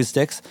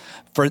psychoacoustics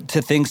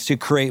to things to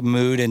create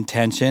mood and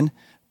tension.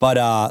 But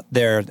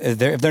if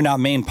they're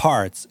not main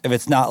parts, if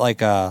it's not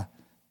like a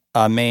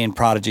main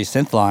Prodigy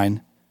synth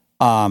line,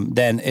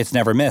 then it's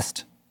never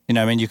missed. You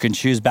know what I mean? You can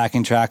choose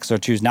backing tracks or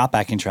choose not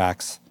backing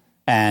tracks,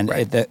 and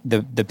right.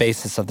 the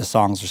basis of the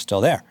songs are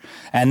still there.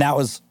 And that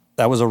was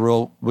a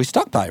rule we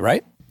stuck by,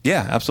 right?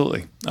 Yeah,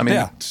 absolutely. I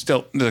mean,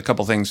 still, there's a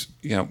couple things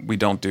we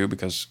don't do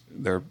because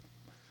there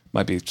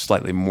might be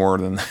slightly more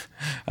than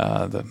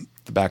the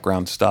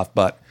background stuff,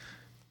 but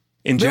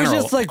in general,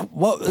 there was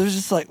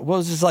just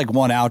like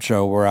one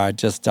outro where I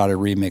just started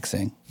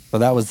remixing. But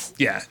that was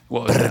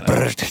what was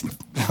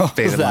that?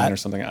 Faded line or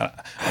something.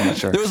 I'm not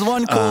sure. There was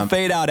one cool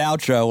fade out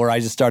outro where I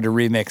just started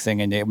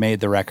remixing and it made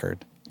the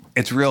record.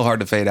 It's real hard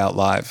to fade out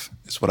live.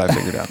 Is what I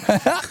figured out.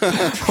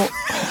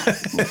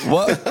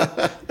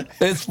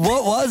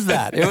 What was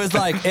that? It was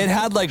like it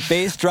had like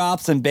bass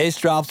drops, and bass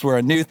drops were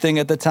a new thing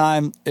at the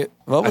time.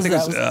 What was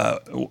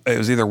that? It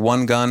was either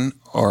one gun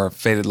or a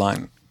faded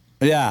line.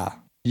 Yeah,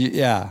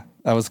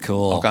 that was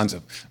cool. All kinds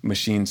of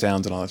machine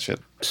sounds and all that shit.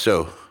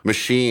 So,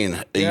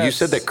 Machine, Yes. you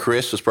said that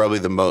Chris was probably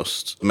the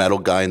most metal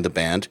guy in the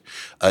band.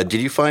 Did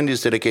you find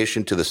his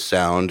dedication to the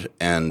sound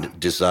and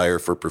desire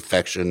for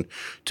perfection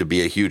to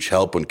be a huge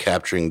help when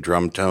capturing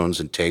drum tones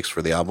and takes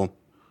for the album?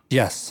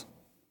 Yes.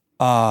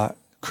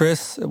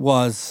 Chris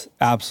was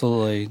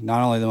absolutely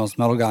not only the most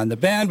metal guy in the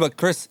band, but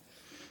Chris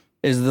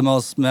is the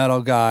most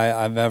metal guy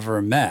I've ever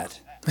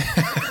met.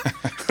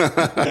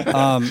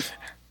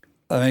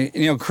 I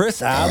mean,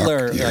 Chris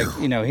Adler,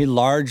 he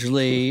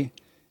largely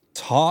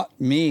taught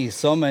me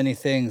so many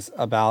things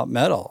about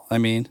metal. I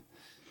mean,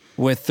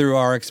 through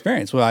our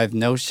experience. Well, I have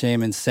no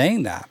shame in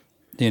saying that,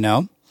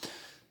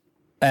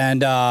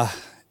 and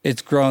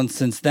it's grown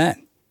since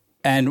then.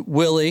 And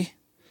Willie,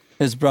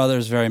 his brother,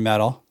 is very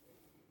metal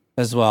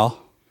as well.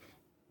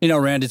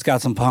 Randy's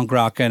got some punk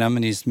rock in him,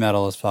 and he's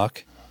metal as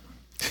fuck.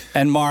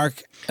 And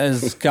Mark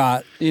has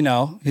got,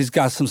 he's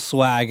got some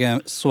swag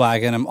in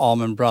him,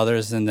 Allman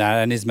Brothers and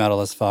that, and he's metal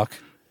as fuck.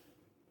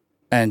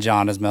 And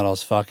John is metal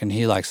as fuck, and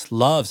he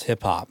loves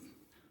hip hop,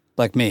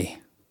 like me,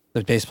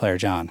 the bass player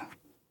John.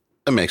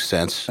 That makes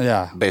sense.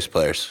 Yeah. Bass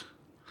players.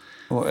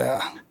 Well,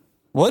 yeah.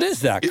 What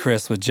is that,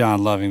 Chris, with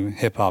John loving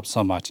hip hop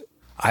so much?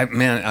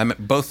 I'm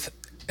both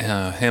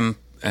him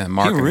and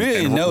Mark he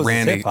really and knows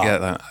Randy.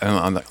 hip-hop. Yeah,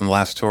 on the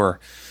last tour,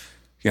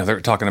 they're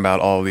talking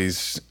about all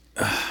these.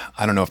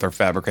 I don't know if they're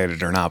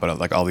fabricated or not, but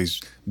like all these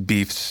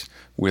beefs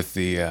with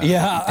the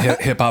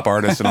hip hop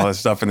artists and all this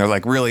stuff, and they're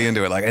like really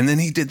into it. Like, and then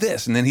he did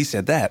this, and then he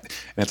said that,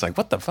 and it's like,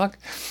 what the fuck?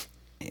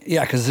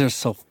 Yeah, because they're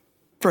so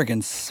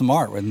friggin'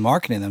 smart with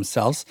marketing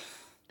themselves.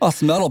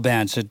 Us metal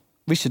bands should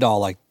We should all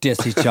like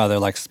diss each other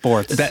like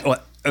sports. That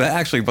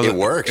actually was It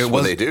works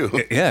when they do.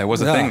 It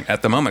was a thing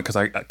at the moment because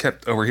I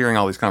kept overhearing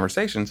all these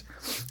conversations.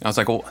 I was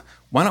like, well,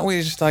 why don't we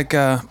just like,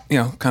 kind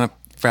of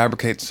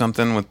fabricate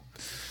something with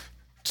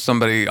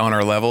somebody on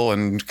our level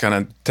and kind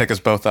of take us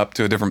both up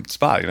to a different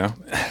spot,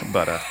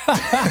 But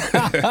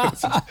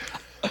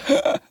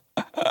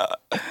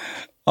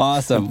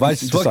awesome. What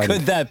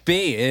could that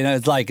be?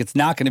 It's like, it's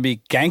not going to be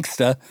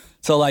gangsta.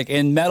 So like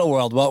in metal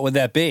world, what would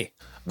that be?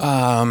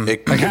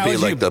 It could be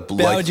like the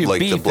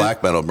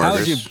black metal murders. How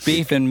would you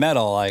beef in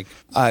metal? Like,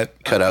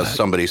 cut out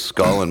somebody's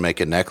skull and make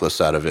a necklace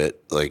out of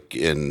it, like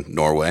in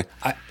Norway.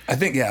 I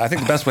think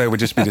the best way would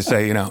just be to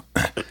say,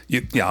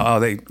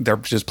 they're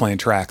just playing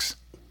tracks.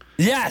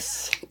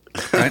 Yes,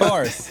 of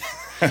course.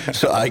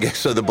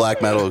 So the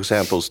black metal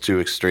example is too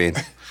extreme,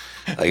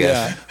 I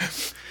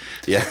guess.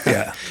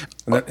 Yeah.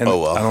 And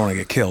well. I don't want to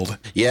get killed.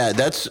 Yeah,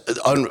 that's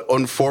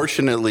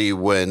unfortunately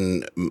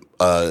when,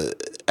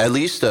 at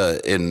least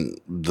in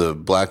the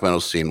black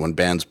metal scene, when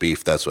bands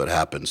beef, that's what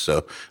happens.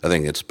 So I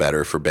think it's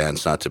better for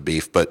bands not to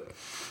beef. But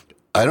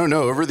I don't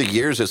know. Over the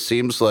years, it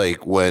seems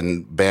like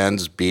when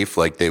bands beef,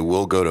 like they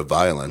will go to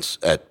violence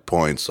at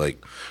points.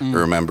 Like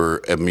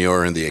remember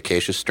Amur and the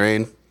Acacia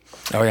Strain?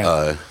 Oh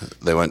yeah,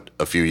 they went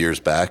a few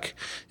years back,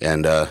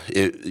 and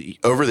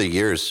over the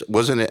years,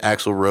 wasn't it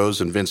Axl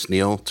Rose and Vince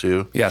Neil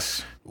too?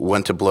 Yes,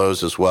 went to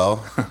blows as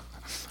well.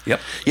 Yep.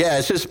 Yeah,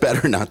 it's just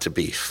better not to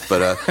beef.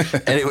 But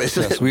anyways,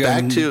 yes,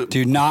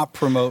 do not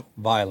promote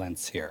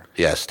violence here.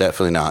 Yes,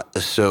 definitely not.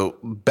 So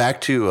back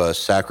to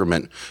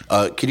Sacrament.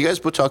 Can you guys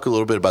talk a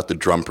little bit about the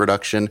drum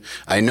production?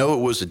 I know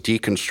it was a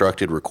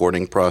deconstructed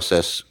recording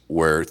process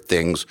where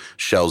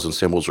shells and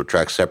cymbals were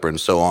tracked separate and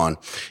so on.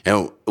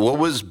 And what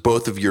was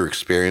both of your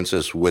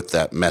experiences with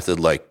that method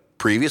like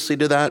previously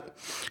to that?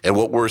 And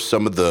what were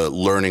some of the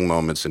learning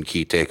moments and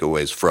key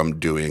takeaways from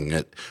doing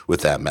it with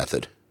that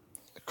method?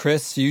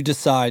 Chris, you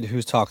decide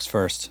who talks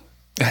first.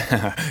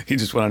 You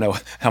just want to know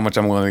how much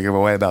I'm willing to give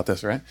away about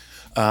this, right?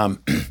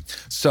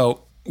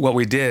 So what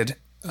we did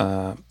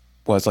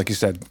was, like you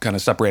said, kind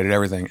of separated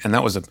everything. And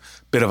that was a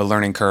bit of a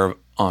learning curve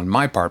on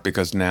my part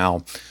because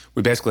now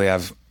we basically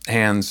have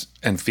hands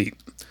and feet.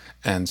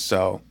 And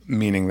so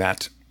meaning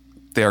that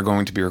they are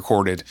going to be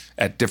recorded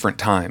at different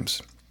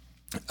times.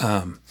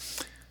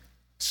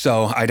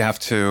 So I'd have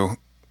to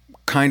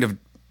kind of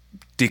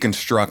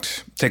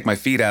deconstruct, take my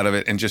feet out of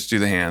it and just do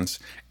the hands,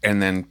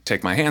 and then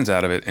take my hands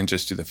out of it and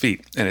just do the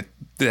feet. And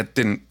that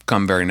didn't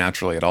come very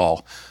naturally at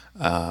all.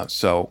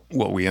 So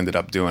what we ended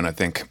up doing, I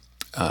think,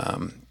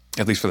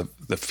 at least for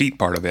the feet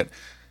part of it,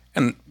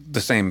 and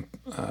the same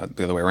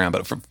the other way around,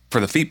 but for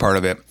the feet part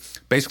of it,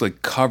 basically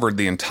covered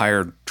the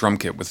entire drum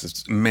kit with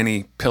as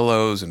many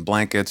pillows and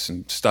blankets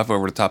and stuff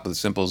over the top of the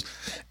cymbals,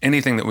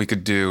 anything that we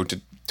could do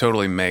to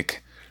totally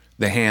make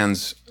the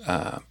hands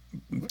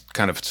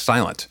kind of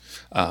silent,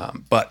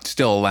 but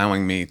still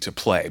allowing me to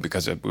play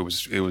because it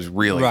was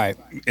really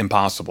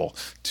impossible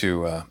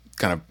to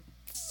kind of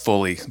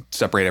fully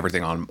separate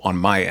everything on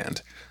my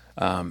end.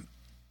 And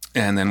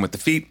then with the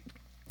feet,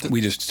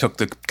 we just took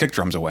the kick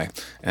drums away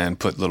and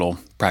put little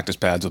practice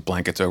pads with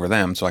blankets over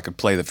them so I could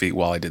play the feet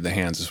while I did the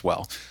hands as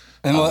well.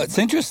 And what's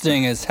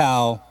interesting is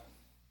how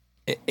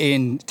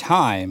in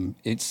time,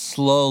 it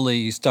slowly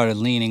you started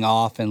leaning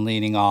off,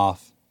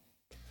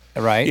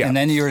 right? Yeah. And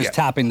then you were just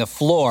tapping the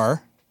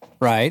floor,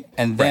 right?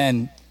 And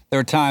then there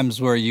were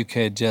times where you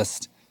could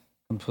just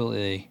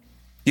completely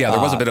there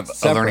was a bit of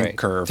separate. A learning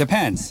curve.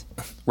 Depends.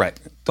 Right.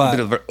 But,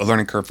 a bit of a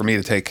learning curve for me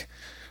to take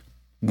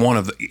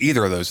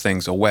either of those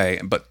things away.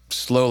 But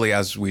slowly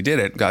as we did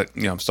it, got,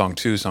 song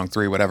 2, song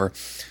 3, whatever,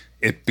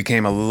 it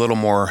became a little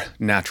more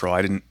natural.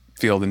 I didn't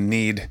feel the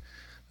need,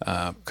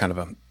 not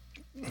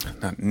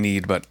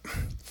need, but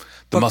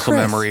the muscle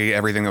memory,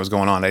 everything that was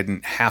going on. I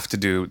didn't have to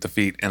do the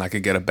feet, and I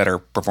could get a better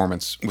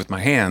performance with my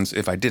hands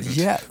if I didn't.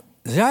 Yeah,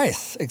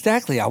 yes,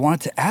 exactly. I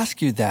wanted to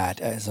ask you that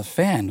as a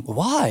fan.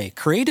 Why,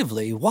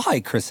 creatively,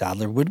 Chris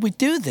Adler, would we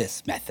do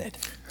this method?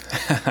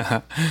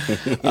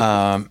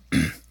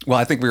 Well,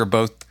 I think we were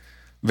both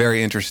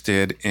very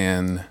interested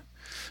in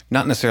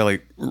not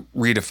necessarily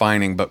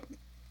redefining, but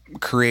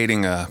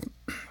creating a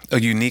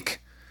unique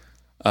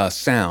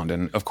sound.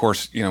 And of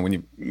course, when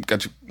you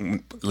got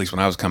at least when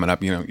I was coming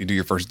up, you do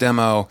your first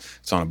demo,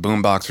 it's on a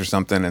boombox or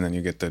something, and then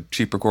you get the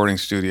cheap recording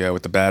studio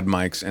with the bad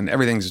mics, and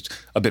everything's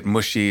a bit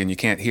mushy, and you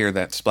can't hear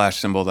that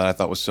splash cymbal that I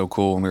thought was so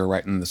cool when we were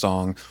writing the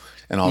song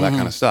and all that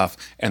kind of stuff.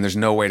 And there's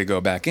no way to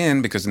go back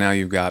in because now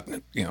you've got,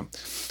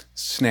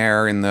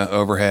 snare in the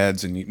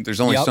overheads, and there's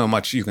only so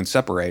much you can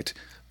separate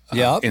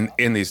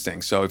in these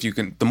things. So if you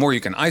can, the more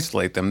you can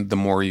isolate them, the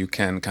more you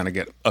can kind of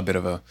get a bit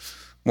of a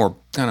more,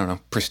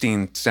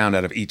 pristine sound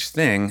out of each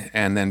thing,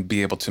 and then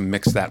be able to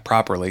mix that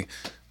properly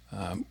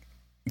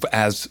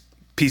as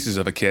pieces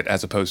of a kit,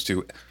 as opposed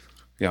to,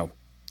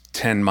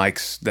 10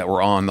 mics that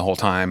were on the whole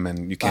time,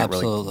 and you can't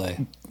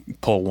really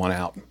pull one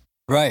out.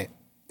 Right.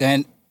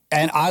 And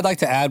I'd like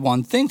to add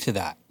one thing to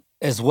that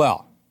as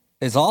well,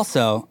 is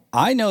also,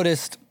 I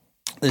noticed,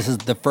 this is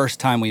the first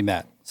time we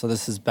met. So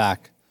this is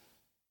back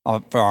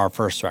for our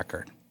first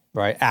record,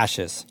 right?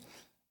 Ashes.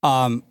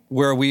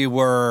 where we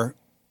were,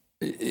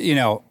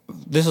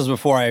 this was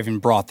before I even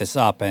brought this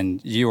up, and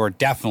you were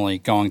definitely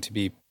going to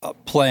be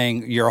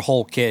playing your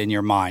whole kit in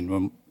your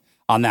mind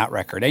on that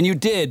record. And you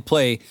did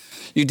play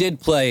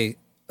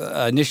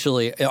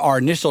initially, our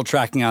initial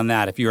tracking on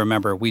that, if you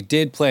remember, we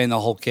did play in the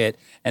whole kit,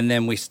 and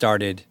then we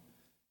started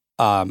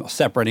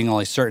separating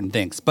only certain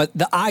things. But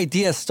the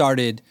idea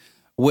started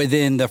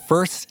within the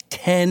first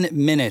 10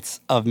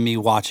 minutes of me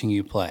watching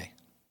you play.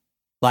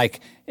 Like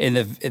in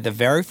the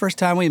very first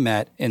time we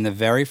met, in the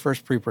very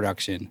first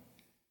pre-production,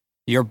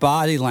 your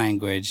body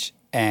language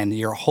and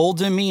your whole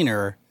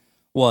demeanor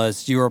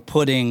was you were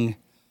putting,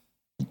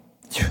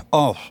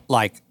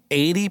 like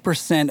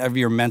 80% of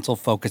your mental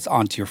focus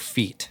onto your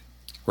feet.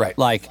 Right.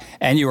 Like,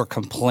 and you were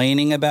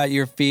complaining about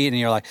your feet, and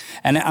you're like,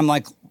 and I'm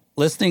like,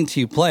 listening to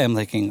you play, I'm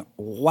thinking,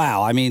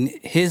 wow, I mean,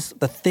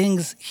 the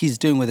things he's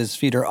doing with his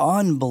feet are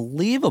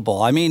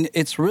unbelievable. I mean,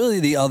 it's really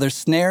the other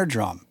snare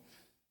drum.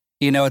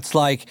 It's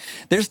like,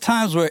 there's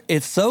times where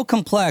it's so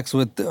complex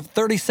with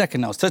 32nd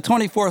notes to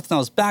 24th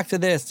notes, back to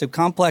this, to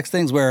complex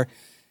things where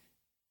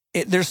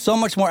there's so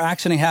much more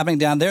action happening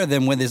down there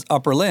than with his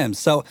upper limbs.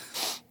 So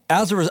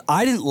as a result,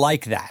 I didn't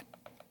like that.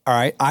 All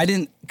right.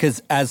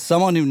 Because as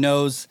someone who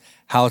knows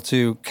how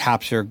to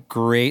capture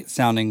great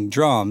sounding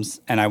drums,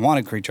 and I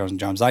wanted great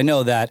drums, I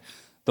know that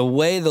the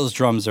way those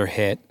drums are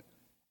hit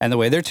and the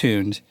way they're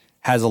tuned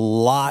has a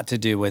lot to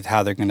do with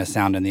how they're going to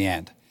sound in the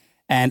end.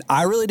 And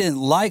I really didn't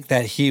like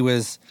that he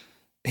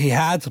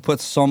had to put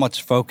so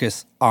much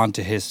focus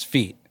onto his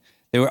feet.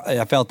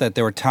 I felt that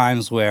there were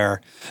times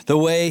where the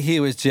way he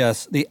was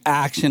just, the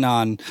action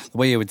on the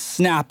way he would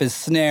snap his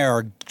snare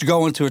or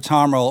go into a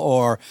tom roll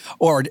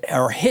or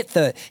hit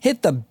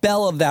the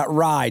bell of that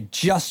ride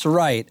just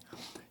right.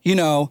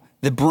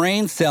 The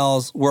brain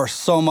cells were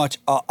so much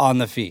on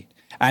the feet.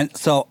 And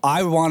so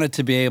I wanted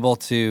to be able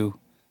to,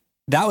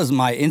 that was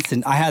my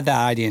instant, I had that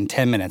idea in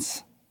 10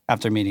 minutes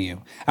after meeting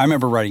you. I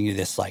remember writing you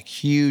this like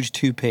huge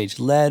 2-page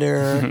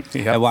letter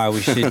and why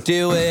we should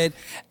do it,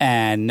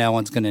 and no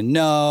one's going to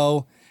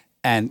know,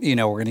 and we're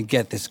going to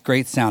get this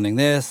great sounding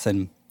this,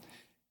 and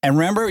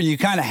remember you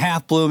kind of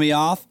half blew me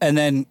off, and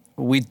then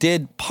we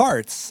did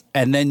parts,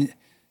 and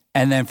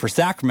then for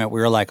Sacrament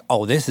we were like,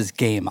 oh, this is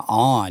game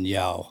on,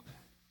 yo.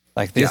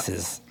 Like this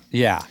is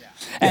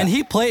And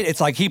he played,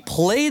 it's like he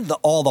played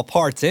all the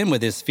parts in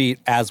with his feet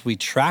as we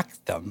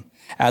tracked them,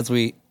 as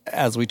we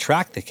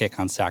tracked the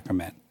kick on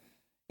Sacrament.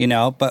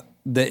 But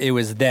it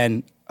was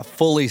then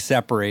fully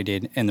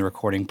separated in the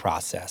recording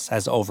process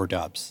as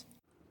overdubs.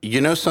 You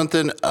know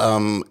something?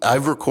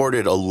 I've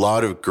recorded a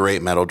lot of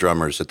great metal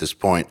drummers at this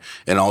point,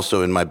 and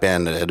also in my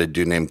band I had a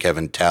dude named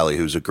Kevin Talley,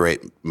 who's a great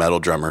metal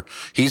drummer.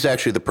 He's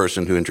actually the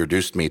person who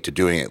introduced me to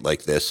doing it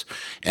like this,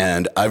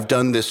 and I've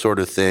done this sort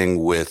of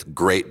thing with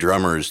great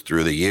drummers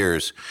through the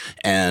years,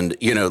 and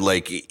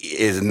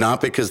it's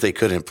not because they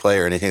couldn't play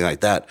or anything like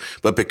that,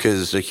 but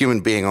because a human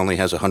being only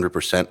has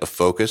 100% of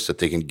focus that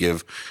they can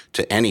give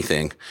to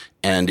anything,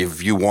 and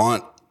if you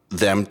want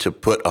them to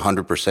put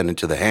 100%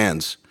 into the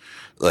hands,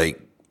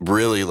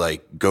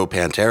 really go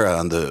Pantera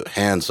on the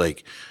hands,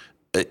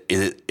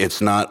 it's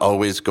not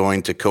always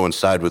going to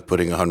coincide with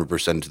putting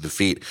 100% into the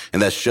feet,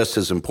 and that's just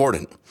as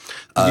important.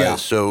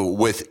 So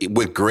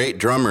with great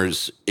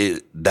drummers,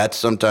 that's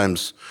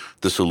sometimes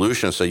the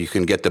solution, so you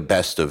can get the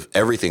best of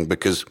everything,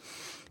 because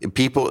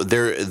people,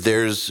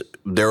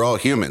 they're all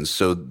humans,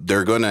 so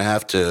they're going to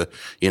have to,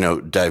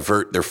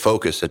 divert their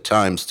focus at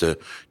times to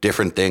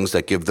different things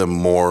that give them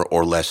more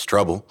or less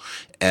trouble.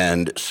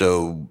 And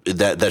so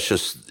that's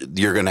just,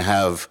 you're going to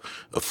have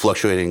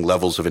fluctuating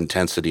levels of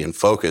intensity and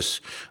focus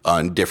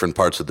on different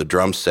parts of the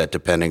drum set,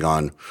 depending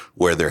on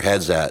where their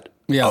head's at.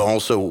 Yeah.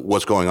 Also,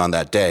 what's going on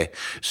that day.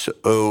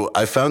 So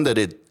I found that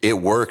it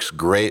works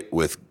great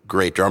with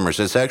great drummers.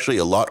 It's actually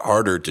a lot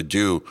harder to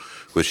do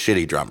with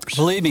shitty drummers.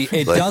 Believe me,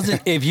 it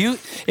doesn't. If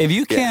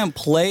you can't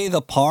play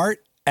the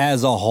part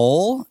as a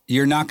whole,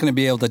 you're not going to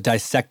be able to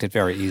dissect it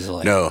very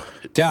easily. No,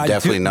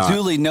 definitely not.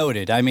 Duly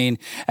noted. I mean,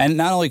 and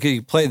not only could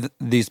he play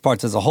these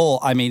parts as a whole,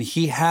 I mean,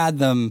 he had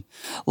them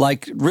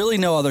like really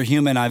no other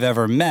human I've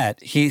ever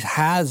met. He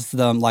has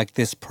them like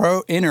this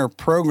inner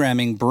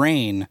programming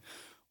brain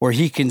where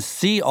he can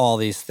see all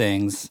these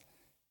things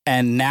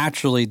and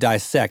naturally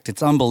dissect.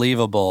 It's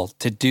unbelievable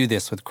to do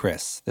this with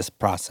Chris, this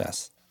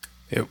process.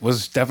 It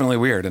was definitely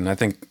weird. And I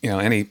think,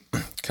 any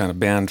kind of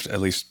band, at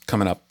least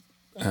coming up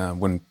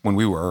when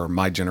we were, or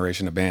my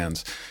generation of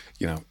bands,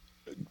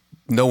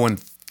 no one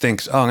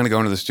thinks, oh, I'm going to go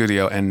into the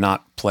studio and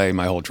not play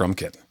my whole drum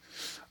kit.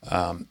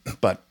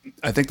 But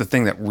I think the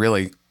thing that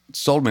really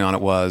sold me on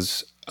it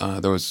was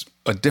there was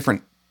a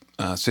different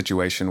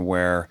situation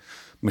where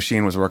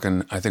Machine was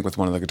working, I think, with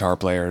one of the guitar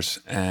players,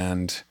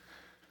 and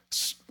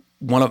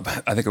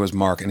I think it was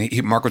Mark,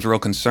 and Mark was real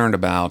concerned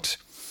about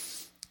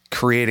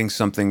creating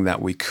something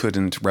that we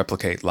couldn't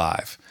replicate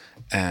live.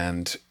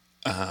 And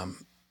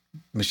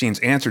Machine's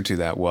answer to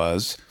that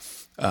was,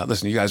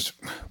 listen, you guys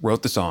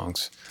wrote the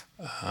songs.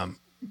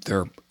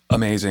 They're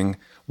amazing.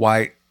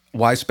 Why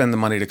spend the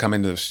money to come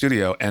into the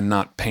studio and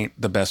not paint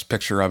the best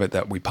picture of it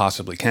that we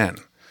possibly can?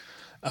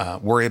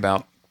 Worry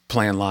about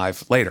playing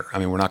live later. I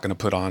mean, we're not going to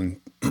put on,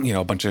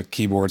 a bunch of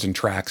keyboards and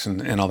tracks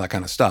and all that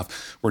kind of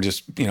stuff. We're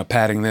just,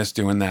 padding this,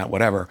 doing that,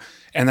 whatever.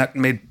 And that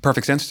made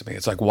perfect sense to me.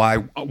 It's like,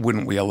 why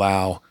wouldn't we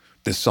allow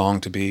this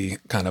song to be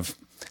kind of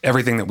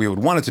everything that we would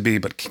want it to be,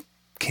 but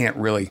can't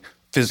really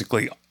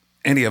physically,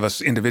 any of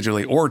us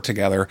individually or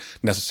together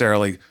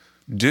necessarily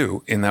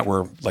do, in that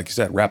we're, like you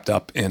said, wrapped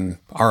up in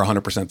our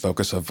 100%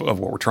 focus of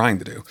what we're trying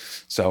to do.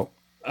 So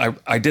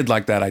I did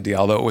like that idea,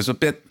 although it was a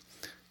bit,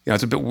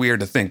 it's a bit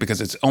weird to think,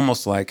 because it's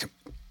almost like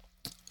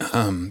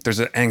there's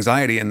an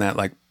anxiety in that,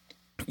 like,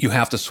 you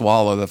have to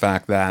swallow the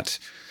fact that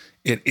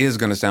it is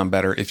going to sound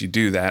better if you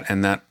do that.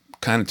 And that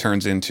kind of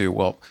turns into,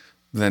 well,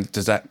 then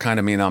does that kind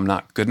of mean I'm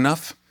not good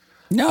enough?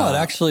 No, it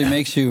actually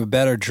makes you a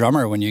better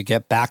drummer when you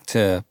get back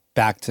to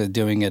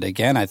doing it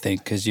again, I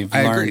think, because you've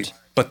learned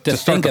but to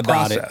think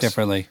about process, it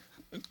differently.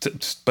 To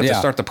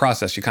start the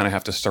process, you kind of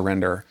have to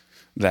surrender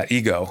that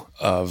ego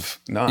of,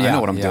 no, I know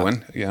what I'm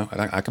doing.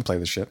 I can play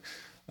this shit.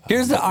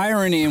 Here's the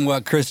irony in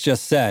what Chris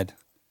just said.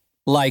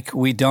 Like,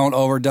 we don't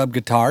overdub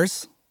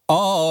guitars.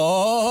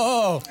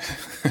 Oh,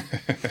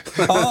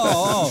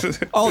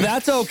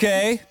 that's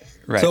okay.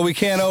 Right. So we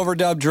can't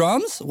overdub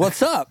drums?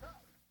 What's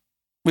up?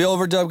 We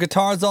overdub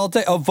guitars all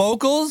day. Oh,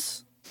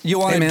 vocals? You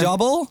want a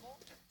double?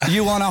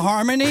 You want a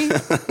harmony?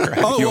 Right.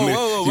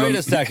 Whoa, wait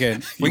a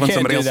second. We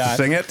can't do that.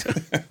 You want somebody else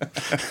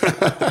to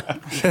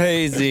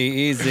sing it?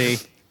 Easy.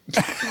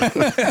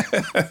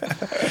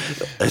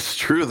 It's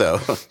true, though.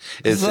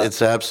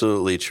 It's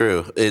absolutely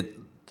true.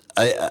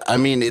 I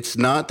mean, it's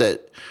not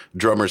that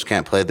drummers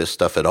can't play this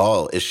stuff at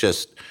all. It's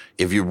just,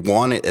 if you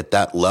want it at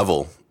that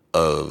level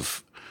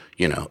of,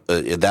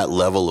 at that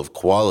level of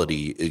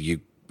quality,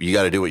 you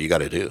got to do what you got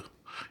to do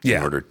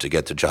in order to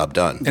get the job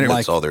done. And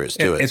that's all there is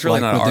to it. It's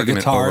really not an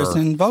argument the guitars over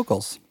and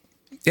vocals.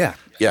 Yeah.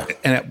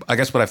 And I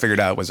guess what I figured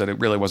out was that it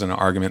really wasn't an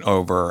argument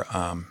over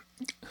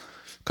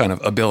kind of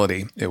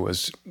ability. It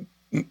was,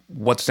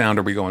 what sound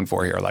are we going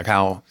for here? Like,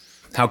 how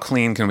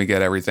clean can we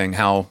get everything?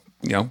 How,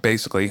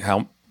 basically,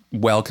 how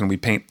well can we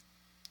paint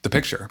the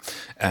picture?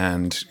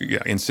 And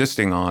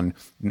insisting on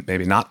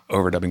maybe not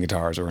overdubbing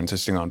guitars, or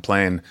insisting on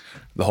playing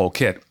the whole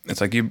kit. It's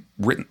like, you've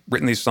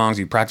written these songs,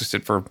 you practiced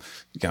it for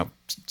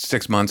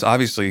 6 months.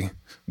 Obviously,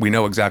 we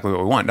know exactly what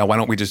we want. Now, why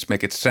don't we just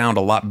make it sound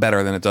a lot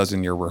better than it does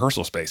in your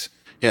rehearsal space?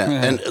 Yeah,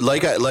 and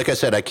like I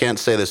said, I can't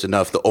say this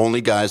enough. The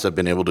only guys I've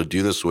been able to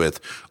do this with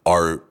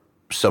are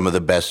some of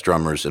the best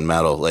drummers in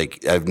metal.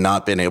 Like, I've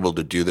not been able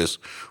to do this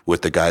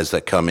with the guys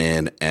that come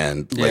in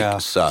and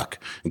suck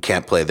and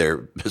can't play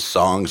their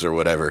songs or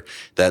whatever.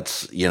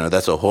 That's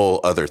a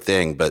whole other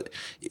thing. But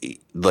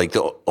like,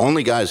 the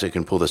only guys that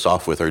can pull this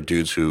off with are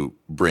dudes who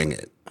bring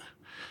it.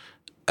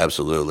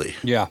 Absolutely.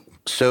 Yeah.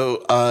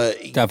 So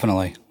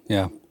definitely.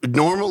 Yeah.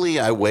 Normally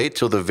I wait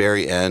till the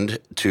very end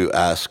to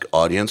ask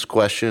audience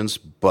questions,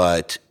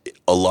 but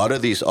a lot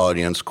of these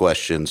audience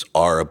questions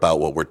are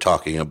about what we're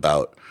talking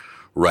about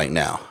right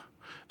now.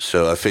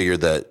 So I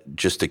figured that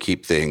just to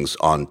keep things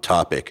on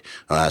topic,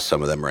 I'll ask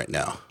some of them right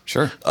now.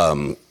 Sure.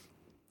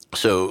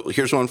 So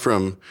here's one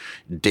from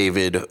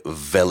David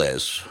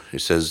Velez. He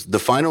says, the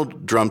final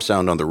drum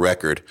sound on the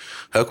record,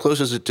 how close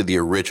is it to the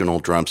original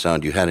drum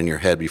sound you had in your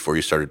head before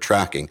you started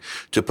tracking?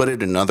 To put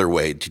it another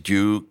way, did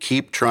you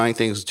keep trying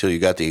things until you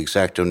got the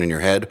exact tone in your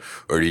head?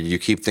 Or did you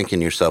keep thinking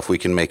to yourself, we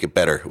can make it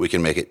better, we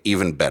can make it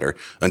even better,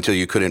 until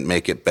you couldn't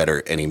make it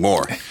better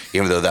anymore,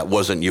 even though that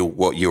wasn't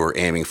what you were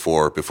aiming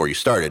for before you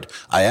started?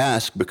 I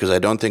ask because I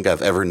don't think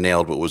I've ever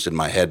nailed what was in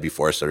my head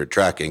before I started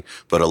tracking,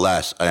 but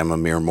alas, I am a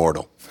mere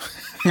mortal.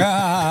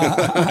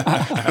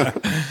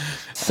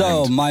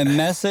 So my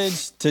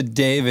message to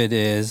David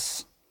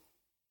is,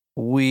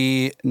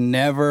 we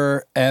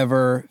never,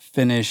 ever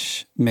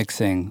finish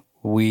mixing.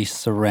 We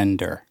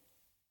surrender.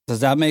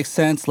 Does that make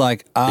sense?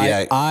 Like,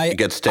 it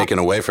gets taken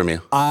away from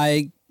you.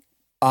 I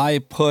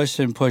push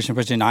and push and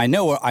push, and I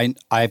know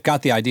I've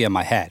got the idea in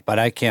my head, but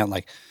I can't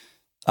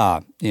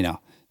at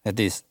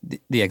the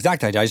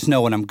exact idea. I just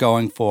know what I'm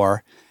going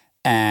for,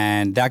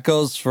 and that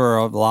goes for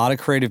a lot of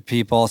creative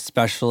people,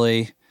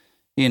 especially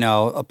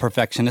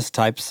perfectionist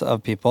types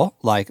of people,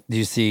 like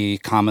you see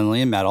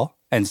commonly in metal,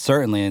 and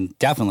certainly and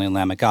definitely in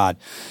Lamb of God.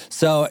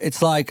 So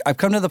it's like, I've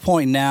come to the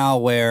point now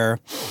where,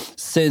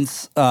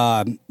 since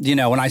when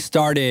I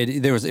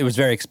started, it was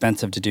very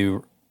expensive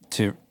to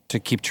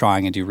keep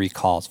trying and do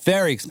recalls.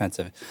 Very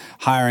expensive.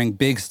 Hiring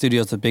big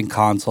studios with big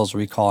consoles,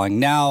 recalling.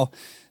 Now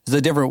there's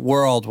a different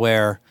world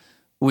where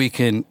we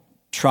can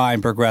try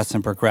and progress,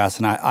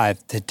 and I've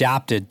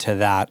adapted to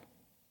that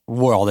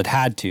world. It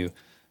had to.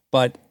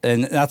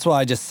 And that's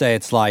why I just say,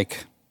 it's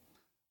like,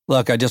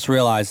 look, I just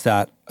realized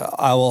that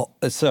to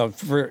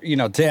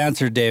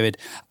answer David,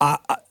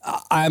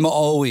 I'm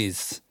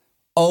always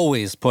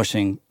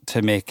pushing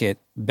to make it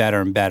better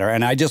and better.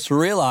 And I just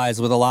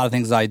realized with a lot of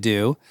things I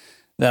do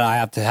that I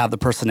have to have the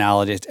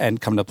personality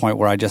and come to a point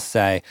where I just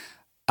say,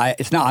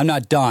 I'm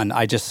not done.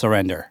 I just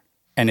surrender,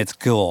 and it's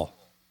cool.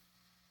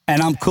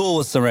 And I'm cool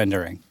with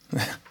surrendering.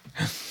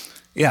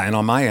 Yeah. And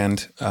on my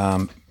end,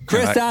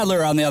 Chris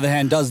Adler, on the other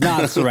hand, does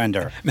not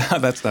surrender. No,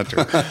 that's not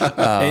true.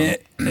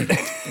 It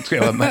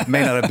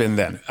may not have been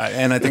then.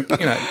 And I think,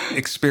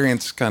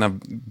 experience kind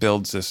of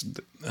builds this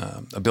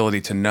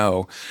ability to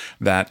know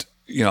that,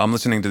 I'm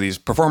listening to these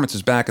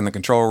performances back in the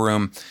control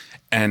room,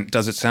 and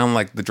does it sound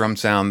like the drum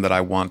sound that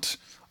I want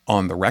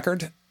on the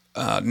record?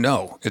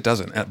 No, it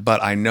doesn't.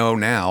 But I know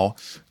now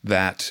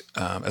that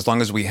as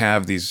long as we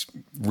have these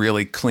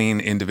really clean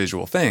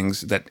individual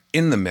things, that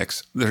in the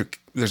mix,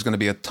 there's going to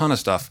be a ton of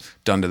stuff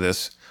done to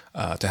this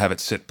to have it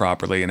sit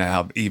properly and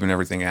have even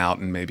everything out,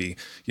 and maybe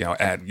you'll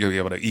be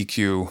able to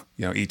EQ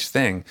each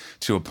thing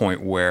to a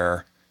point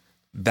where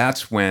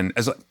that's when,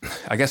 as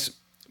I guess,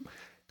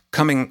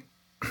 coming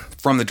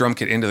from the drum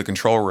kit into the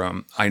control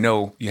room, I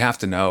know you have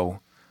to know.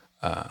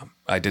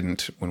 I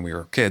didn't when we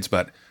were kids,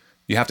 but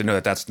you have to know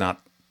that that's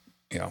not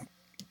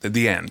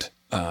the end.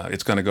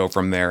 It's going to go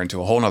from there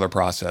into a whole nother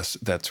process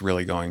that's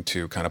really going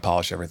to kind of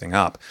polish everything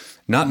up.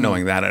 Not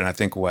knowing that, and I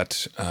think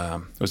what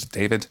was it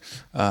David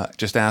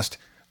just asked,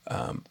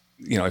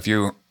 if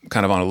you're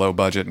kind of on a low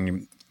budget and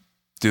you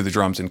do the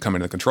drums and come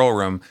into the control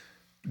room,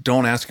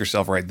 don't ask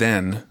yourself right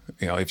then,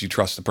 if you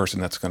trust the person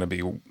that's going to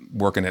be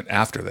working it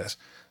after this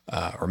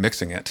or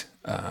mixing it,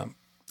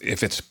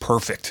 if it's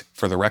perfect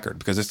for the record,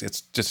 because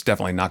it's just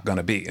definitely not going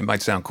to be. It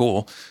might sound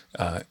cool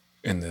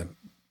in the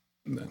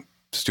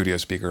studio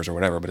speakers or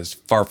whatever, but it's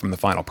far from the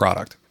final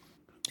product.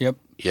 Yep.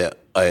 Yeah,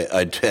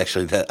 I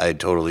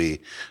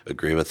totally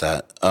agree with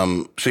that.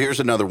 So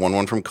here's another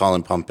one from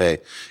Colin Pompey.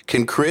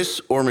 Can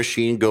Chris or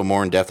Machine go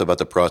more in depth about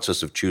the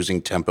process of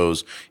choosing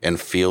tempos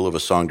and feel of a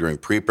song during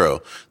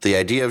pre-pro? The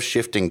idea of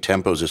shifting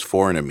tempos is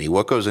foreign to me.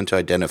 What goes into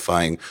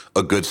identifying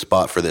a good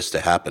spot for this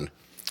to happen?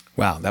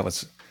 Wow, that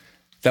was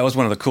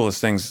one of the coolest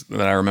things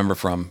that I remember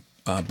from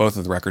both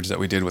of the records that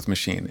we did with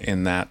Machine,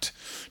 in that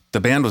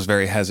the band was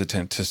very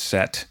hesitant to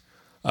set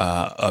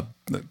a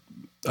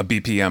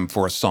BPM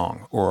for a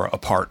song or a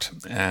part.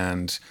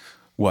 And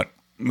what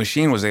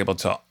Machine was able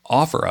to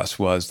offer us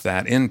was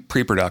that in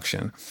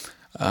pre-production,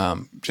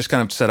 just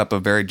kind of set up a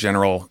very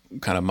general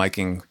kind of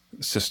miking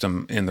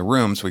system in the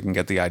room so we can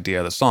get the idea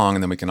of the song,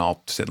 and then we can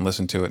all sit and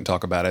listen to it and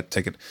talk about it,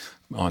 take it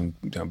on,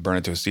 burn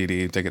it to a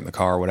CD, take it in the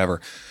car, or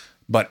whatever.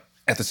 But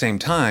at the same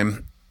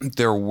time,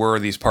 there were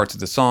these parts of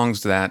the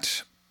songs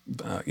that,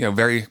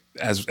 very,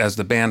 as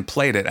the band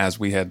played it, as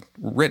we had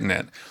written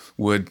it,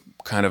 would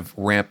kind of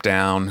ramp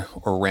down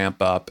or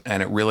ramp up,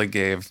 and it really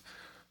gave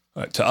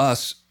to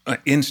us,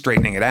 in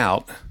straightening it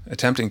out,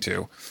 attempting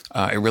to,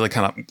 it really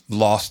kind of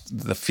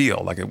lost the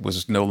feel. Like it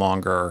was no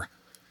longer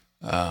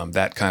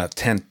that kind of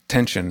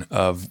tension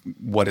of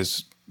what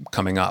is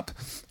coming up.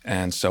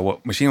 And so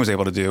what Machine was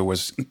able to do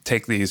was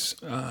take these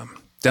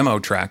demo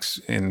tracks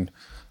in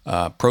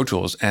Pro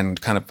Tools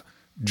and kind of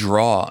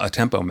draw a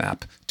tempo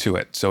map to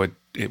it, so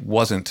it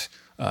wasn't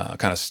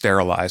kind of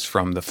sterilized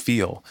from the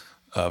feel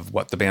of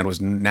what the band was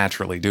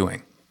naturally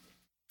doing.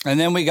 And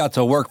then we got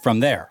to work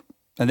from there.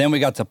 And then we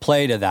got to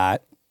play to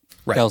that,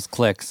 right, those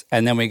clicks.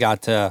 And then we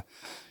got to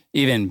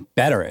even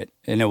better it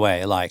in a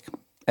way,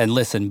 and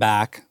listen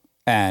back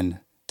and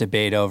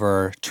debate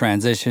over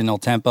transitional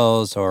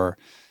tempos or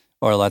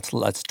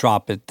let's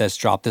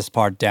drop this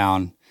part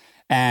down.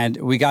 And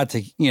we got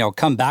to,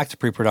 come back to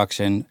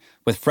pre-production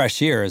with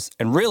fresh ears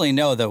and really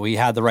know that we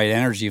had the right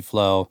energy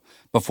flow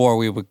before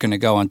we were going to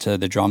go into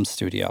the drum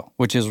studio,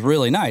 which is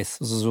really nice.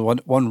 This is one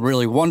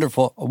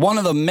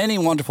of the many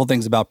wonderful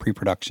things about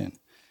pre-production,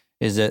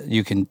 is that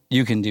you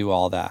can do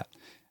all that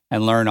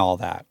and learn all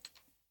that.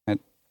 And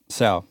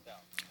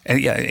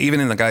yeah,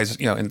 even in the guys,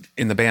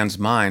 in the band's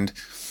mind,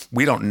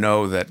 we don't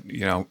know that,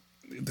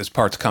 this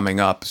part's coming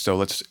up, so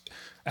let's,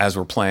 as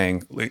we're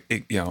playing,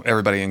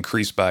 everybody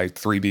increase by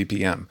 3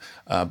 BPM.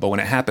 But when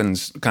it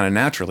happens kind of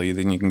naturally,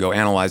 then you can go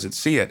analyze it,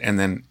 see it, and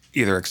then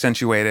either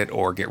accentuate it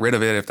or get rid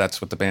of it if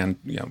that's what the band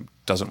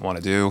doesn't want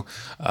to do.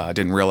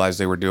 Didn't realize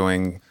they were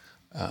doing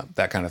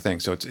that kind of thing.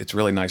 So it's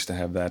really nice to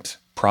have that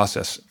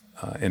process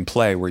in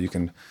play where you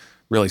can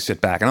really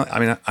sit back.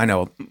 And I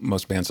know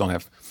most bands don't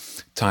have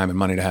time and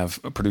money to have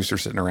a producer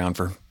sitting around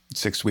for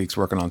 6 weeks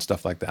working on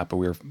stuff like that, but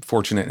we were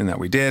fortunate in that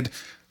we did.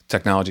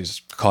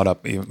 Technology's caught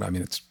up.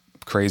 It's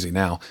crazy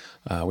now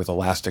with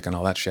Elastic and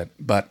all that shit.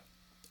 But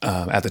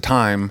at the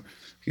time,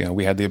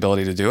 we had the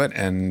ability to do it,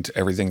 and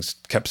everything's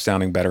kept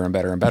sounding better and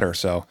better and better.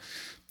 So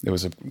it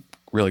was a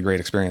really great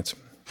experience.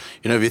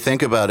 If you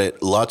think about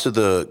it, lots of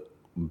the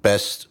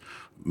best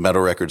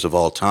metal records of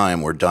all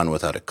time were done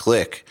without a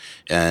click,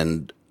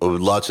 and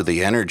lots of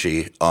the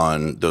energy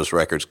on those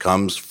records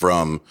comes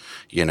from,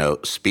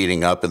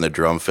 speeding up in the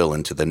drum fill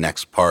into the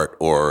next part,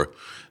 or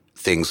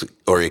things,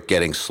 or it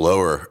getting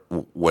slower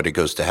when it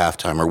goes to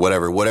halftime, or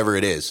whatever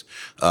it is.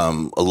 A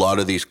lot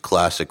of these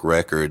classic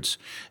records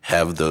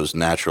have those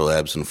natural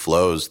ebbs and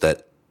flows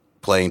that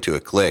playing to a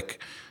click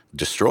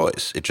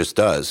destroys. It just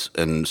does.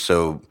 And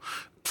so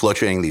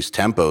fluctuating these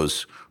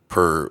tempos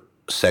per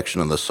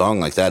section of the song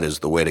like that is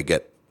the way to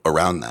get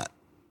around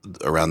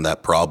that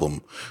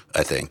problem,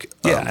 I think.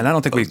 Yeah, and I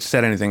don't think we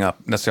set anything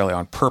up necessarily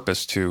on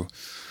purpose to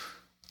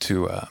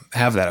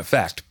have that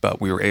effect,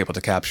 but we were able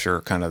to capture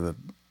kind of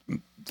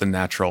the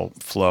natural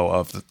flow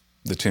of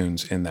the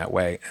tunes in that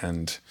way,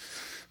 and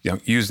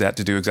use that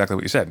to do exactly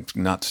what you said,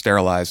 not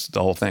sterilize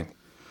the whole thing.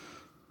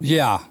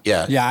 Yeah.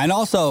 And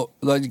also,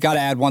 you got to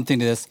add one thing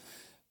to this.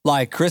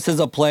 Like, Chris is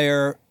a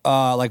player,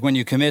 like when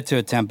you commit to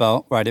a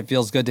tempo, right, it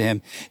feels good to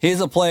him. He's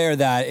a player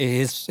that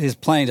his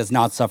playing does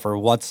not suffer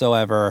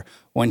whatsoever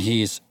when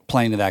he's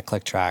playing to that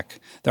click track.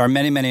 There are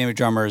many, many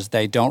drummers,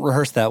 they don't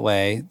rehearse that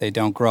way, they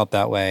don't grow up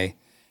that way,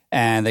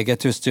 and they get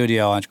to a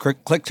studio and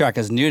click track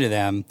is new to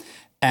them,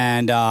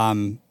 and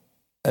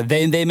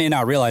they may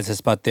not realize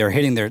this, but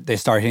they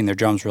start hitting their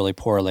drums really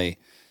poorly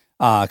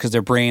because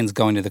their brain's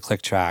going to the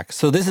click track.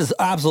 So this is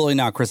absolutely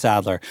not Chris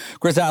Adler.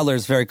 Chris Adler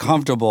is very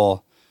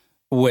comfortable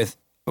with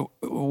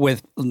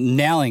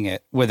nailing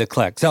it with a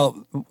click.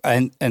 So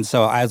and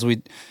so as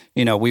we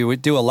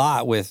would do a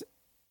lot with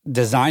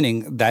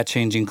designing that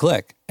changing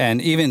click, and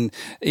even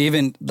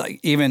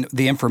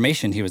the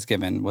information he was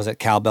given, was it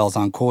cowbells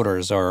on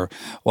quarters, or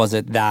was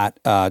it that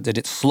did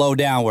it slow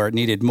down where it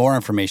needed more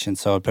information,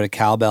 so it put a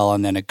cowbell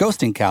and then a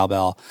ghosting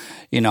cowbell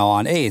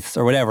on eighths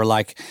or whatever.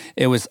 Like,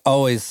 it was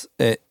always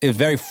it was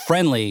very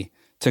friendly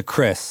to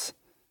Chris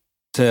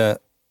to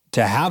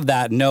have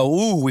that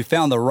we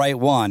found the right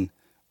one,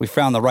 we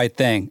found the right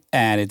thing,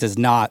 and it does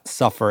not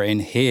suffer in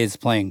his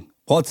playing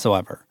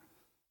whatsoever.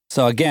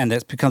 So again,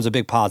 that becomes a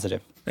big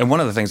positive. And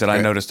one of the things that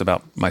I noticed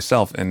about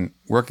myself in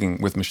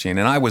working with Machine,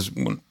 and I was,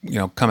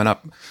 coming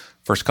up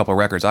first couple of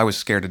records, I was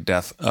scared to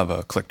death of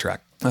a click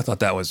track. I thought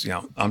that was,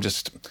 I'm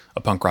just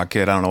a punk rock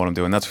kid. I don't know what I'm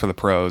doing. That's for the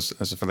pros.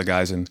 This is for the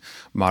guys in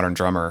Modern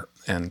Drummer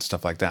and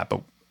stuff like that.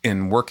 But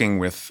in working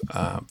with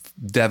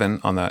Devin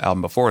on the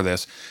album before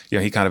this,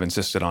 he kind of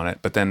insisted on it.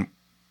 But then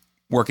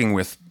working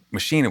with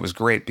Machine, it was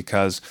great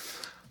because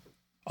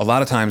a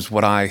lot of times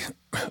what I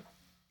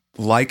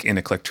like in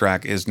a click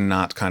track is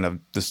not kind of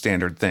the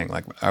standard thing.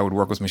 Like, I would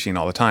work with Machine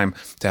all the time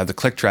to have the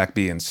click track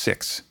be in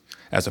 6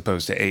 as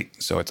opposed to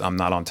 8. So I'm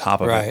not on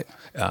top of it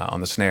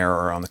on the snare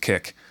or on the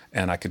kick.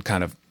 And I could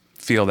kind of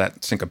feel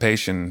that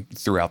syncopation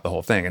throughout the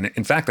whole thing. And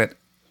in fact, that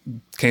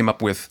came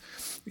up with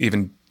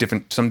even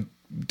some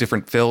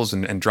different fills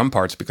and drum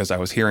parts, because I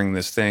was hearing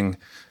this thing,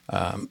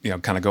 kind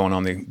of going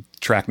on the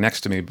track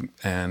next to me.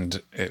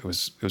 And it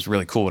was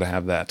really cool to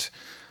have that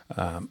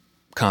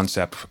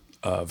concept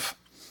of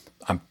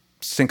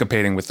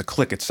syncopating with the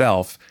click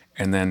itself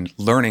and then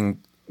learning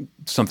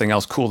something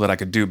else cool that I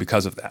could do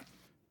because of that.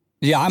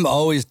 Yeah, I'm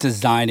always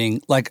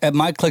designing, like,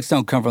 my clicks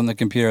don't come from the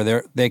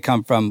computer. They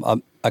come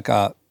from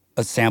a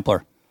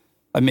sampler,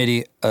 a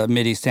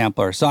MIDI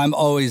sampler. So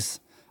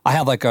I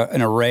have like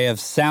an array of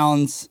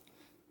sounds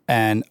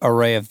and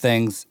array of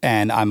things,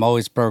 and I'm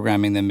always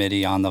programming the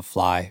MIDI on the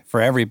fly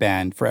for every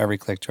band, for every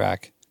click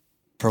track,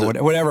 for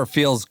whatever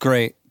feels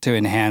great to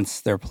enhance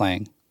their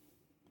playing.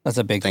 That's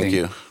a big thing. Thank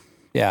you.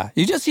 Yeah,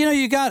 you just,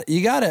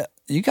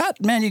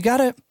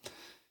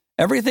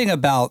 everything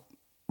about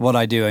what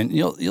I do, and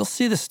you'll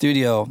see the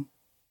studio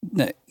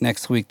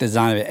next week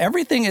design of it.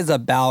 Everything is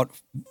about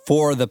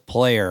for the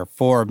player,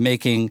 for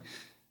making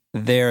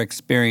their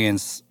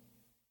experience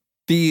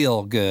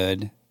feel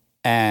good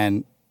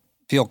and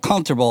feel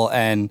comfortable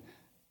and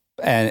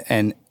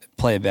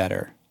play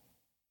better.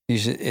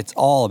 It's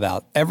all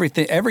about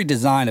everything. Every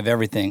design of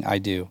everything I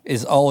do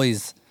is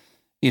always,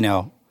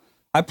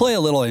 I play a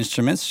little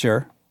instruments,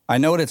 sure. I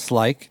know what it's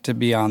like to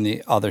be on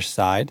the other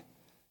side,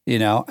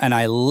 and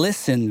I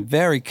listen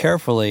very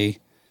carefully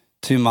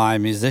to my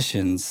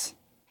musicians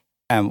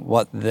and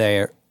what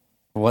they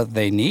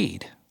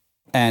need.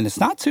 And it's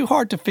not too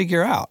hard to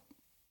figure out,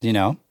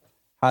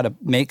 how to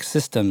make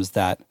systems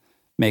that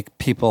make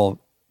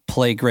people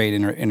play great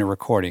in a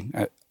recording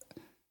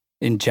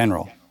in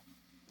general.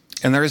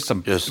 And there is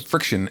some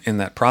friction in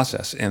that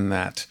process, in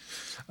that,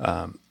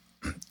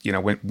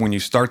 when you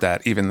start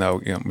that, even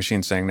though,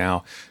 Machine's saying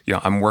now,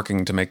 I'm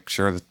working to make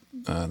sure that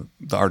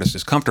the artist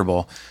is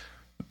comfortable.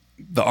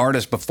 The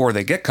artist, before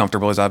they get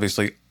comfortable, is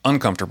obviously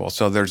uncomfortable.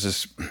 So there's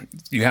this,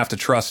 you have to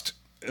trust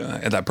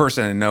that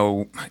person and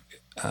know,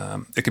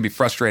 it can be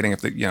frustrating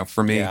if,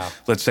 for me,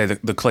 let's say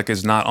the click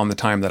is not on the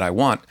time that I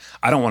want.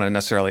 I don't want to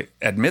necessarily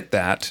admit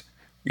that,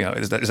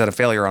 is that a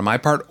failure on my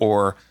part,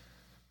 or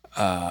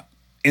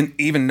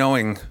even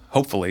knowing,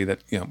 hopefully,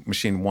 that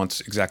Machine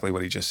wants exactly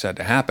what he just said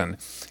to happen,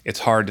 it's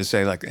hard to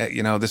say, like, hey,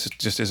 this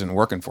just isn't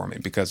working for me,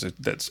 because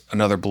that's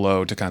another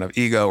blow to kind of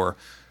ego or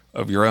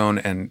of your own,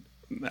 and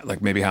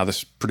like maybe how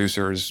this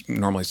producer is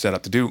normally set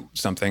up to do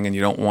something, and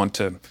you don't want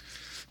to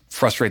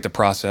frustrate the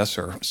process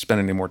or spend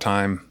any more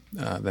time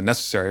than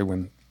necessary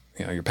when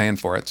you're paying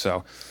for it.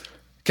 So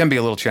it can be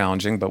a little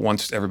challenging, but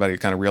once everybody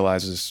kind of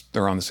realizes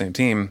they're on the same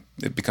team,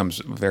 it becomes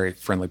a very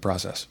friendly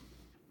process.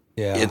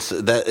 Yeah,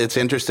 it's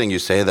interesting you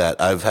say that.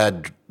 I've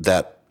had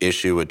that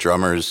issue with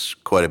drummers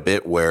quite a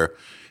bit, where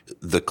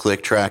the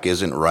click track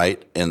isn't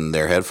right in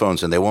their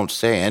headphones and they won't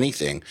say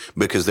anything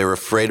because they're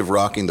afraid of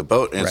rocking the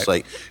boat. And It's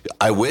like,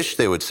 I wish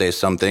they would say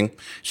something.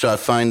 So I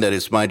find that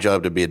it's my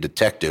job to be a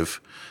detective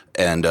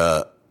and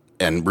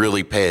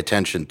really pay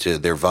attention to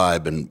their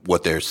vibe and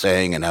what they're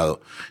saying and how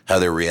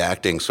they're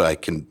reacting, so I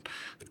can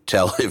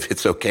tell if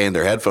it's okay in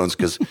their headphones,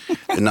 because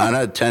 9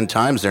 out of 10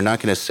 times they're not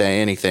going to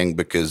say anything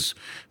because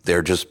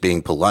they're just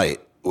being polite,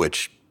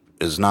 which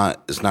is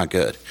not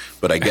good.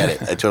 But I get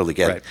it. I totally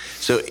get it.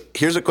 So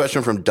here's a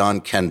question from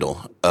Don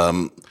Kendall.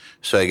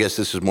 So I guess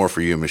this is more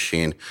for you,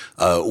 Machine.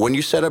 When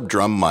you set up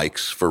drum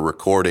mics for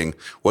recording,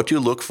 what do you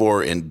look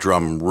for in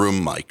drum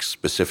room mics,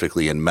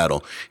 specifically in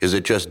metal? Is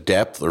it just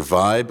depth or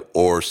vibe,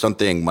 or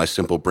something my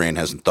simple brain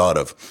hasn't thought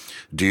of?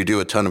 Do you do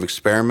a ton of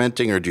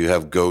experimenting, or do you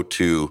have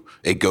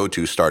a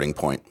go-to starting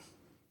point?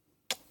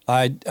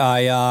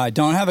 I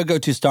don't have a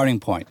go-to starting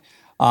point.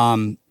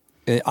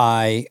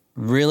 I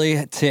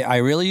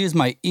really use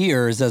my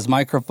ears as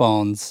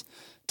microphones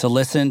to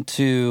listen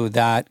to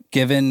that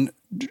given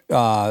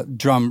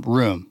drum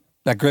room,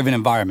 that given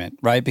environment,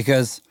 right?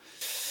 Because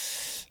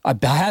I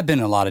have been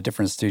in a lot of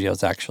different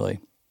studios, actually.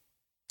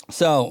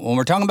 So when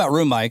we're talking about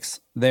room mics,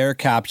 they're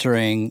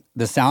capturing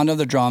the sound of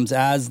the drums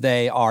as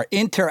they are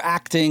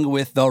interacting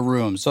with the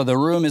room. So the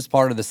room is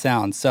part of the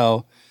sound.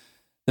 So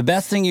the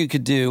best thing you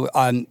could do,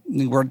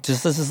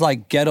 this is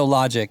like ghetto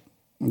logic.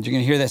 You're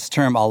going to hear this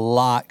term a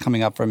lot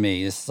coming up from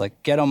me. It's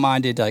like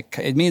ghetto-minded, like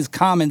it means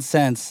common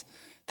sense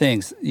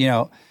things. You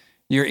know,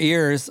 your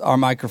ears are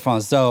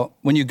microphones. So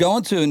when you go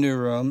into a new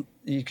room,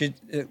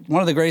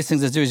 one of the greatest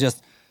things to do is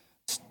just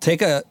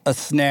take a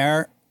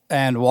snare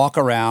and walk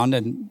around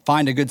and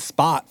find a good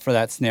spot for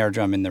that snare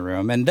drum in the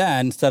room, and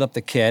then set up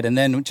the kit, and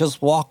then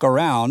just walk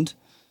around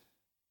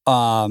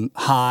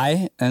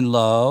high and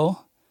low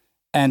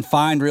and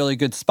find really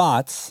good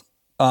spots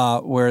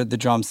where the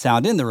drums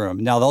sound in the room.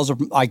 Now,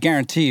 I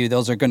guarantee you,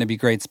 those are going to be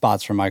great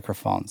spots for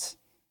microphones,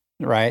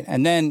 right?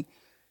 And then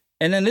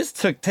this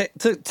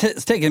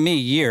it's taken me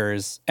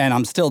years, and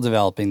I'm still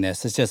developing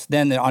this. It's just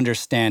then the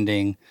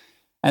understanding,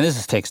 and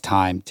this takes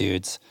time,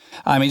 dudes.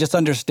 I mean, just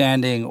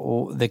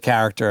understanding the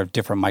character of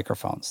different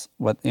microphones.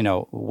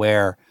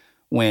 The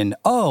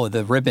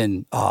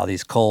ribbon,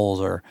 these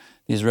coals or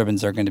these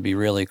ribbons are going to be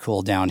really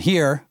cool down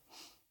here.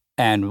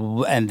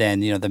 And then,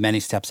 the many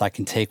steps I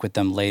can take with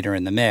them later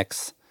in the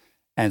mix,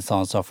 and so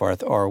on and so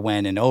forth. Or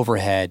when an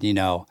overhead, 6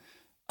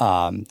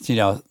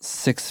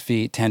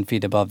 feet, 10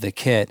 feet above the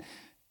kit,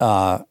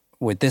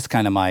 with this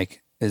kind of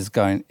mic is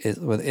going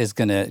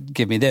to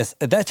give me this.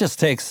 That just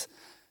takes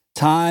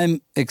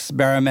time,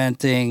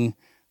 experimenting,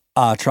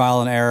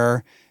 trial and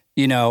error.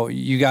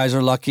 You guys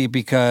are lucky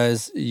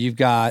because you've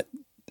got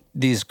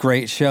these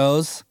great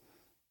shows,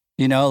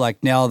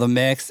 like Nail the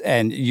Mix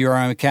and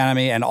URM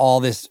Academy and all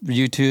this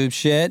YouTube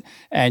shit,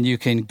 and you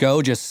can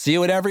go just see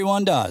what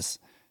everyone does,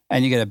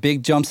 and you get a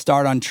big jump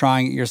start on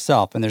trying it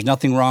yourself, and there's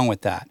nothing wrong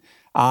with that.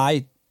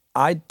 I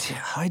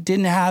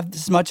didn't have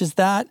as much as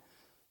that.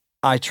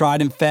 I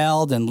tried and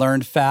failed and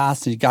learned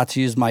fast and got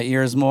to use my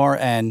ears more,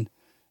 and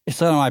it's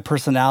sort of my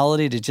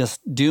personality to just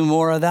do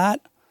more of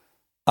that.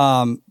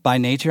 By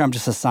nature, I'm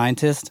just a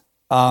scientist.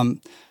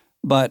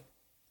 But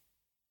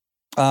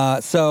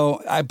I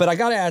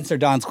got to answer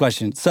Don's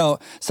question. So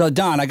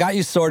Don, I got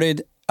you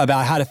sorted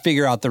about how to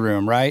figure out the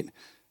room, right?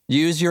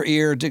 Use your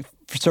ear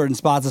for certain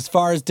spots. As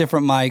far as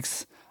different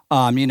mics,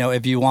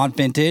 if you want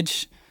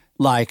vintage,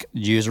 like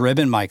use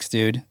ribbon mics,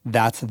 dude.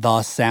 That's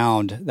the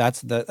sound.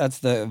 That's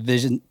the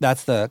vision.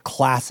 That's the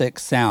classic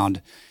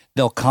sound.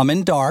 They'll come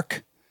in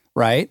dark,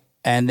 right?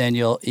 And then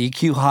you'll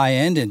EQ high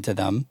end into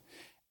them,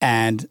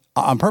 and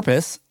on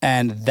purpose.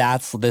 And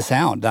that's the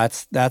sound.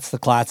 That's the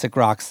classic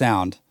rock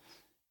sound.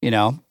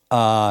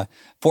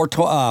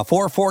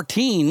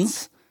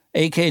 414s,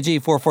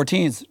 AKG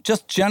 414s,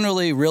 just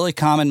generally really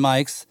common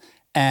mics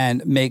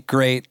and make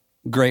great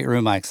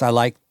room mics. I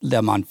like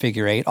them on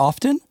figure 8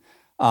 often.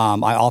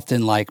 I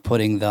often like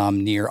putting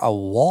them near a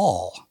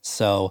wall.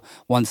 So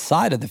one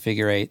side of the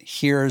figure 8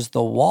 hears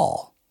the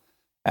wall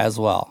as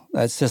well.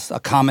 That's just a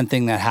common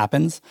thing that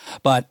happens.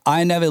 But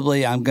I'm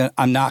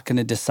not going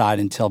to decide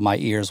until my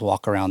ears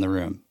walk around the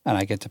room and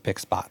I get to pick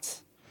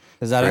spots.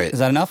 Is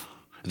that enough?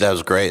 That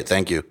was great.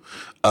 Thank you.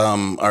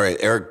 All right.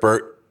 Eric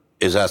Burt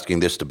is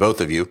asking this to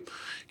both of you.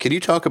 Can you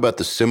talk about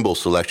the cymbal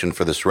selection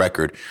for this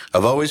record?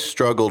 I've always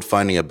struggled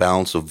finding a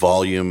balance of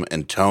volume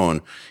and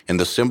tone, and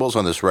the cymbals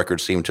on this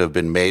record seem to have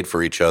been made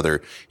for each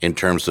other in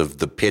terms of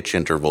the pitch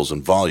intervals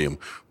and volume.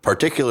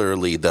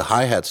 Particularly, the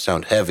hi-hats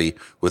sound heavy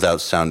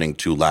without sounding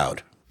too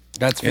loud.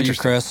 That's for you,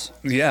 Chris.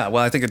 Yeah,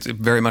 well, I think it's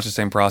very much the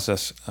same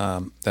process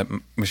that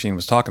Machine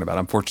was talking about.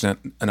 I'm fortunate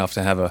enough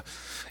to have a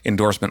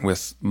endorsement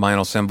with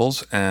Meinl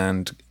Cymbals,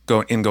 and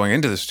going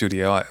into the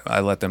studio,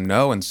 I let them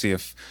know and see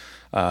if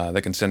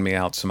they can send me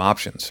out some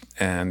options.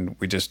 And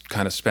we just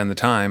kind of spend the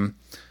time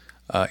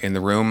in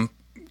the room,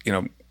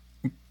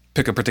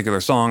 pick a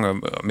particular song, or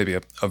maybe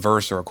a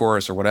verse or a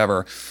chorus or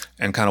whatever,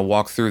 and kind of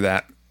walk through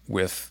that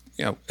with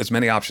as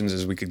many options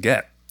as we could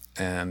get.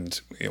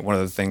 And one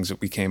of the things that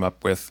we came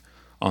up with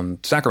on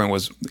Sacrament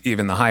was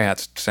even the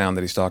hi-hat sound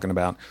that he's talking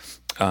about.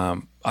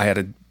 I had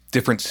a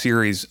different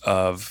series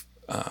of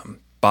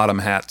bottom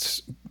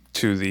hats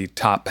to the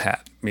top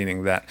hat,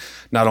 meaning that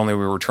not only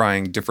we were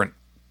trying different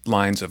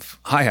lines of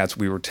hi-hats,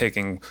 we were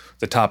taking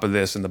the top of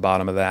this and the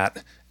bottom of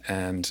that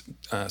and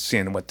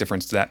seeing what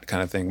difference that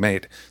kind of thing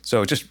made.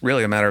 So it's just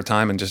really a matter of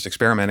time and just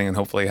experimenting and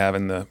hopefully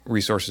having the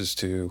resources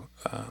to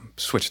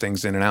switch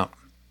things in and out.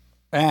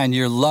 And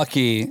you're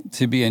lucky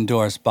to be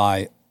endorsed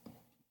by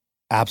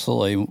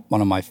absolutely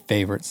one of my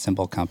favorite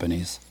cymbal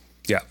companies.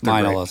 Yeah,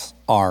 Meinl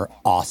are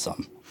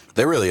awesome.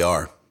 They really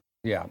are.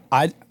 Yeah,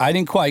 I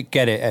didn't quite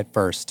get it at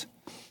first,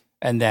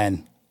 and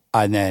then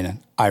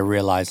I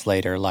realized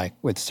later, like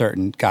with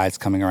certain guys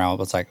coming around, it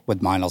was like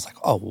with Meinl, like,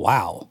 oh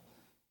wow,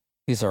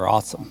 these are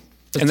awesome.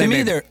 But And to they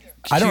me, made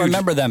I don't huge-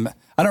 remember them.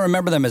 I don't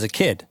remember them as a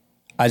kid.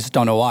 I just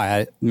don't know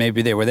why.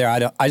 Maybe they were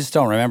there. I just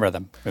don't remember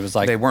them. It was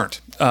like They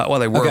weren't. Well,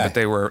 they were, Okay. but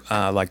they were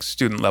like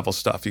student level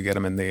stuff. You get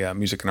them in the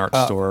music and art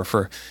store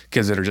for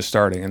kids that are just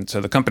starting. And so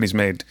the company's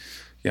made,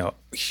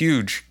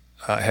 huge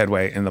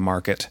headway in the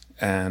market.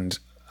 And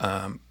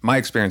my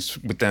experience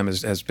with them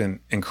has been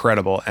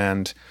incredible.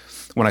 And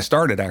when I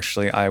started,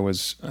 actually, I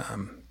was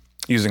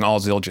using all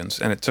Zildjians,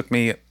 and it took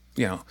me,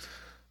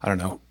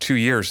 2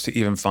 years to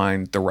even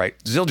find the right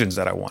Zildjians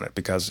that I wanted,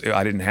 because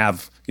I didn't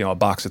have, a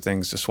box of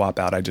things to swap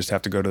out. I just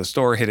have to go to the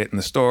store, hit it in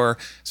the store,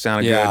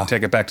 sounded good,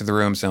 take it back to the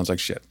room, sounds like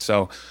shit.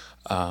 So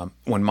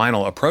when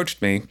Meinl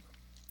approached me,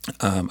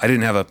 I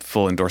didn't have a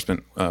full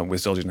endorsement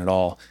with Zildjian at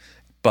all,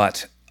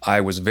 but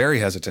I was very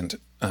hesitant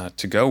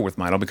to go with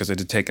Meinl because it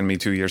had taken me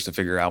 2 years to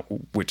figure out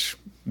which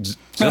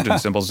Zildjian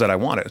cymbals that I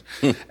wanted.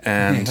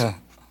 And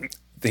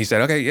he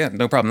said, okay, yeah,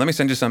 no problem. Let me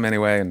send you some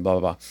anyway, and blah,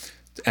 blah, blah.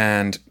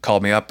 And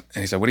called me up,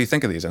 and he said, what do you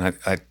think of these? And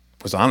I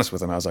was honest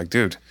with him. I was like,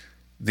 dude,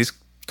 these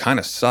kind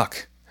of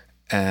suck.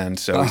 And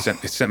so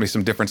he sent me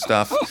some different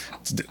stuff.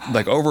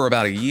 Like over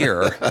about a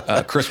year,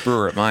 Chris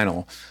Brewer at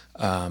Meinl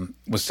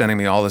was sending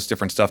me all this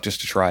different stuff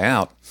just to try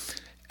out.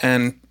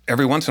 And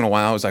every once in a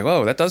while, I was like,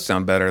 "Whoa, that does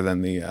sound better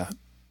than the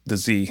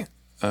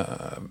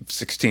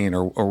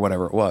Z16 or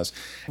whatever it was."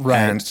 Right.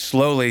 And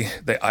slowly,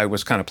 I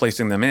was kind of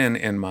placing them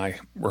in my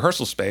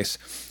rehearsal space.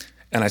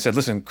 And I said,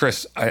 "Listen,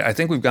 Chris, I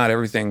think we've got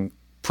everything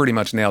pretty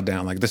much nailed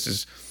down. Like, this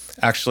is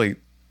actually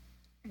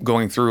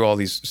going through all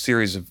these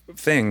series of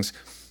things.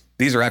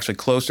 These are actually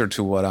closer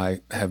to what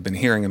I have been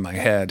hearing in my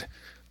head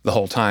the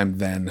whole time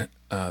than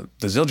the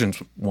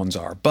Zildjian ones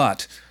are.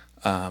 But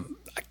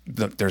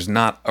there's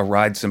not a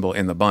ride cymbal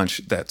in the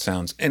bunch that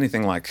sounds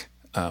anything like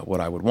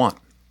what I would want."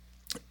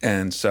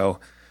 And so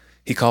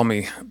he called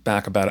me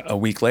back about a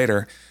week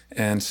later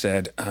and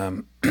said,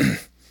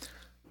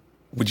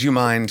 would you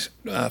mind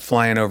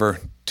flying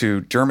over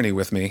to Germany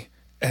with me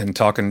and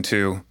talking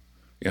to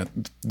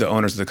the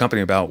owners of the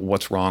company about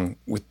what's wrong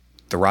with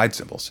the ride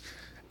cymbals?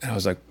 And I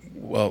was like,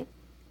 well,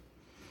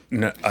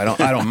 no, I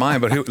don't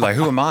mind, but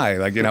who am I?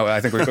 Like,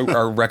 I think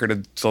our record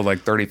had sold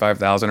like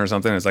 35,000 or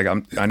something. It's like,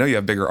 I know you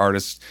have bigger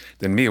artists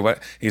than me.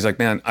 What? He's like,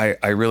 man,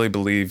 I really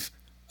believe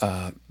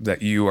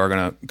that you are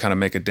going to kind of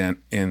make a dent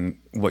in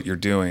what you're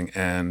doing.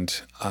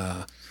 And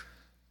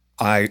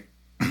I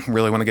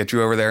really want to get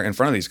you over there in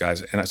front of these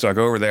guys. And so I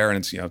go over there, and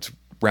it's, it's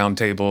round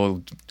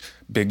table,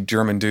 big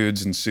German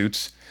dudes in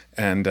suits.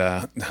 And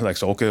like,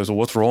 so, okay, so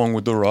what's wrong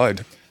with the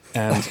ride?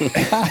 And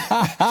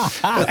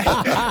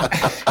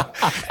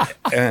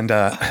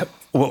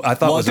well, I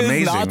thought was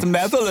amazing. What is not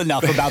metal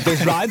enough about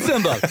this ride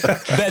cymbal?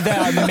 That they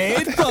are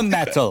made from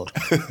metal.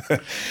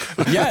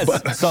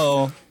 Yes,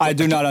 so I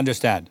do not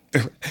understand.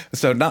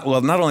 So not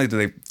only did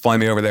they fly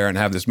me over there and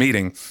have this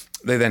meeting,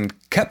 they then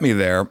kept me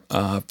there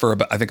for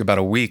about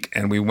a week,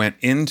 and we went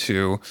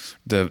into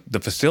the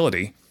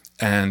facility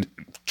and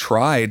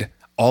tried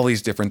all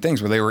these different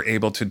things where they were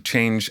able to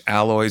change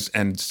alloys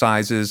and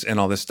sizes and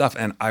all this stuff.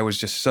 And I was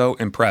just so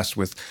impressed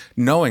with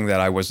knowing that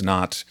I was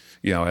not,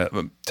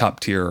 a top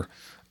tier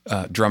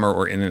drummer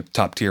or in a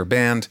top tier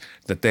band,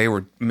 that they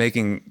were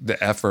making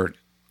the effort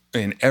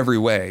in every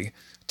way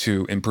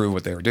to improve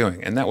what they were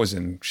doing. And that was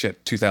in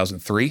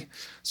 2003.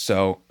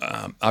 So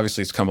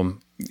obviously it's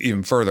come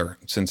even further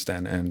since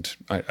then. And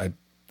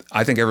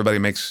I think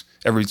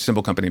every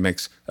cymbal company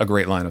makes a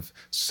great line of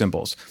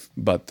cymbals,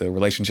 but the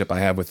relationship I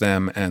have with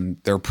them and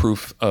their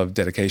proof of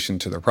dedication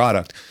to their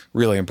product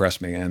really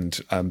impressed me. And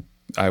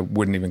I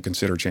wouldn't even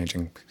consider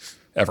changing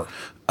ever.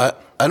 I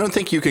don't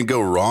think you can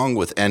go wrong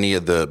with any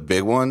of the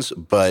big ones,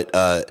 but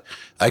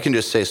I can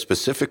just say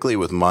specifically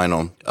with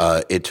Meinl,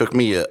 it took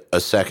me a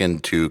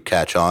second to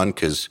catch on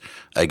because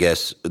I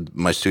guess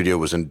my studio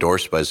was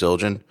endorsed by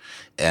Zildjian,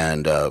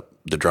 and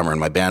the drummer in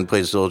my band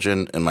played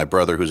Zildjian, and my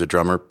brother, who's a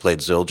drummer, played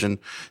Zildjian.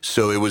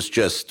 So it was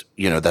just,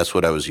 that's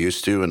what I was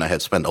used to, and I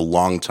had spent a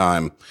long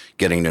time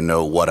getting to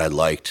know what I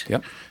liked.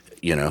 Yep.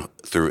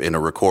 Through in a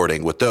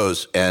recording with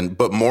those.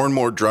 But more and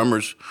more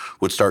drummers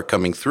would start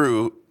coming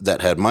through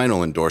that had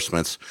Meinl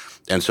endorsements.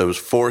 And so I was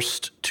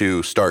forced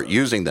to start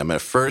using them.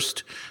 At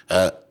first,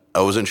 I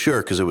wasn't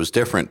sure because it was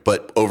different,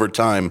 but over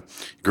time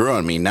it grew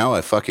on me. Now I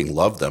fucking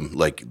love them.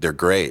 Like, they're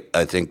great.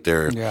 I think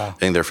they're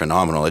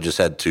phenomenal. I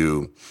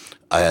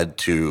had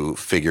to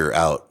figure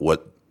out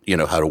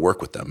how to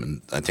work with them.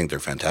 And I think they're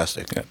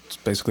fantastic. Yeah, it's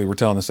basically we're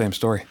telling the same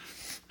story.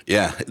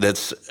 Yeah,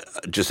 that's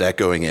just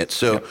echoing it.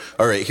 So,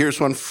 All right, here's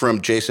one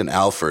from Jason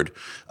Alford.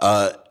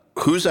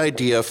 Whose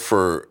idea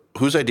for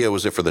whose idea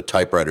was it for the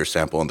typewriter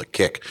sample on the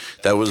kick?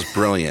 That was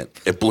brilliant.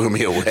 It blew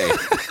me away.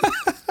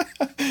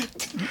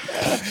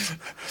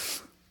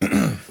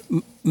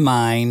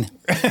 Mine.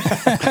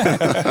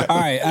 All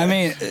right. I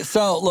mean,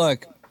 so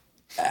look,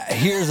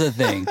 here's the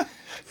thing.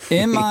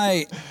 In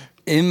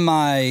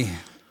my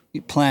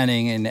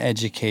planning and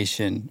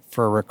education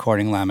for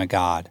recording Lamb of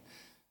God,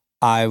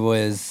 I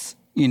was,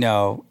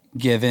 I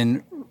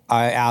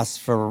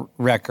asked for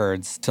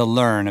records to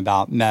learn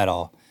about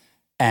metal.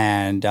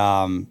 And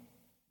one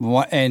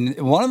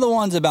of the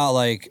ones about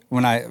like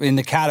in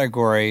the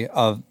category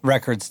of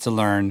records to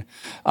learn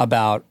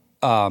about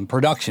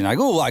production, I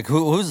go like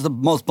who's the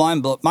most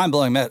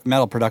mind-blowing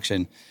metal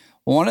production?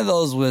 One of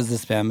those was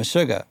this band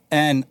Meshuggah,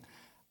 and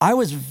I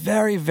was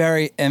very,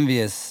 very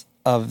envious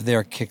of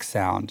their kick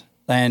sound,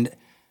 and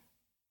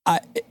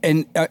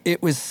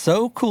it was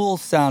so cool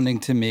sounding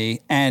to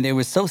me, and it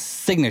was so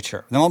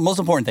signature. The most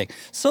important thing,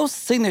 so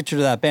signature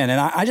to that band,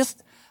 and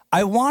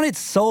I wanted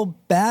so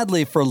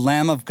badly for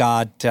Lamb of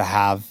God to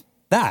have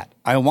that.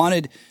 I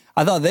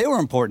thought they were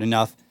important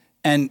enough,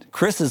 and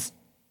Chris is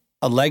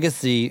a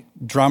legacy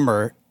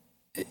drummer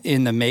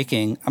in the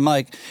making. I'm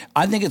like,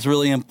 I think it's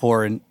really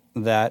important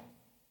that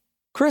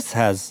Chris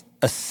has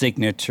a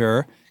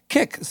signature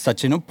kick,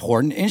 such an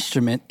important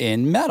instrument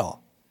in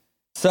metal.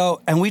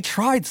 So, and we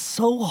tried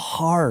so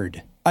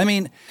hard. I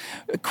mean,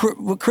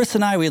 Chris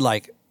and I, we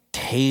like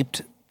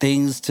taped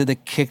things to the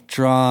kick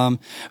drum.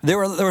 There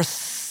were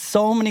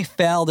so many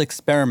failed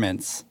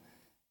experiments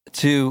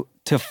to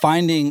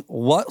finding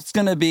what's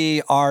going to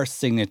be our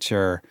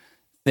signature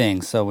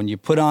thing. So when you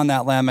put on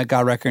that Lamb of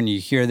God record and you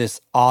hear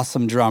this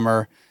awesome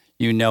drummer,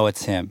 you know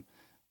it's him.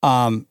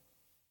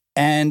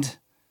 And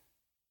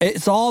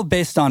it's all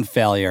based on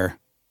failure.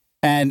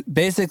 And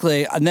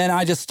basically, and then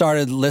I just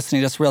started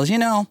listening, just realized,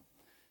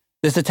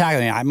 this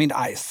attack. I mean,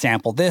 I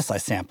sampled this, I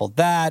sampled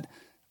that.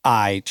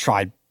 I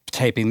tried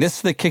taping this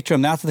to the kick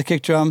drum, that to the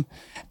kick drum.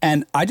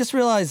 And I just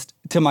realized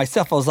to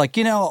myself, I was like,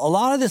 a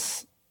lot of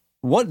this,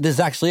 what this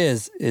actually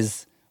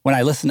is when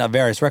I listen to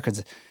various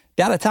records,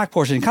 that attack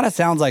portion kind of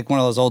sounds like one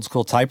of those old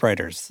school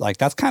typewriters. Like,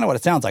 that's kind of what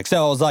it sounds like.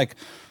 So I was like,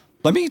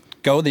 let me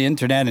go to the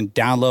internet and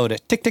download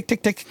it. Tick, tick,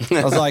 tick, tick.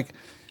 I was like,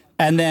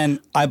 and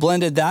then I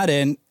blended that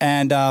in,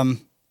 and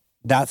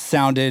that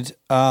sounded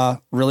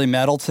really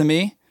metal to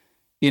me,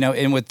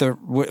 in with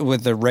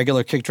the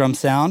regular kick drum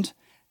sound,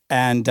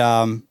 and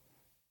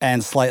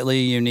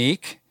slightly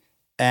unique.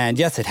 And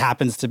yes, it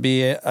happens to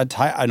be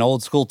an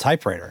old school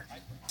typewriter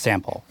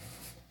sample.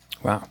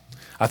 Wow.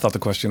 I thought the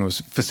question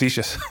was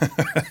facetious.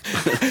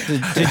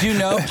 Did you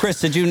know, Chris?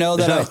 Did you know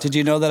that? Did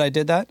you know that I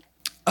did that?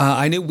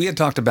 I knew we had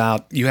talked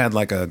about you had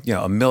like a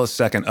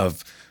millisecond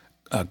of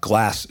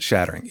glass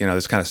shattering.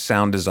 This kind of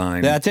sound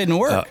design that didn't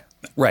work.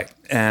 Right,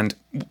 and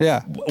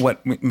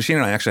what Machine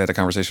and I actually had a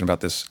conversation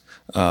about this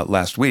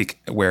last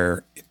week,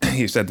 where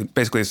he said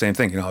basically the same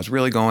thing. I was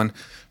really going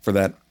for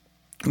that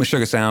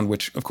Meshuggah sound,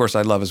 which of course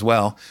I love as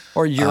well,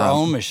 or your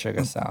own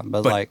Meshuggah sound,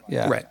 but like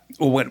right.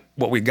 Well,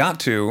 what we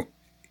got to,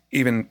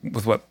 even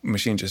with what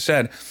Machine just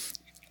said,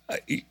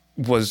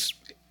 was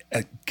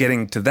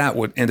getting to that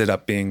what ended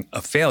up being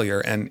a failure.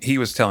 And he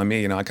was telling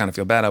me, I kind of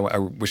feel bad. I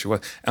wish it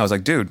was. And I was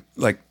like, dude,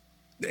 like,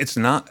 it's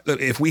not,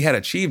 if we had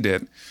achieved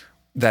it,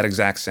 that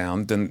exact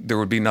sound, then there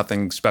would be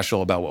nothing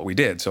special about what we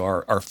did. So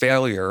our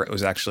failure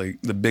was actually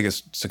the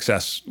biggest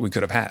success we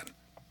could have had.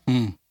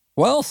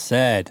 Well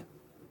said.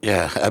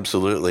 Yeah,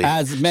 absolutely.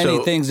 As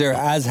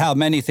how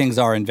many things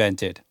are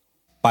invented,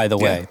 by the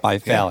way, by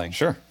failing. Yeah,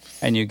 sure.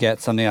 And you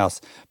get something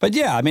else. But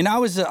yeah, I mean, I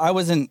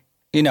wasn't,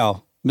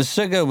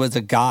 Meshuggah was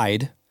a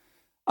guide,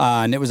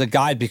 and it was a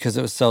guide because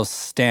it was so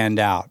stand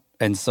out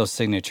and so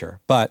signature.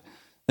 But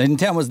the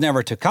intent was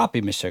never to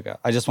copy Meshuggah.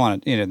 I just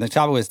wanted, the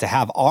topic was to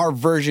have our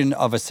version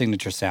of a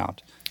signature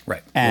sound.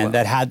 Right. And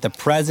that had the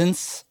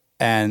presence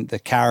and the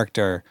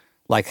character,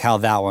 like how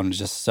that one was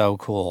just so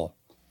cool.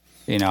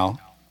 It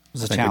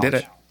was a challenge. We did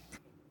it.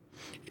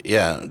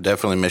 Yeah,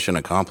 definitely mission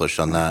accomplished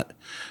on that.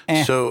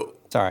 So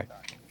it's all right.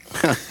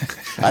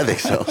 I think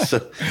so.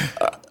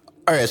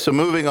 All right. So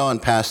moving on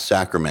past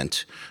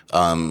Sacrament,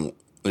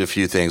 a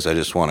few things I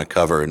just want to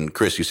cover. And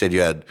Chris, you said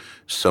you had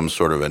some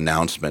sort of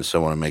announcement, so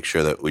I want to make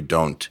sure that we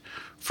don't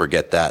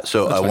forget that.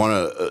 So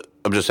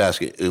I'm just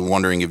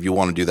wondering if you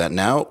want to do that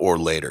now or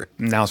later.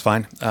 Now's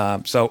fine.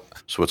 So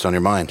what's on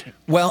your mind?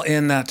 Well,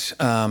 in that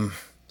I'm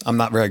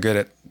not very good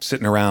at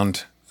sitting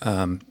around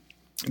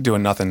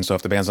doing nothing. So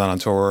if the band's not on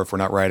tour, if we're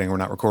not writing, we're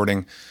not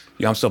recording,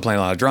 I'm still playing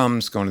a lot of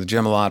drums, going to the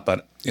gym a lot,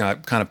 but I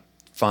kind of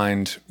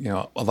find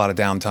a lot of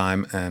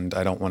downtime, and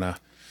I don't want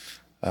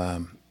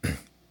to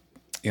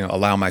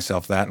allow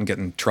myself that and get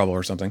in trouble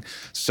or something.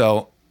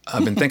 So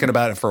I've been thinking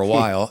about it for a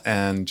while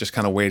and just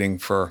kind of waiting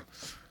for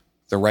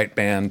the right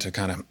band to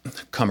kind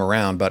of come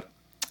around. But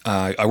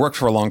I worked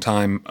for a long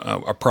time.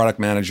 A product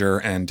manager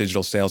and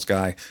digital sales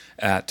guy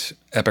at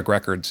Epic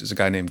Records is a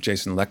guy named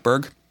Jason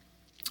Leckberg.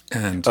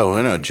 And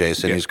I know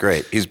Jason. Yeah. He's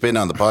great. He's been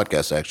on the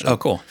podcast, actually. Oh,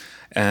 cool.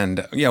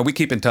 And we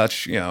keep in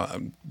touch,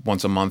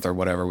 once a month or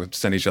whatever. We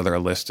send each other a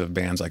list of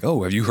bands like,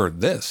 oh, have you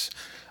heard this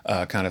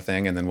kind of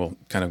thing? And then we'll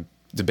kind of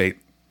debate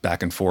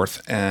back and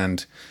forth.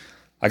 And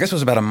I guess it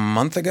was about a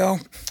month ago,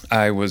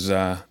 I was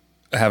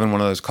having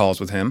one of those calls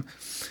with him,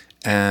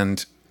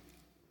 and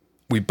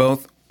we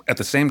both at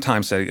the same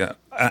time said,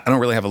 I don't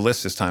really have a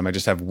list this time. I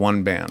just have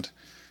one band.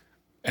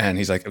 And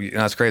he's like,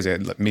 that's crazy.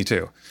 Me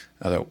too.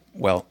 I thought,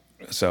 well,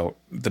 so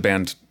the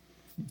band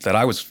that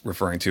I was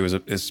referring to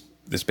is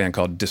this band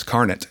called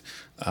Discarnate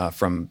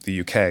from the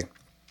UK.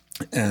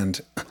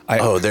 And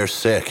they're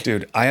sick.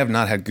 Dude, I have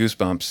not had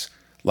goosebumps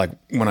like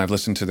when I've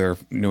listened to their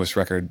newest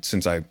record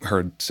since I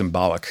heard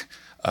Symbolic.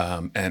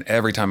 And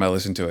every time I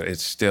listen to it,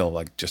 it's still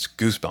like just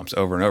goosebumps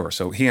over and over.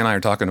 So he and I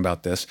are talking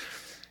about this.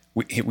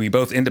 We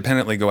both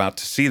independently go out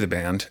to see the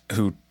band,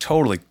 who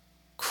totally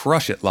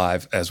crush it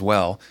live as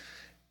well,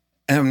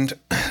 and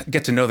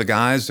get to know the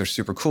guys. They're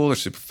super cool. They're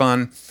super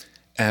fun.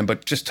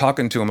 But just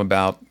talking to them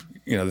about,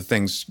 the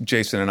things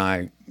Jason and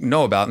I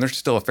know about, and they're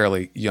still a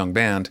fairly young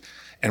band,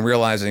 and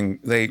realizing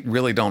they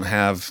really don't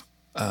have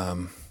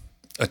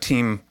a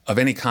team of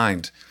any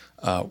kind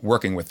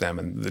working with them.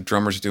 And the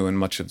drummer's doing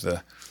much of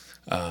the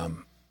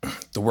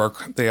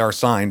work. They are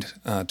signed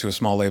to a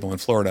small label in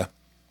Florida,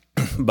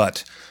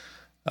 but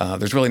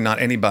there's really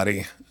not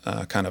anybody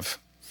kind of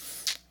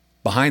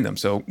behind them.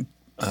 So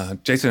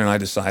Jason and I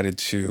decided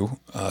to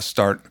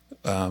start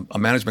a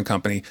management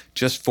company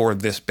just for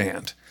this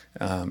band.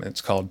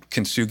 It's called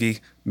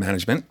Kintsugi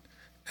Management,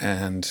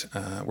 and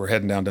we're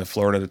heading down to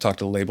Florida to talk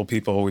to the label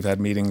people. We've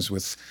had meetings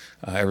with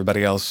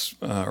everybody else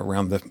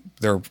around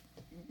they're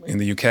in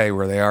the UK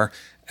where they are,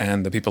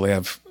 and the people they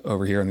have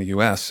over here in the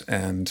US,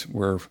 and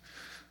we're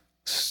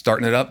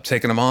starting it up,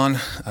 taking them on.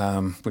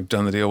 We've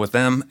done the deal with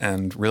them,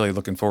 and really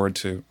looking forward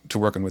to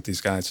working with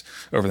these guys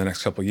over the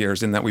next couple of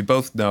years, in that we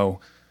both know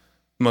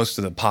most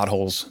of the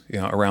potholes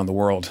around the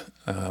world,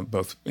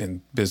 both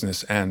in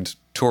business and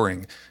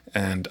touring.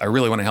 And I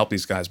really want to help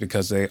these guys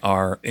because they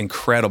are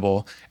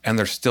incredible and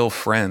they're still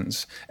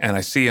friends. And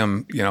I see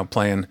them,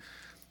 playing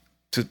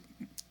to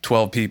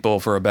 12 people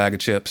for a bag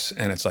of chips.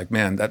 And it's like,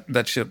 man,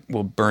 that shit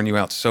will burn you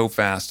out so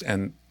fast.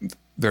 And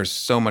there's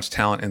so much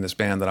talent in this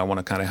band that I want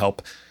to kind of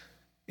help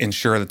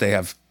ensure that they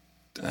have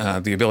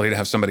the ability to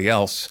have somebody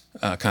else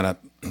kind of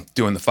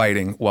doing the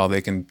fighting while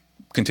they can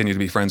continue to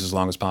be friends as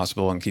long as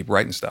possible and keep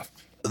writing stuff.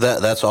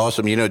 That's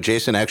awesome.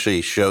 Jason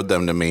actually showed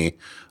them to me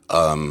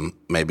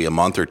maybe a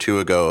month or two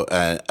ago.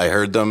 I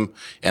heard them,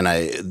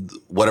 and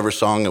whatever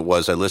song it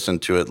was, I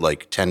listened to it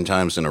like 10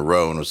 times in a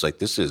row and was like,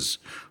 this is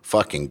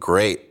fucking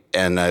great.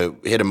 And I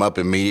hit him up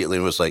immediately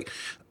and was like,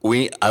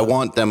 I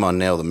want them on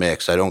Nail the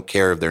Mix. I don't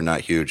care if they're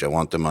not huge. I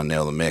want them on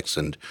Nail the Mix.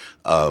 And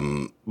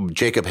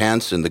Jacob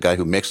Hansen, the guy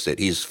who mixed it,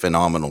 he's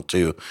phenomenal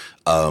too.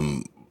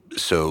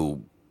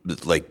 So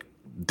like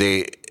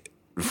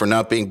for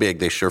not being big,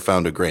 they sure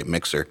found a great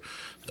mixer.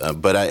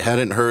 But I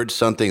hadn't heard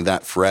something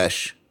that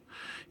fresh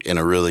in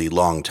a really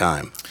long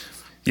time.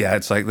 Yeah,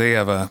 it's like they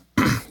have I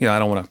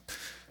don't want to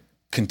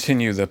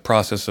continue the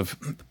process of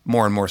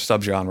more and more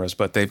subgenres,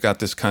 but they've got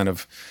this kind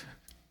of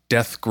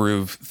death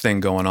groove thing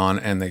going on,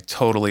 and they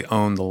totally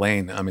own the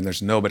lane. I mean,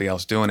 there's nobody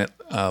else doing it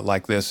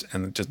like this,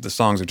 and the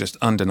songs are just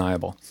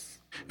undeniable.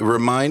 It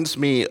reminds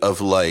me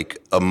of like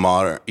a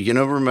modern,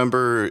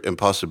 remember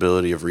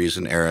Impossibility of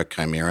Reason era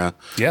Chimera?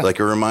 Yeah. Like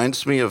it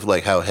reminds me of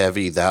like how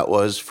heavy that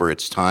was for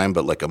its time,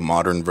 but like a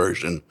modern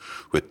version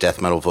with death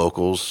metal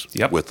vocals.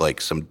 Yep. With like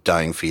some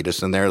dying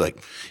fetus in there.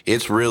 Like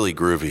it's really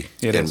groovy.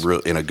 It is.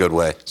 In a good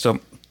way. So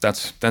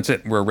that's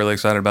it. We're really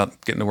excited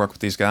about getting to work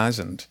with these guys,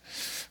 and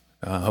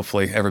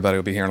hopefully everybody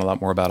will be hearing a lot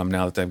more about them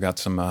now that they've got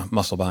some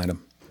muscle behind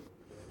them.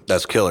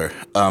 That's killer.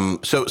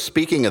 So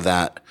speaking of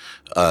that,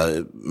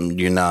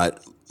 you're not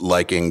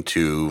liking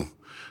to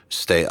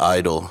stay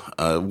idle.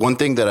 One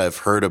thing that I've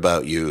heard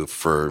about you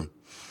for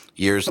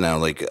years now,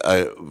 like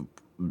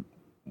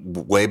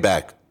way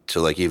back to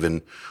like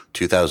even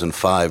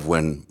 2005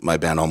 when my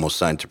band almost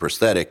signed to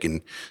Prosthetic,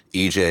 and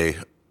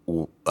EJ,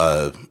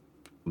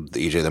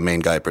 the main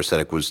guy at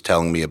Prosthetic, was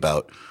telling me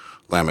about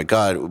Lamb of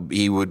God.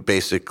 He would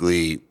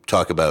basically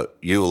talk about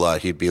you a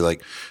lot. He'd be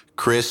like,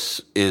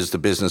 Chris is the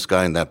business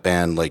guy in that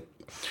band. Like,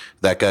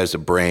 that guy's a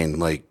brain.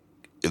 Like,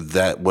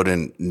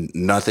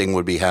 nothing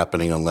would be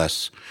happening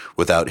unless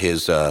without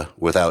his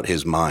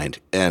mind.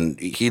 And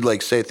he'd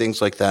like say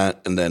things like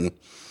that. And then,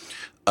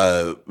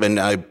 and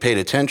I paid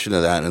attention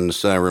to that. And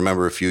so I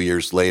remember a few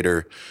years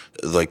later,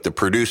 like the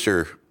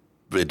producer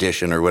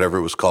edition or whatever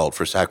it was called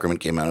for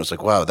Sacrament came out. I was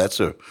like, wow, that's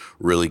a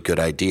really good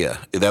idea.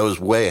 That was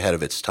way ahead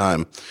of its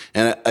time.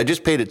 And I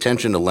just paid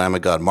attention to Lamb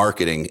of God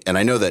marketing. And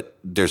I know that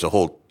there's a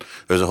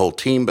whole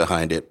team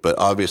behind it, but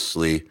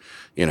obviously,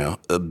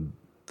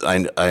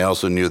 I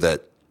also knew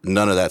that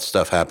none of that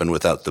stuff happened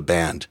without the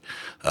band.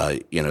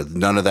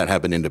 None of that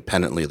happened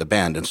independently of the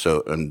band.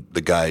 And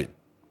the guy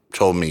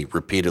told me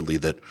repeatedly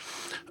that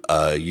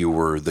you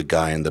were the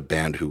guy in the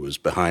band who was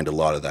behind a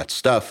lot of that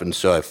stuff. And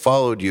so I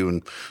followed you,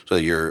 and so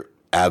you're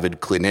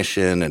avid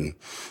clinician. And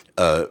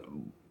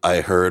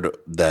I heard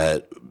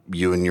that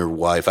you and your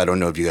wife, I don't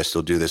know if you guys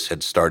still do this,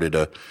 had started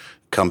a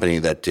company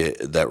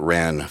that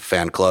ran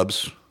fan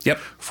clubs. Yep.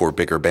 For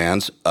bigger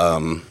bands.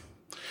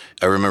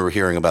 I remember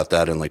hearing about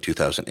that in like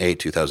 2008,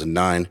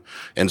 2009.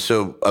 And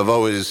so I've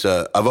always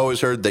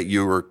heard that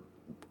you were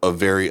a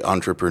very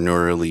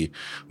entrepreneurially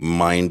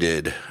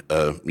minded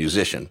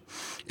musician.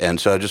 And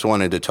so I just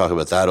wanted to talk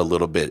about that a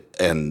little bit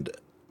and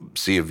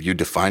see if you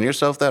define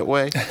yourself that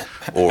way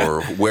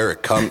or where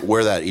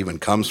that even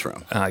comes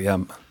from. Yeah,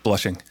 I'm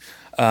blushing.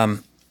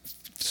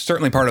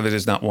 Certainly part of it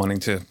is not wanting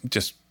to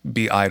just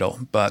be idle,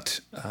 but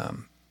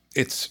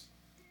it's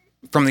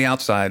from the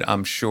outside,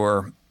 I'm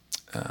sure,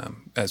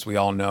 as we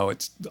all know,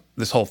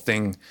 this whole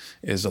thing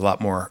is a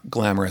lot more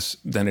glamorous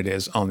than it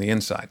is on the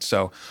inside.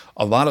 So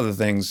a lot of the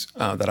things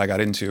that I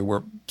got into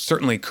were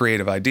certainly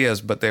creative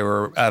ideas, but they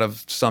were out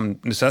of some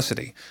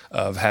necessity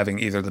of having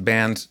either the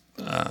band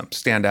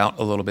stand out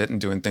a little bit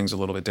and doing things a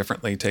little bit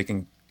differently,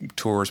 taking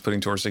tours,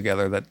 putting tours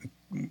together that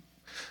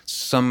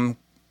some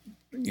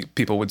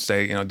people would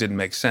say, didn't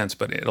make sense,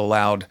 but it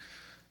allowed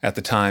at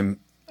the time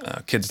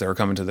kids that were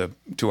coming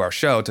to our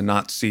show to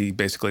not see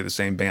basically the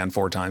same band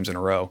 4 times in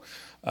a row,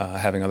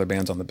 having other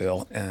bands on the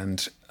bill,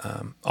 and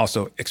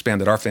also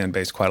expanded our fan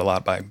base quite a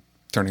lot by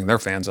turning their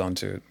fans on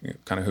to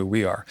kind of who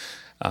we are.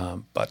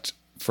 But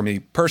for me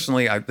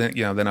personally,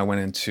 then I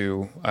went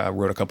into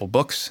wrote a couple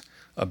books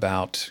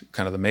about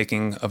kind of the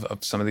making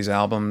of some of these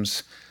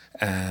albums,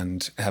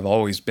 and have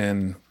always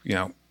been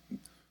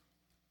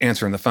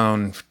answering the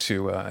phone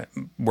to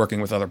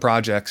working with other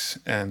projects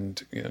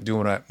and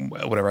doing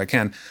whatever I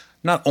can,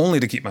 not only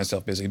to keep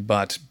myself busy,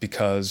 but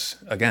because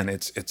again,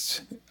 it's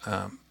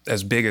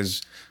as big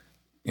as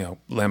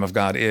Lamb of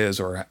God is,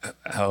 or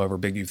however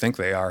big you think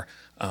they are.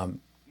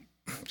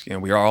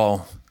 We are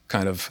all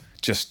kind of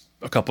just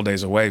a couple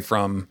days away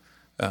from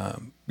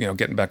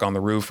getting back on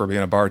the roof or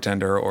being a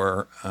bartender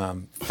or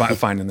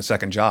finding the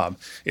second job.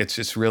 It's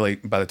just really,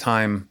 by the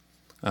time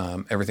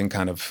everything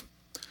kind of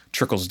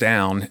trickles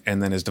down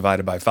and then is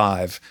divided by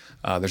 5,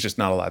 there's just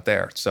not a lot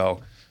there.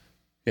 So,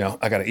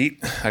 I got to eat,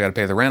 I got to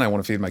pay the rent, I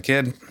want to feed my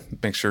kid,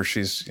 make sure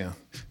she's,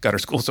 got her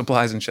school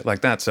supplies and shit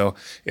like that. So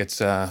it's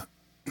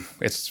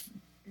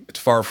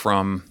far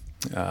from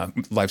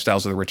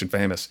lifestyles of the rich and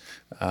famous.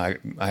 I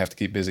have to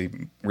keep busy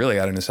really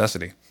out of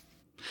necessity.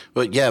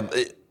 But yeah,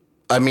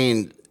 I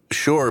mean,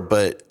 sure,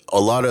 but a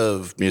lot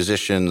of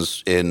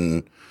musicians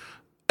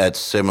at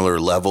similar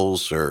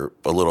levels or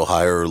a little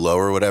higher or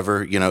lower or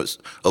whatever,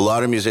 a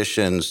lot of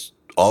musicians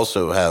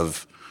also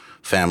have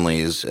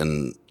families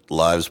and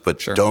lives,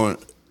 but sure.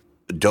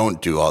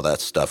 don't do all that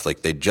stuff.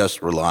 Like they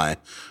just rely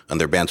on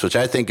their bands, which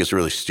I think is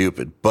really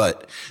stupid.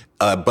 But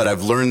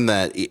I've learned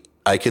that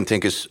I can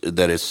think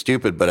that it's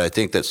stupid, but I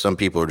think that some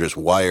people are just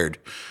wired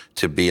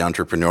to be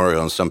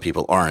entrepreneurial and some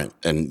people aren't.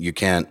 And you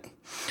can't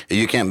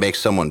make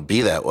someone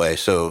be that way.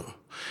 So,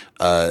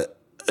 I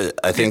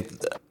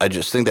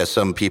just think that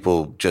some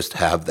people just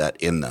have that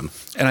in them,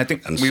 and I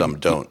think some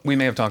don't. We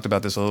may have talked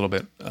about this a little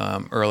bit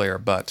earlier,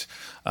 but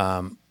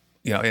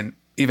in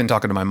even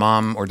talking to my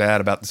mom or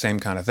dad about the same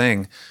kind of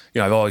thing,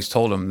 I've always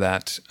told them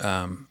that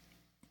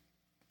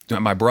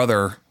my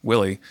brother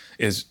Willie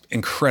is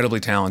incredibly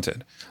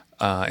talented.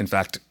 In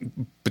fact,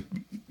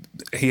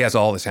 he has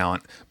all the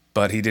talent,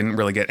 but he didn't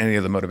really get any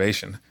of the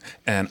motivation,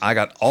 and I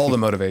got all the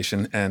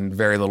motivation and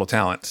very little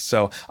talent.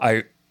 So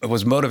I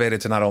was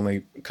motivated to not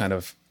only kind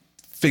of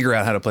figure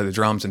out how to play the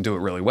drums and do it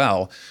really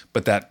well,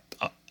 but that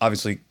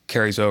obviously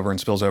carries over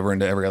and spills over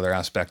into every other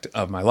aspect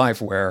of my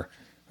life where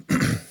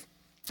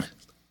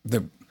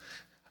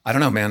I don't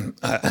know, man.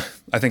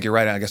 I think you're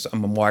right. I guess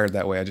I'm wired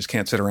that way. I just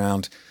can't sit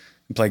around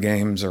and play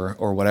games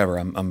or whatever.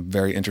 I'm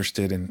very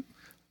interested in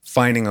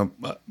finding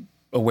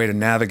a way to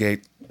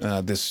navigate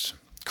this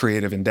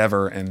creative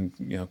endeavor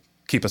and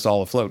keep us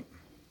all afloat.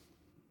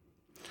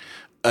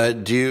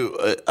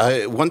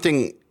 One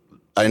thing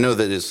I know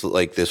that is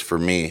like this for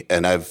me,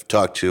 and I've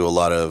talked to a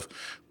lot of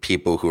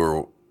people who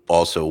are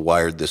also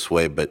wired this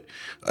way, but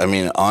I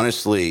mean,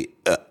 honestly,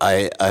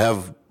 I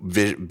have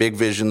big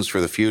visions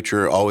for the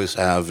future, always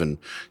have, and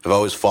have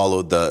always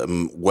followed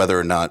whether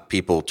or not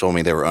people told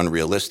me they were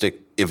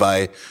unrealistic. If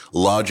I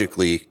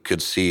logically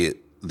could see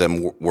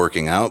them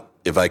working out,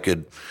 if I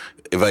could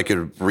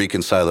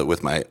reconcile it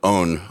with my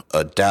own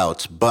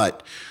doubts,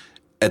 but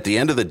at the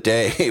end of the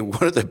day,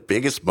 one of the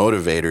biggest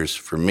motivators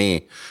for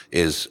me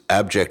is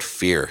abject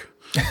fear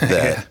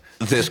that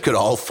this could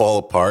all fall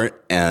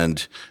apart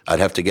and I'd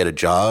have to get a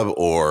job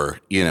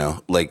or,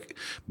 like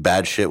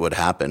bad shit would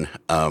happen.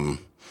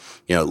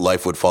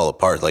 Life would fall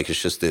apart. Like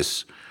it's just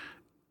this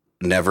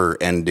never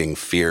ending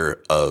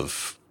fear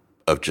of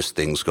just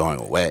things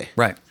going away.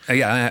 Right.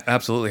 Yeah, I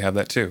absolutely have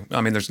that too.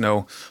 I mean, there's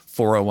no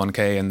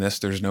 401k in this.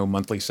 There's no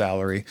monthly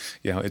salary.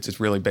 It's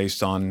really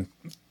based on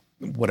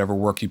whatever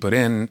work you put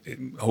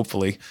in.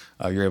 Hopefully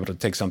you're able to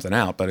take something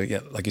out. But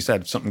like you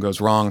said, if something goes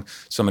wrong,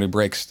 somebody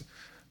breaks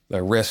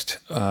their wrist,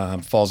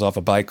 falls off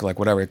a bike, like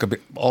whatever, it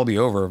could all be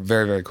over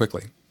very, very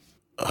quickly.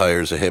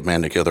 Hires a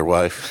hitman to kill their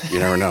wife. You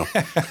never know.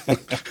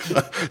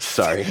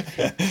 Sorry.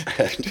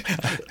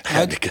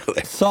 Had to go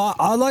there. So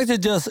I'd like to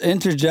just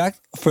interject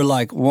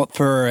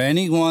for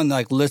anyone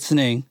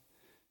listening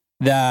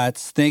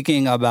that's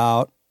thinking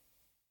about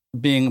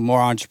being more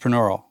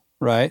entrepreneurial,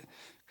 right?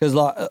 Because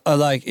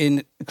like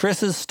in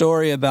Chris's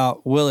story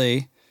about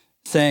Willie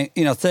saying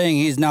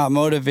he's not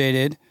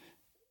motivated,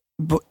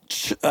 but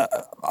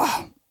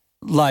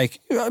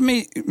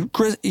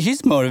Chris,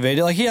 he's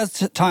motivated. Like he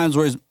has times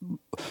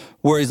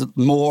where he's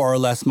more or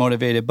less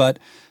motivated. But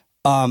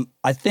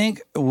I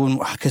think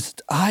because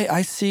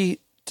I see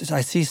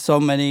so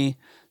many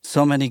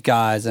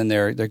guys and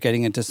they're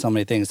getting into so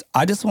many things.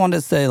 I just want to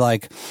say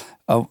like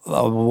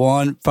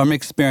one from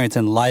experience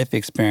and life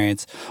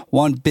experience,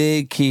 one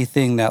big key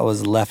thing that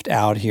was left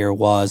out here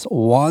was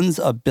one's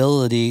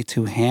ability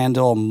to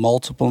handle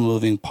multiple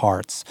moving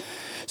parts.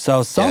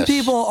 So some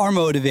people are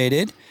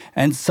motivated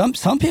and some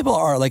people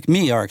are like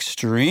me, are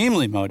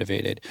extremely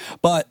motivated.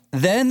 But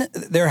then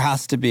there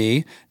has to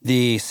be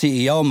the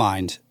CEO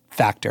mind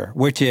factor,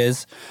 which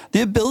is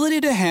the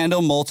ability to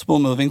handle multiple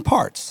moving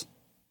parts,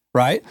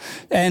 right?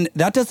 And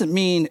that doesn't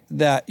mean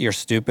that you're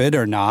stupid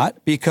or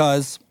not,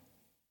 because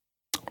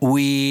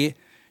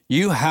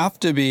you have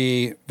to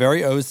be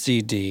very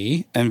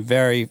OCD and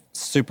very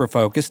super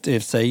focused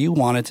if, say, you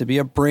wanted to be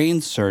a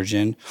brain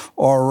surgeon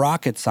or a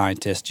rocket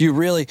scientist.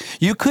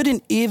 You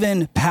couldn't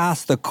even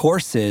pass the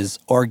courses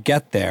or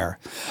get there.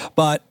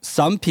 But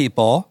some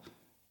people,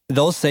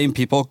 those same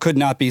people, could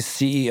not be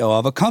CEO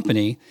of a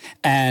company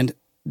and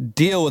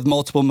deal with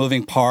multiple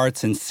moving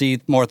parts and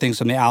see more things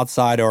from the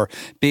outside or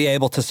be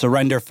able to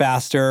surrender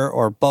faster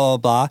or blah,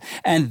 blah, blah.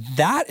 And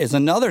that is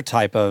another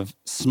type of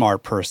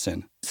smart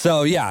person.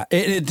 So yeah,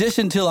 in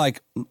addition to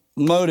like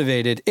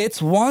motivated,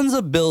 it's one's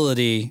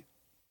ability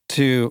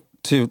to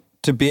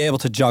be able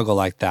to juggle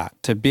like that,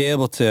 to be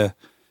able to,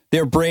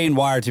 their brain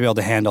wired to be able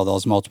to handle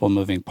those multiple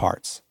moving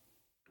parts.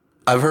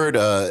 I've heard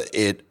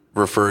it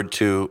referred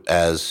to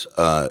as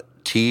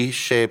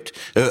T-shaped.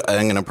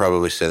 I'm going to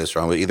probably say this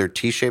wrong, but either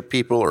T-shaped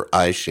people or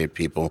I-shaped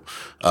people.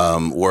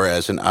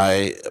 Whereas an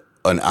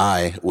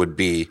I would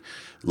be,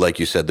 like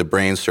you said, the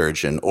brain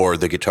surgeon or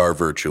the guitar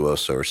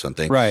virtuoso or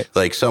something. Right.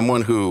 Like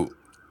someone who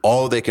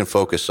all they can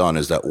focus on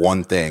is that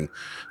one thing,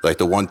 like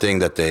the one thing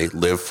that they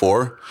live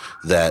for,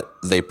 that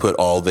they put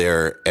all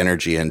their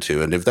energy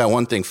into. And if that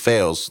one thing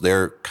fails,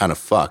 they're kind of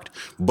fucked.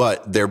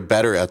 But they're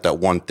better at that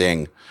one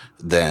thing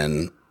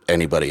than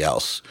anybody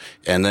else.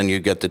 And then you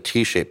get the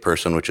T-shaped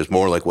person, which is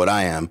more like what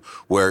I am,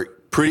 where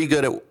pretty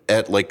good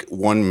at like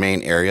one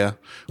main area,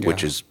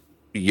 which is,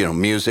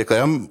 music.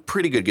 Like, I'm a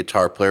pretty good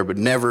guitar player, but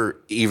never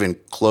even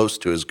close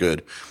to as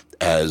good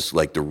as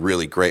like the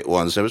really great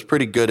ones. I was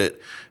pretty good at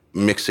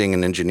mixing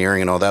and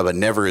engineering and all that, but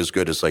never as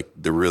good as like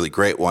the really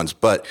great ones.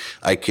 But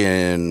I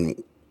can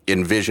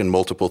envision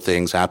multiple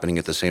things happening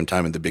at the same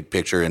time in the big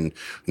picture and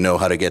know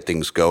how to get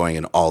things going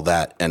and all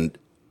that. And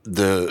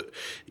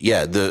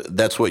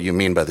that's what you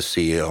mean by the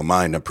CEO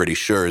mind, I'm pretty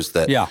sure,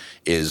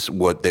 is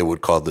what they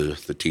would call the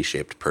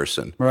T-shaped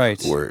person.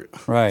 Right. Where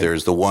right.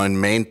 There's the one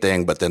main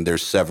thing, but then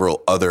there's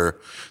several other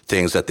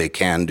things that they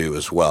can do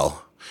as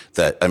well.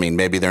 That, I mean,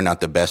 maybe they're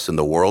not the best in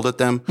the world at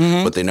them,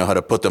 but they know how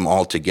to put them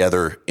all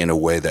together in a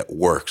way that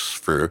works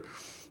for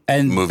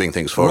moving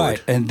things forward.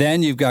 Right. And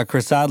then you've got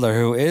Chris Adler,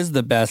 who is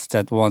the best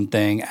at one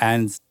thing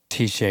and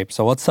T-shaped.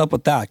 So what's up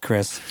with that,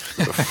 Chris?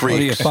 Freaks. What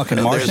are you, a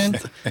fucking Martian?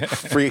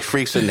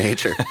 Freaks in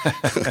nature.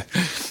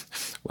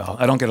 Well,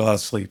 I don't get a lot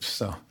of sleep,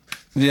 so.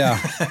 Yeah.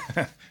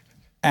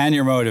 And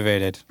you're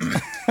motivated.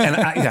 And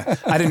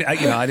I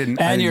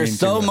didn't. And you're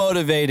so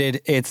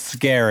motivated, it's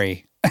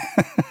scary.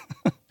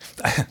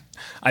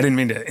 I didn't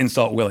mean to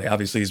insult Willie.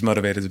 Obviously, he's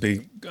motivated to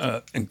be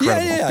an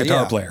incredible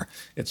guitar player.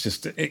 It's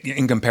just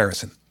in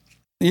comparison.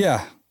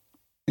 Yeah.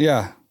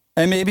 Yeah.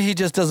 And maybe he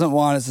just doesn't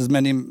want as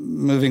many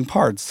moving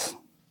parts.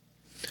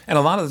 And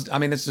a lot of,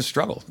 it's a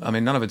struggle.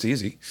 None of it's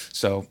easy.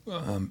 So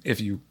if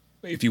you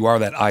are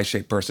that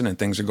I-shaped person and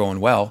things are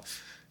going well,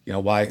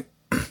 why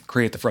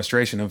create the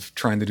frustration of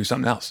trying to do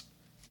something else?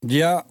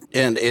 Yeah.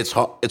 And it's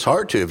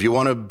hard to, if you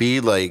want to be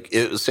like,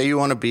 say you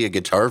want to be a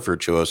guitar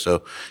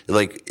virtuoso,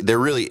 like there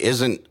really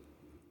isn't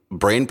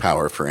brain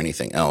power for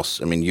anything else.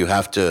 You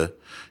got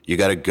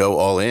to go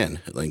all in.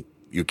 Like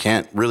you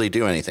can't really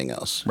do anything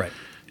else. Right.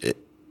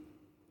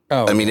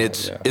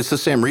 It's the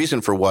same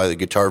reason for why the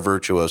guitar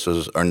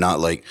virtuosos are not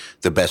like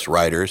the best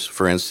writers,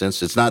 for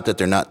instance. It's not that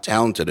they're not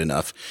talented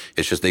enough.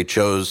 It's just they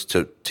chose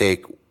to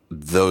take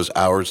those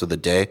hours of the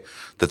day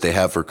that they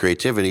have for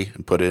creativity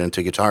and put it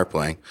into guitar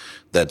playing.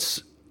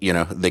 That's,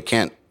 they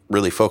can't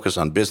really focus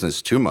on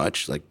business too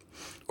much, like,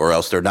 or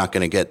else they're not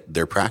going to get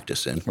their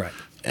practice in. Right.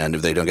 And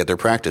if they don't get their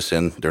practice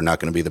in, they're not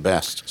going to be the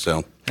best.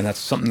 So, and that's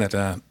something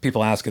that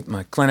people ask at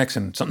my clinics,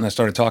 and something I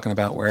started talking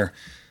about, where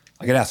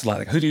I get asked a lot,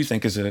 like, who do you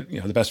think is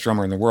the best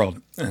drummer in the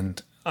world? And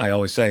I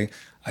always say,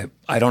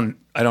 I don't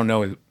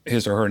know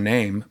his or her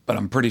name, but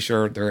I'm pretty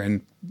sure they're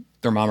in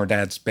their mom or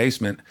dad's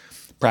basement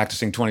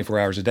practicing 24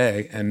 hours a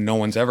day, and no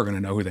one's ever going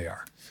to know who they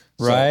are.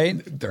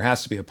 Right. So there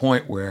has to be a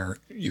point where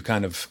you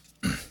kind of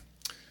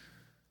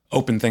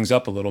open things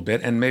up a little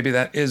bit, and maybe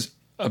that is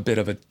a bit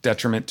of a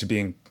detriment to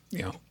being,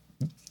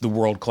 the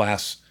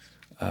world-class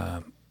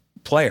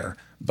player.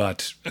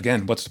 But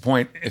again, what's the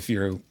point if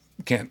you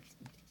can't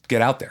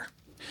get out there?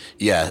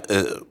 Yeah,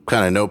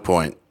 kind of no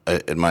point,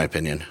 in my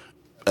opinion.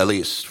 At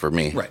least for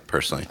me, Right.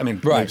 personally. I mean,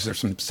 maybe there's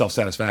some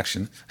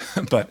self-satisfaction,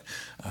 but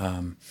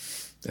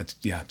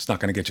it's not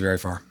going to get you very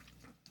far.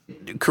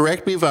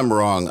 Correct me if I'm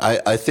wrong.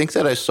 I think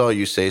that I saw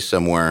you say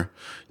somewhere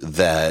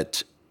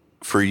that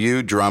for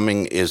you,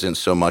 drumming isn't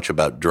so much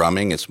about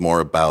drumming. It's more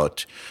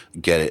about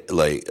a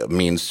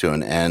means to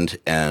an end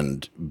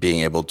and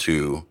being able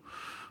to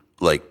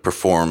like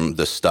perform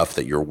the stuff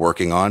that you're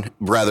working on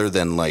rather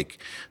than like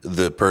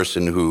the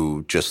person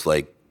who just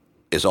like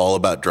is all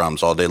about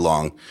drums all day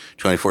long,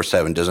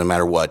 24/7, doesn't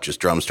matter what, just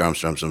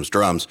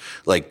drums.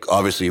 Like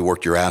obviously you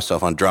worked your ass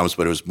off on drums,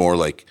 but it was more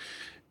like,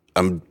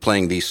 I'm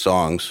playing these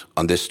songs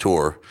on this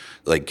tour,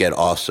 like get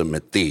awesome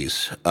at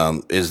these.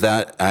 Is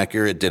that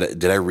accurate?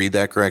 Did I read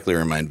that correctly,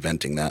 or am I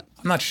inventing that?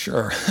 I'm not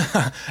sure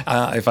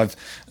if I've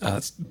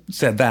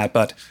said that,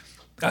 but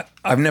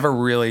I've never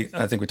really,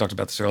 I think we talked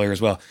about this earlier as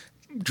well,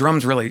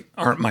 drums really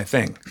aren't my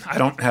thing. I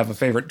don't have a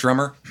favorite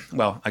drummer.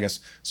 Well, I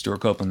guess Stuart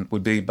Copeland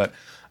would be, but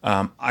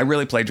I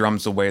really play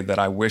drums the way that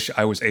I wish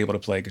I was able to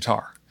play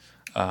guitar.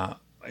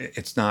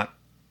 It's not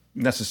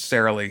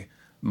necessarily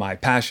my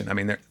passion. I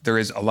mean, there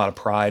is a lot of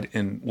pride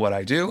in what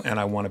I do, and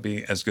I want to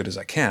be as good as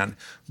I can,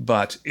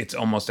 but it's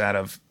almost out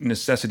of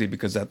necessity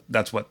because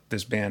that's what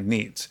this band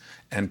needs.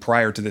 And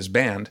prior to this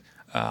band,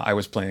 I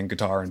was playing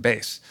guitar and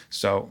bass.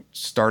 So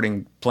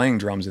starting playing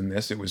drums in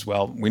this, it was,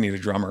 we need a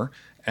drummer,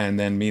 and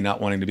then me not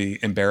wanting to be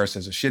embarrassed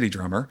as a shitty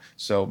drummer,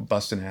 so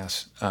busting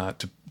ass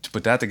to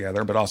put that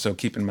together, but also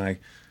keeping my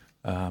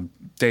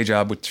day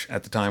job, which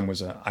at the time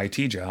was an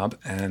IT job,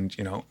 and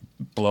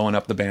blowing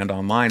up the band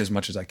online as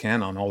much as I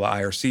can on all the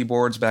IRC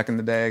boards back in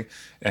the day,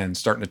 and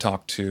starting to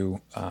talk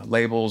to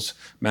labels,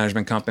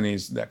 management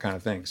companies, that kind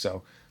of thing.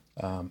 So,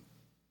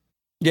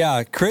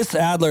 Chris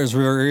Adler's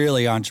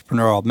really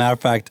entrepreneurial. Matter of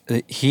fact,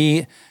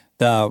 he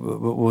got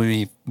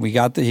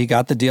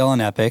the deal on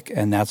Epic,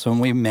 and that's when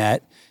we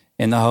met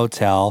in the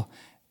hotel.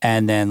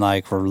 And then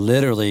for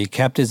literally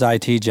kept his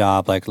IT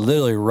job,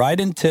 literally right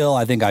until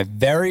I think I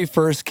very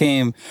first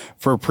came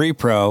for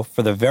pre-pro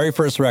for the very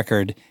first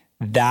record.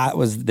 That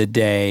was the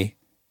day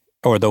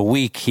or the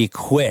week he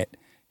quit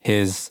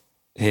his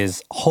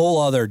whole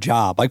other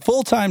job,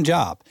 full-time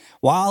job,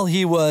 while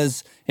he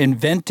was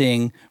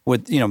inventing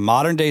with,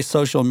 modern day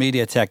social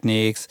media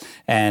techniques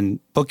and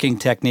booking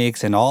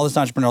techniques and all this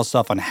entrepreneurial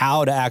stuff on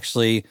how to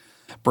actually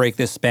break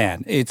this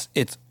band. It's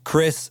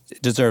Chris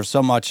deserves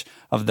so much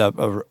of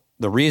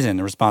the reason,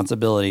 the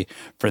responsibility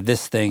for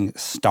this thing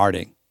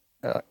starting.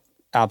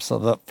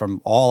 Absolutely, from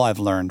all I've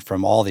learned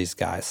from all these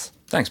guys.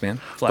 Thanks,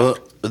 man.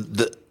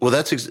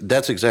 That's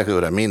exactly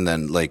what I mean.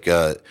 Then,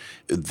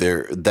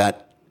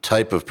 that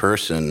type of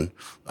person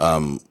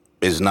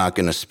is not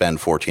going to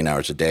spend 14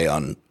 hours a day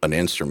on an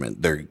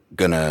instrument. They're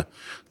gonna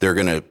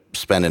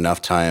spend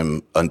enough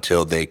time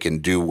until they can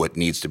do what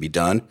needs to be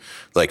done,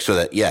 so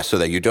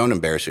that you don't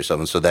embarrass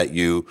yourself, and so that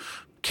you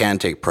can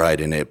take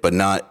pride in it, but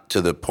not to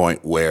the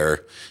point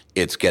where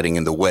it's getting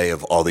in the way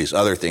of all these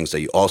other things that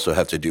you also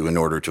have to do in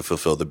order to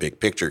fulfill the big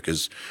picture,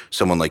 because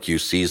someone like you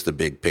sees the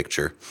bบ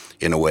picture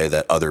in a way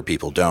that other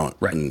people don't.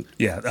 Right. And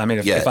I mean,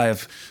 if I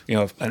have,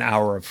 an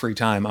hour of free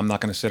time, I'm not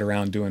going to sit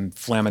around doing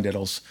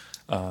flamadiddles.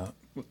 I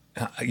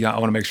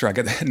want to make sure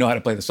I know how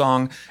to play the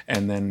song,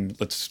 and then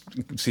let's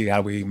see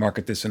how we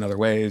market this in other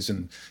ways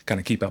and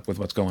kind of keep up with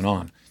what's going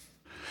on.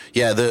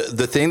 Yeah,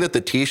 the thing that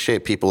the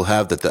T-shaped people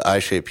have that the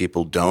I-shaped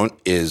people don't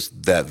is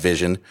that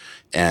vision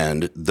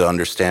and the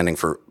understanding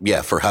for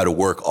how to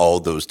work all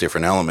those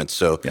different elements.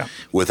 So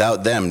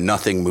without them,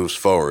 nothing moves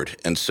forward.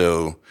 And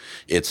so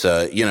it's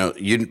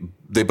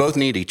they both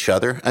need each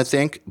other, I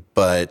think,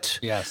 but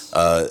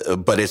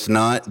but it's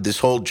not, this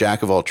whole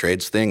jack of all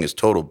trades thing is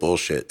total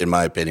bullshit in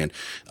my opinion,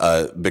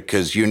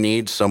 because you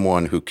need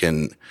someone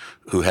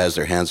who has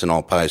their hands in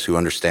all pies, who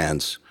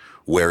understands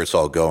where it's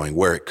all going,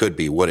 where it could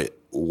be, what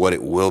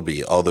it will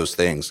be, all those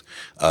things.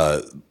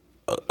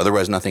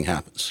 Otherwise, nothing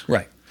happens.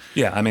 Right.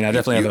 Yeah. I mean, I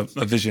definitely have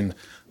a vision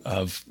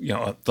of,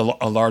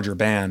 a larger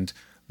band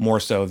more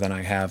so than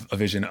I have a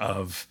vision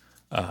of,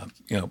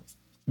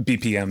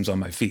 BPMs on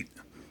my feet.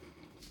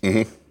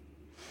 Mm-hmm.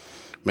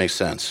 Makes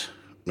sense.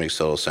 Makes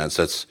total sense.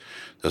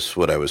 That's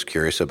what I was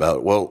curious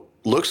about. Well,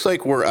 looks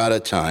like we're out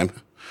of time.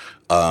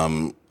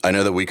 I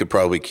know that we could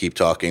probably keep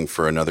talking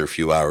for another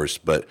few hours,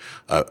 but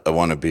I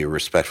want to be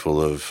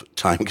respectful of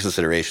time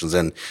considerations.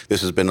 And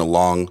this has been a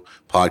long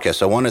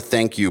podcast. I want to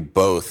thank you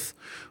both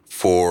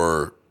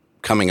for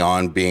coming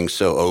on, being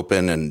so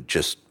open, and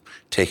just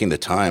taking the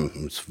time.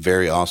 It's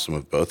very awesome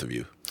of both of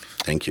you.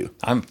 Thank you.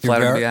 I'm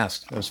flattered to be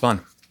asked. It was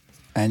fun.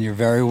 And you're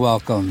very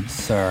welcome,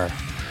 sir.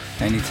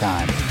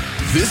 Anytime.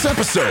 This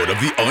episode of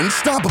the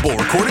Unstoppable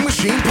Recording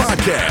Machine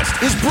podcast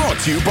is brought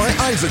to you by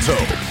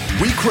iZotope.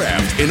 We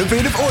craft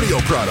innovative audio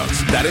products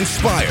that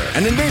inspire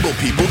and enable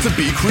people to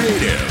be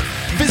creative.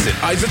 Visit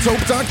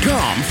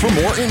iZotope.com for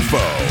more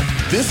info.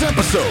 This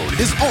episode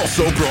is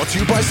also brought to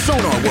you by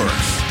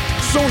SonarWorks.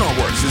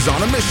 SonarWorks is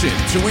on a mission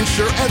to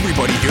ensure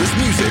everybody hears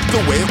music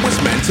the way it was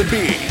meant to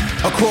be,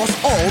 across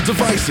all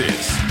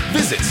devices.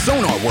 Visit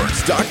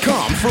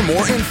SonarWorks.com for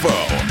more info,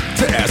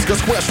 to ask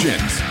us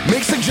questions,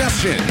 make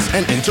suggestions,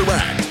 and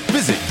interact.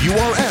 Visit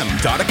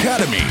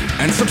urm.academy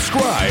and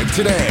subscribe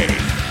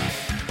today.